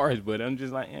his bars, but I'm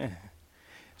just like,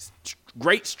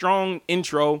 Great, strong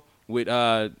intro with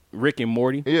Rick and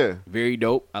Morty. Yeah. Very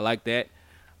dope. I like that.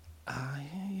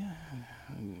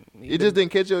 It just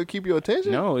didn't keep your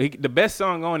attention? No. The best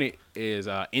song on it is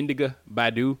Indiga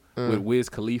Badu with Wiz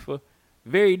Khalifa.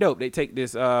 Very dope. They take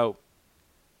this Erykah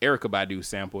Badu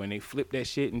sample and they flip that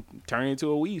shit and turn it into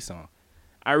a weed song.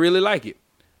 I really like it.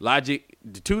 Logic,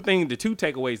 the two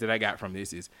takeaways that I got from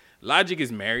this is Logic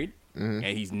is married and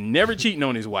he's never cheating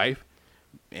on his wife,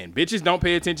 and bitches don't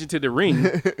pay attention to the ring.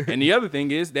 And the other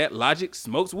thing is that Logic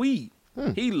smokes weed.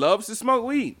 He loves to smoke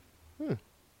weed.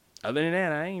 Other than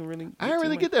that, I ain't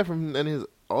really get that from any of his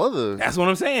other. That's what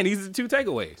I'm saying. These are the two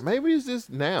takeaways. Maybe it's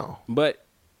just now. But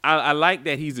I like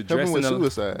that he's addressing with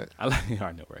suicide. I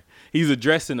know, right? He's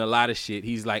addressing a lot of shit.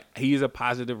 He's a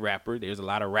positive rapper. There's a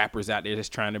lot of rappers out there that's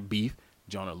trying to beef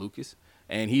Joyner Lucas,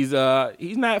 and he's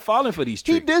not falling for these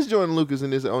tricks. He dissed Joyner Lucas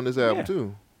on this album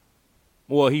too.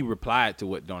 Well, he replied to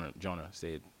what Joyner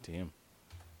said to him.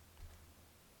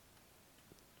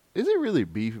 Is it really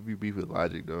beef if you beef with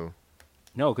Logic though?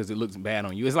 No, because it looks bad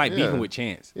on you. It's like beefing with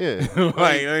Chance. Yeah. Get the fuck out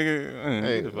of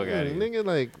here. Nigga,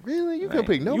 like, really? You can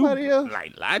pick nobody else?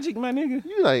 Like Logic, my nigga?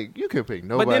 You can pick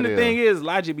nobody else. But then the thing is,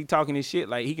 Logic be talking his shit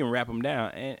like he can rap him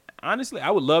down. And honestly, I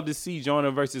would love to see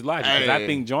Joyner versus Logic because I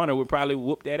think Joyner would probably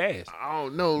whoop that ass. I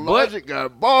don't know. Logic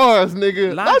got bars,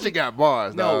 nigga. Logic got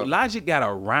bars, No, dog. Logic got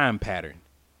a rhyme pattern.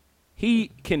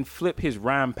 He can flip his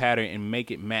rhyme pattern and make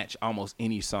it match almost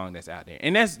any song that's out there.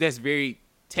 And that's very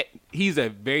he's a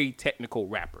very technical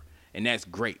rapper. And that's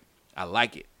great. I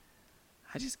like it.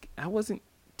 I wasn't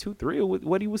too thrilled with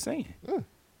what he was saying.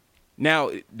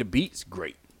 Now, the beat's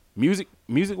great.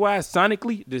 Music-wise,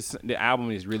 sonically, the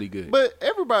album is really good. But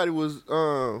everybody was,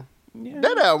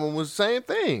 that album was the same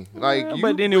thing. Like,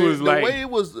 but then it was the like way it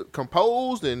was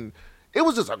composed and it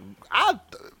was just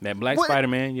that Black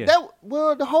Spider-Man, yeah.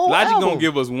 The whole Logic album. Gonna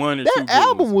give us one or two good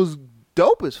album was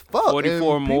dope as fuck.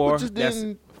 44 More. Just That's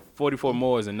 44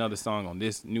 More is another song on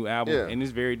this new album, and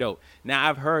it's very dope. Now,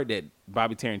 I've heard that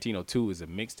Bobby Tarantino 2 is a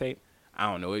mixtape.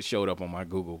 I don't know. It showed up on my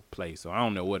Google Play, so I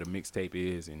don't know what a mixtape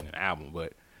is in an album.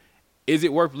 But is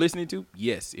it worth listening to?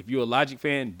 Yes. If you're a Logic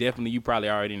fan, definitely you probably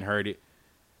already heard it.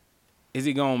 Is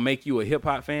it going to make you a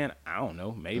hip-hop fan? I don't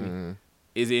know. Maybe.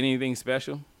 Is it anything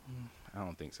special? I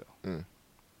don't think so.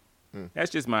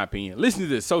 That's just my opinion. Listen to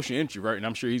the Social Introvert, and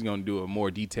I'm sure he's going to do a more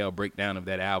detailed breakdown of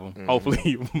that album.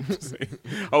 Hopefully.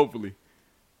 Hopefully.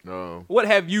 What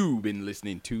have you been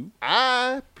listening to?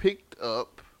 I picked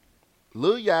up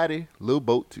Lil Yachty, Lil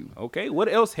Boat 2. Okay. What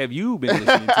else have you been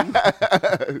listening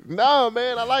to? No,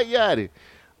 man. I like Yachty.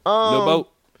 Lil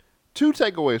Boat. 2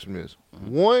 takeaways from this.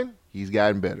 One, he's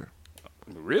gotten better.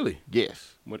 Really?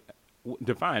 Yes. What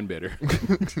define better?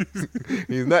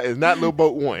 It's not Lil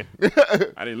Boat 1.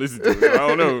 I didn't listen to it, so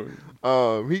I don't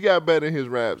know. He got better in his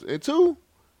raps. And 2,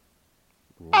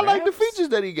 I like the features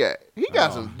that he got. He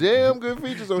got some damn good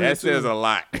features on his That says a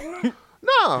lot.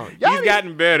 No. He's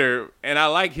gotten better, and I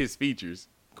like his features.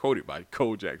 Quoted by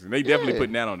Cole Jackson. They definitely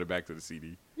putting that on the back of the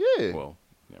CD. Yeah. Well,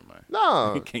 never mind.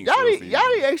 No.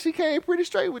 Yachty actually came pretty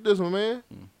straight with this one, man.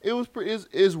 It was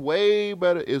it's way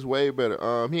better. It's way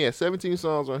better. He had 17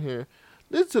 songs on here.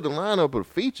 Listen to the lineup of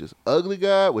features. Ugly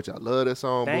God, which I love that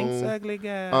song. Thanks, Boom. Ugly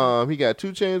God. He got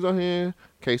 2 Chainz on here.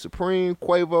 K Supreme,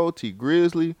 Quavo, T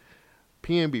Grizzly,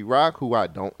 PNB Rock, who I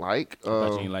don't like. I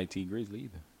thought you didn't like T Grizzly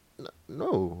either.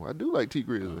 No, I do like T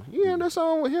Grizzly. You hear that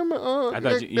song with him and I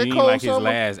thought you didn't like his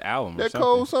last album. That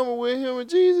Cold Summer with him and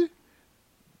Jeezy.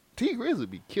 T Grizzly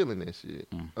be killing that shit.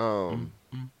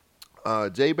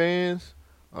 J Bands,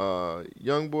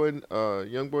 Young Boy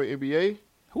NBA.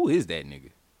 Who is that nigga?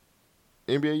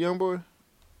 NBA Youngboy.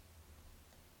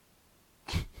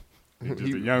 Just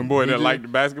a young boy that liked the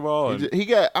basketball. He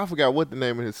got, I forgot what the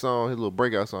name of his song, his little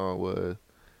breakout song was.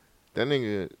 That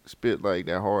nigga spit like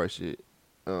that hard shit.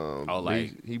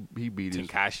 Like he beat his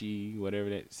Tekashi, whatever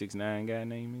that 6ix9ine guy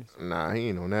name is. Nah, he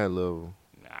ain't on that level.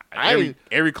 Nah,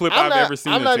 every clip I've ever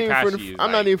seen of Tekashi is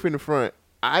I'm not even from the front.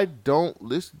 I don't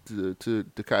listen to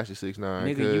Tekashi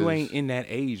 6ix9ine. Nigga, you ain't in that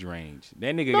age range.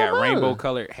 That nigga got rainbow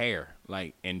colored hair,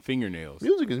 like, and fingernails.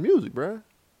 Music is music, bro.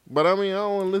 But I mean, I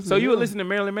don't want to listen. So you would listen to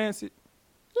Marilyn Manson?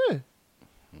 Yeah.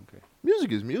 Okay.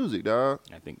 Music is music, dog.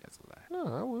 I think that's a lie.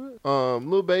 No, I would.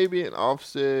 Lil Baby and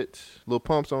Offset, Lil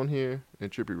Pump's on here,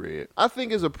 and Trippie Redd. I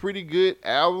think it's a pretty good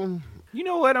album. You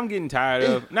know what I'm getting tired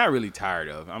of? Not really tired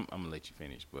of. I'm gonna let you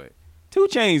finish, but 2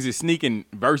 Chainz is sneaking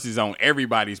verses on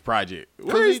everybody's project.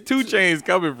 Where's 2 Chainz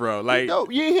coming from? Like, you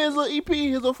ain't hear his little EP,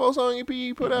 his little 4-song EP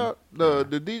he put out. The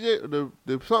DJ,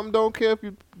 the something don't care if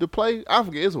you the play. I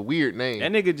forget, it's a weird name.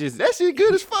 That nigga just that shit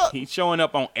good as fuck. He's showing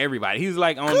up on everybody. He's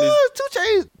like on this 2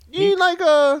 Chainz. You ain't like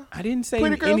I didn't say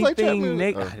anything.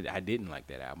 Like I didn't like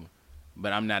that album,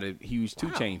 but I'm not a huge 2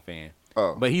 Chainz fan.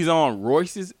 But he's on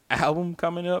Royce's album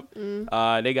coming up.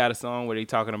 They got a song where they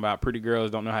talking about pretty girls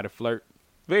don't know how to flirt.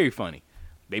 Very funny.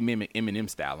 They mimic Eminem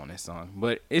style on that song,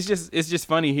 but it's just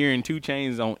funny hearing 2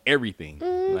 Chainz on everything.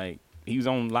 Like he was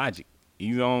on Logic,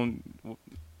 he's on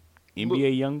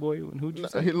NBA YoungBoy. Who'd you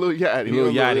say? Lil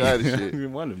Yachty shit.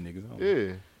 One of them niggas.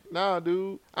 Yeah. Nah,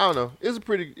 dude. I don't know. It's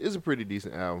a pretty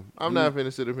decent album. I'm not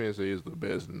finna sit up here and say it's the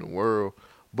best in the world,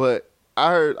 but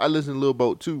I listened to Lil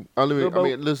Boat 2.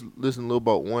 Listen to Lil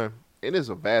Boat 1, and it's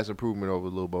a vast improvement over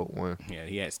Lil Boat 1. Yeah,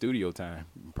 he had studio time,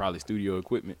 probably studio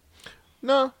equipment.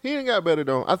 No, he ain't got better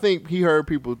though. I think he heard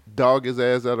people dog his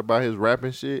ass out about his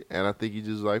rapping shit, and I think he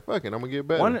just like, fuck it, I'm gonna get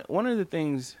better. One of the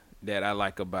things that I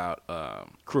like about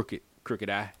Crooked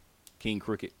I, King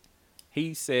Crooked,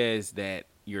 he says that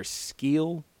your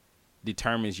skill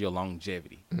determines your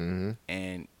longevity. Mm-hmm.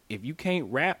 And if you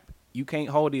can't rap, you can't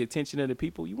hold the attention of the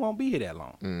people, you won't be here that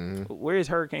long. Mm-hmm. Where's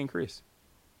Hurricane Chris?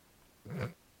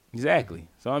 Exactly.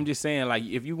 So I'm just saying, like,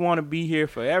 if you want to be here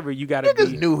forever, you got to be.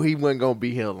 Niggas knew he wasn't going to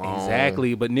be here long.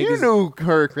 Exactly. But niggas. You knew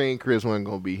Hurricane Chris wasn't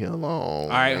going to be here long. All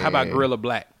right. How about Gorilla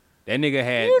Black? That nigga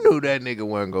had. You knew that nigga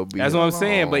wasn't going to be That's here what I'm long.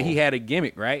 saying. But he had a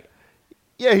gimmick, right?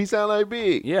 Yeah, he sound like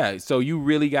Big. Yeah. So you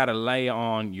really got to lay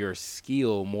on your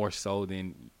skill more so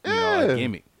than a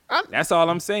gimmick. That's all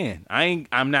I'm saying.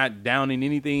 I'm not downing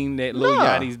anything that Lil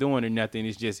Yachty's doing or nothing.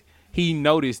 It's just he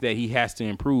noticed that he has to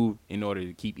improve in order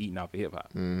to keep eating off of hip hop.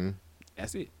 Mm-hmm.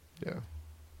 That's it. Yeah.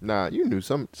 Nah, you knew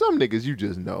some niggas you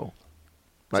just know.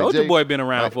 Like Soulja Boy been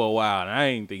around for a while, and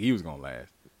I didn't think he was gonna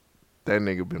last. That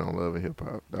nigga been on Love and Hip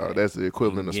Hop. Dog, that's the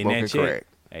equivalent of smoking crack.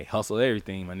 Hey, hustle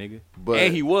everything, my nigga. But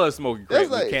and he was smoking crack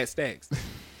with Cat Stacks.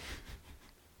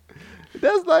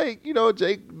 That's like, the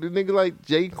nigga like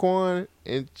Jaquan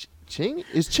and Chingy.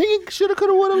 Is Chingy shoulda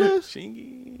coulda woulda list?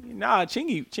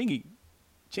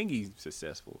 Chingy's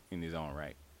successful in his own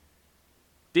right.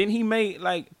 Didn't he make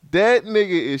like that nigga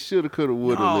is shoulda coulda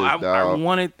woulda list, dog. I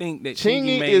want to think that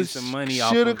Chingy made some money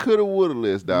off shoulda coulda woulda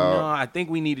list, dog. No, I think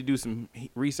we need to do some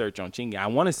research on Chingy. I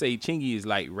want to say Chingy is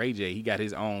like Ray J. He got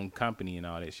his own company and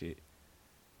all that shit.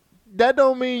 That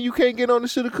don't mean you can't get on the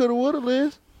shoulda coulda woulda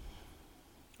list.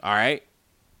 All right.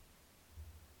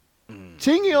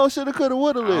 Chingy on shoulda coulda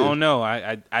woulda list. I don't know.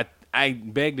 I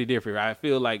beg to differ. I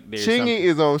feel like there's Chingy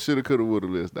is on shoulda coulda woulda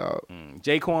list, dog.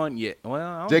 Jaquan, yeah.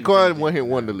 Well, Jaquan one hit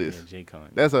wonder list. Yeah, Jaquan.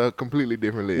 That's a completely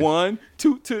different list. 1,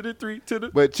 2 to the 3 to the.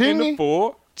 But Chingy,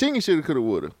 4. Chingy shoulda coulda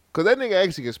woulda, cause that nigga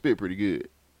actually can spit pretty good.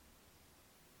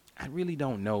 I really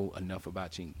don't know enough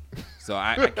about Chingy, so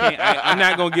I can't. I'm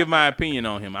not gonna give my opinion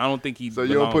on him. I don't think he. So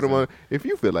you don't put him on. If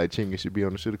you feel like Chingy should be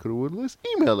on the shoulda coulda woulda list,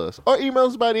 email us or email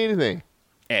us about anything.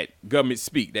 At Government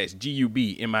Speak, that's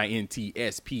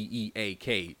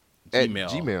GUBMINTSPEAK at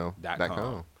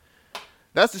gmail.com.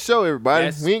 That's the show, everybody.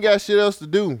 We ain't got shit else to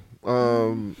do.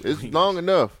 It's long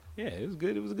enough. Yeah, it was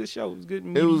good. It was a good show. It was good.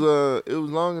 It was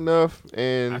long enough,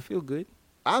 and I feel good.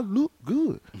 I look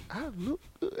good.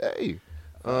 Hey,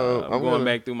 I'm going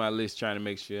back through my list trying to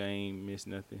make sure I ain't missed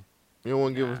nothing. You don't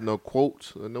want to give us no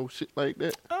quotes or no shit like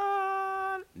that?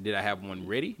 Did I have one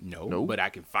ready? No. But I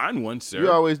can find one, sir.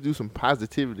 You always do some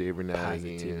positivity every now and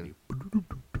again.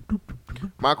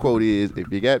 My quote is,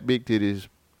 if you got big titties,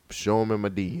 show them in my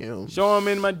DM. Show them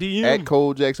in my DM. At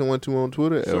Cole Jackson12 on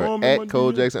Twitter or at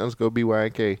Cole Jackson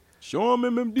 _BYNK. Show them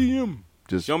in my DM.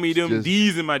 Show me them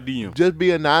D's in my DM. Just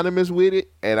be anonymous with it,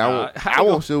 and I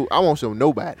won't show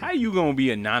nobody. How you gonna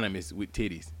be anonymous with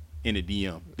titties in a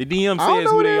DM? The DM says I don't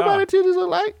know who what they everybody are. Titties are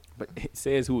like. But it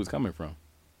says who it's coming from.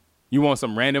 You want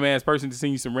some random ass person to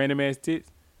send you some random ass tits?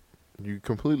 You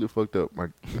completely fucked up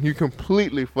You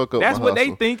completely fuck up. That's my what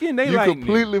hustle. they thinking. They you like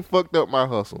completely fucked up my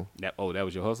hustle. That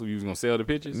was your hustle. You was gonna sell the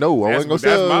pictures? No, I wasn't gonna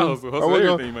sell. That's my hustle. Hustle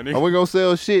everything, my nigga. I wasn't gonna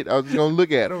sell shit. I was just gonna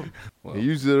look at them. Well,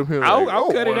 you sit up here.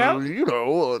 I'll cut it out. You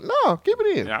know, no, keep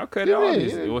it in. Yeah, I'll cut it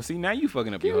out. Well, see, now you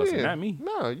fucking up your hustle, not me.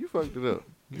 No, you fucked it up.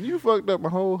 You fucked up my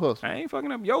whole hustle. I ain't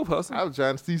fucking up your hustle. I was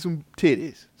trying to see some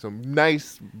titties, some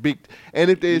nice big, and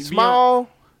if they're small.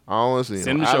 I don't want to see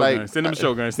Send them. Send them a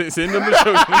Shogun. Send them a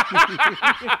Shogun.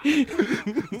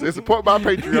 They support my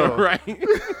Patreon. Right.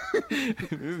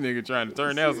 This nigga trying to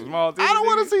turn down some small titties. I don't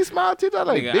want to see small titties. I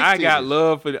like nigga, big I titties. got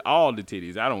love for all the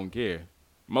titties. I don't care.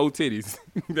 More titties.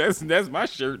 That's my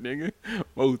shirt, nigga.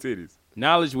 More titties.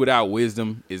 Knowledge without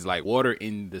wisdom is like water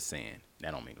in the sand.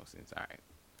 That don't make no sense. All right.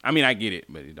 I mean, I get it,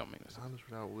 but it don't make no sense. Knowledge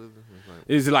without wisdom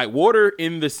is like water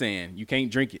in the sand. You can't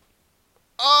drink it.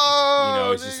 Oh, you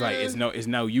know, it's just like it's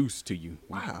no use to you.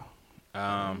 Wow.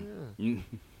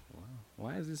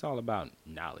 Why is this all about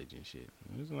knowledge and shit?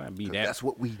 That's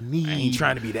what we need. I ain't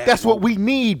trying to be that. That's what we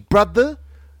need, brother.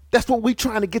 That's what we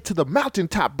trying to get to the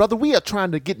mountaintop, brother. We are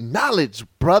trying to get knowledge,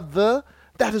 brother.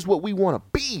 That is what we want to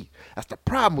be. That's the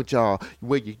problem with y'all. You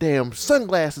wear your damn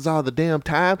sunglasses all the damn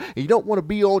time, and you don't want to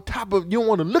be on top of, you don't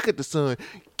want to look at the sun.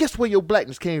 Guess where your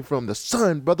blackness came from? The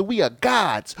sun, brother. We are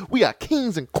gods. We are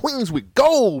kings and queens with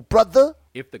gold, brother.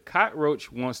 If the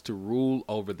cockroach wants to rule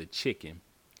over the chicken,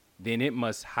 then it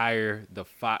must hire the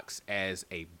fox as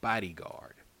a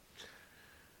bodyguard.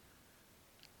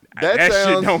 That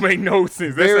shit don't make no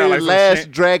sense. That Very sound like Last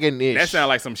Dragon-ish. That sound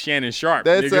like some Shannon Sharp.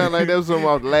 That nigga. sound like that was some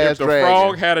of Last Dragon. If the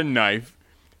frog had a knife,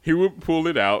 he would pull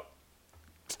it out,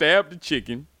 stab the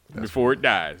chicken before it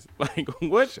dies. Like,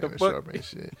 what Shannon the fuck? Sharp ain't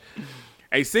shit.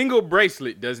 A single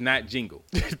bracelet does not jingle.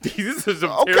 These are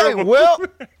some Okay, terrible, well,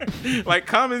 like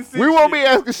common sense. we won't be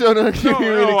asking Shonen to give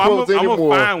you any quotes anymore. I'm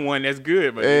gonna find one that's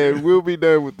good, but and we'll be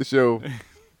done with the show.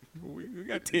 we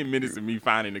got 10 minutes of me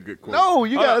finding a good quote. No,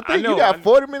 you gotta think. You got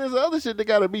 40 minutes of other shit that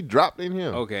gotta be dropped in here.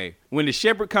 Okay. When the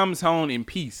shepherd comes home in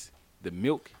peace, the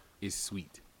milk is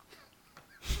sweet.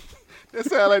 That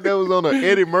sound like that was on an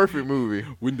Eddie Murphy movie.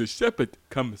 When the shepherd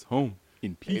comes home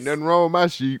in peace. Ain't nothing wrong with my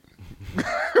sheep.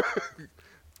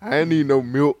 I ain't need no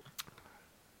milk.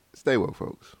 Stay woke,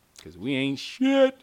 folks. Because we ain't shit.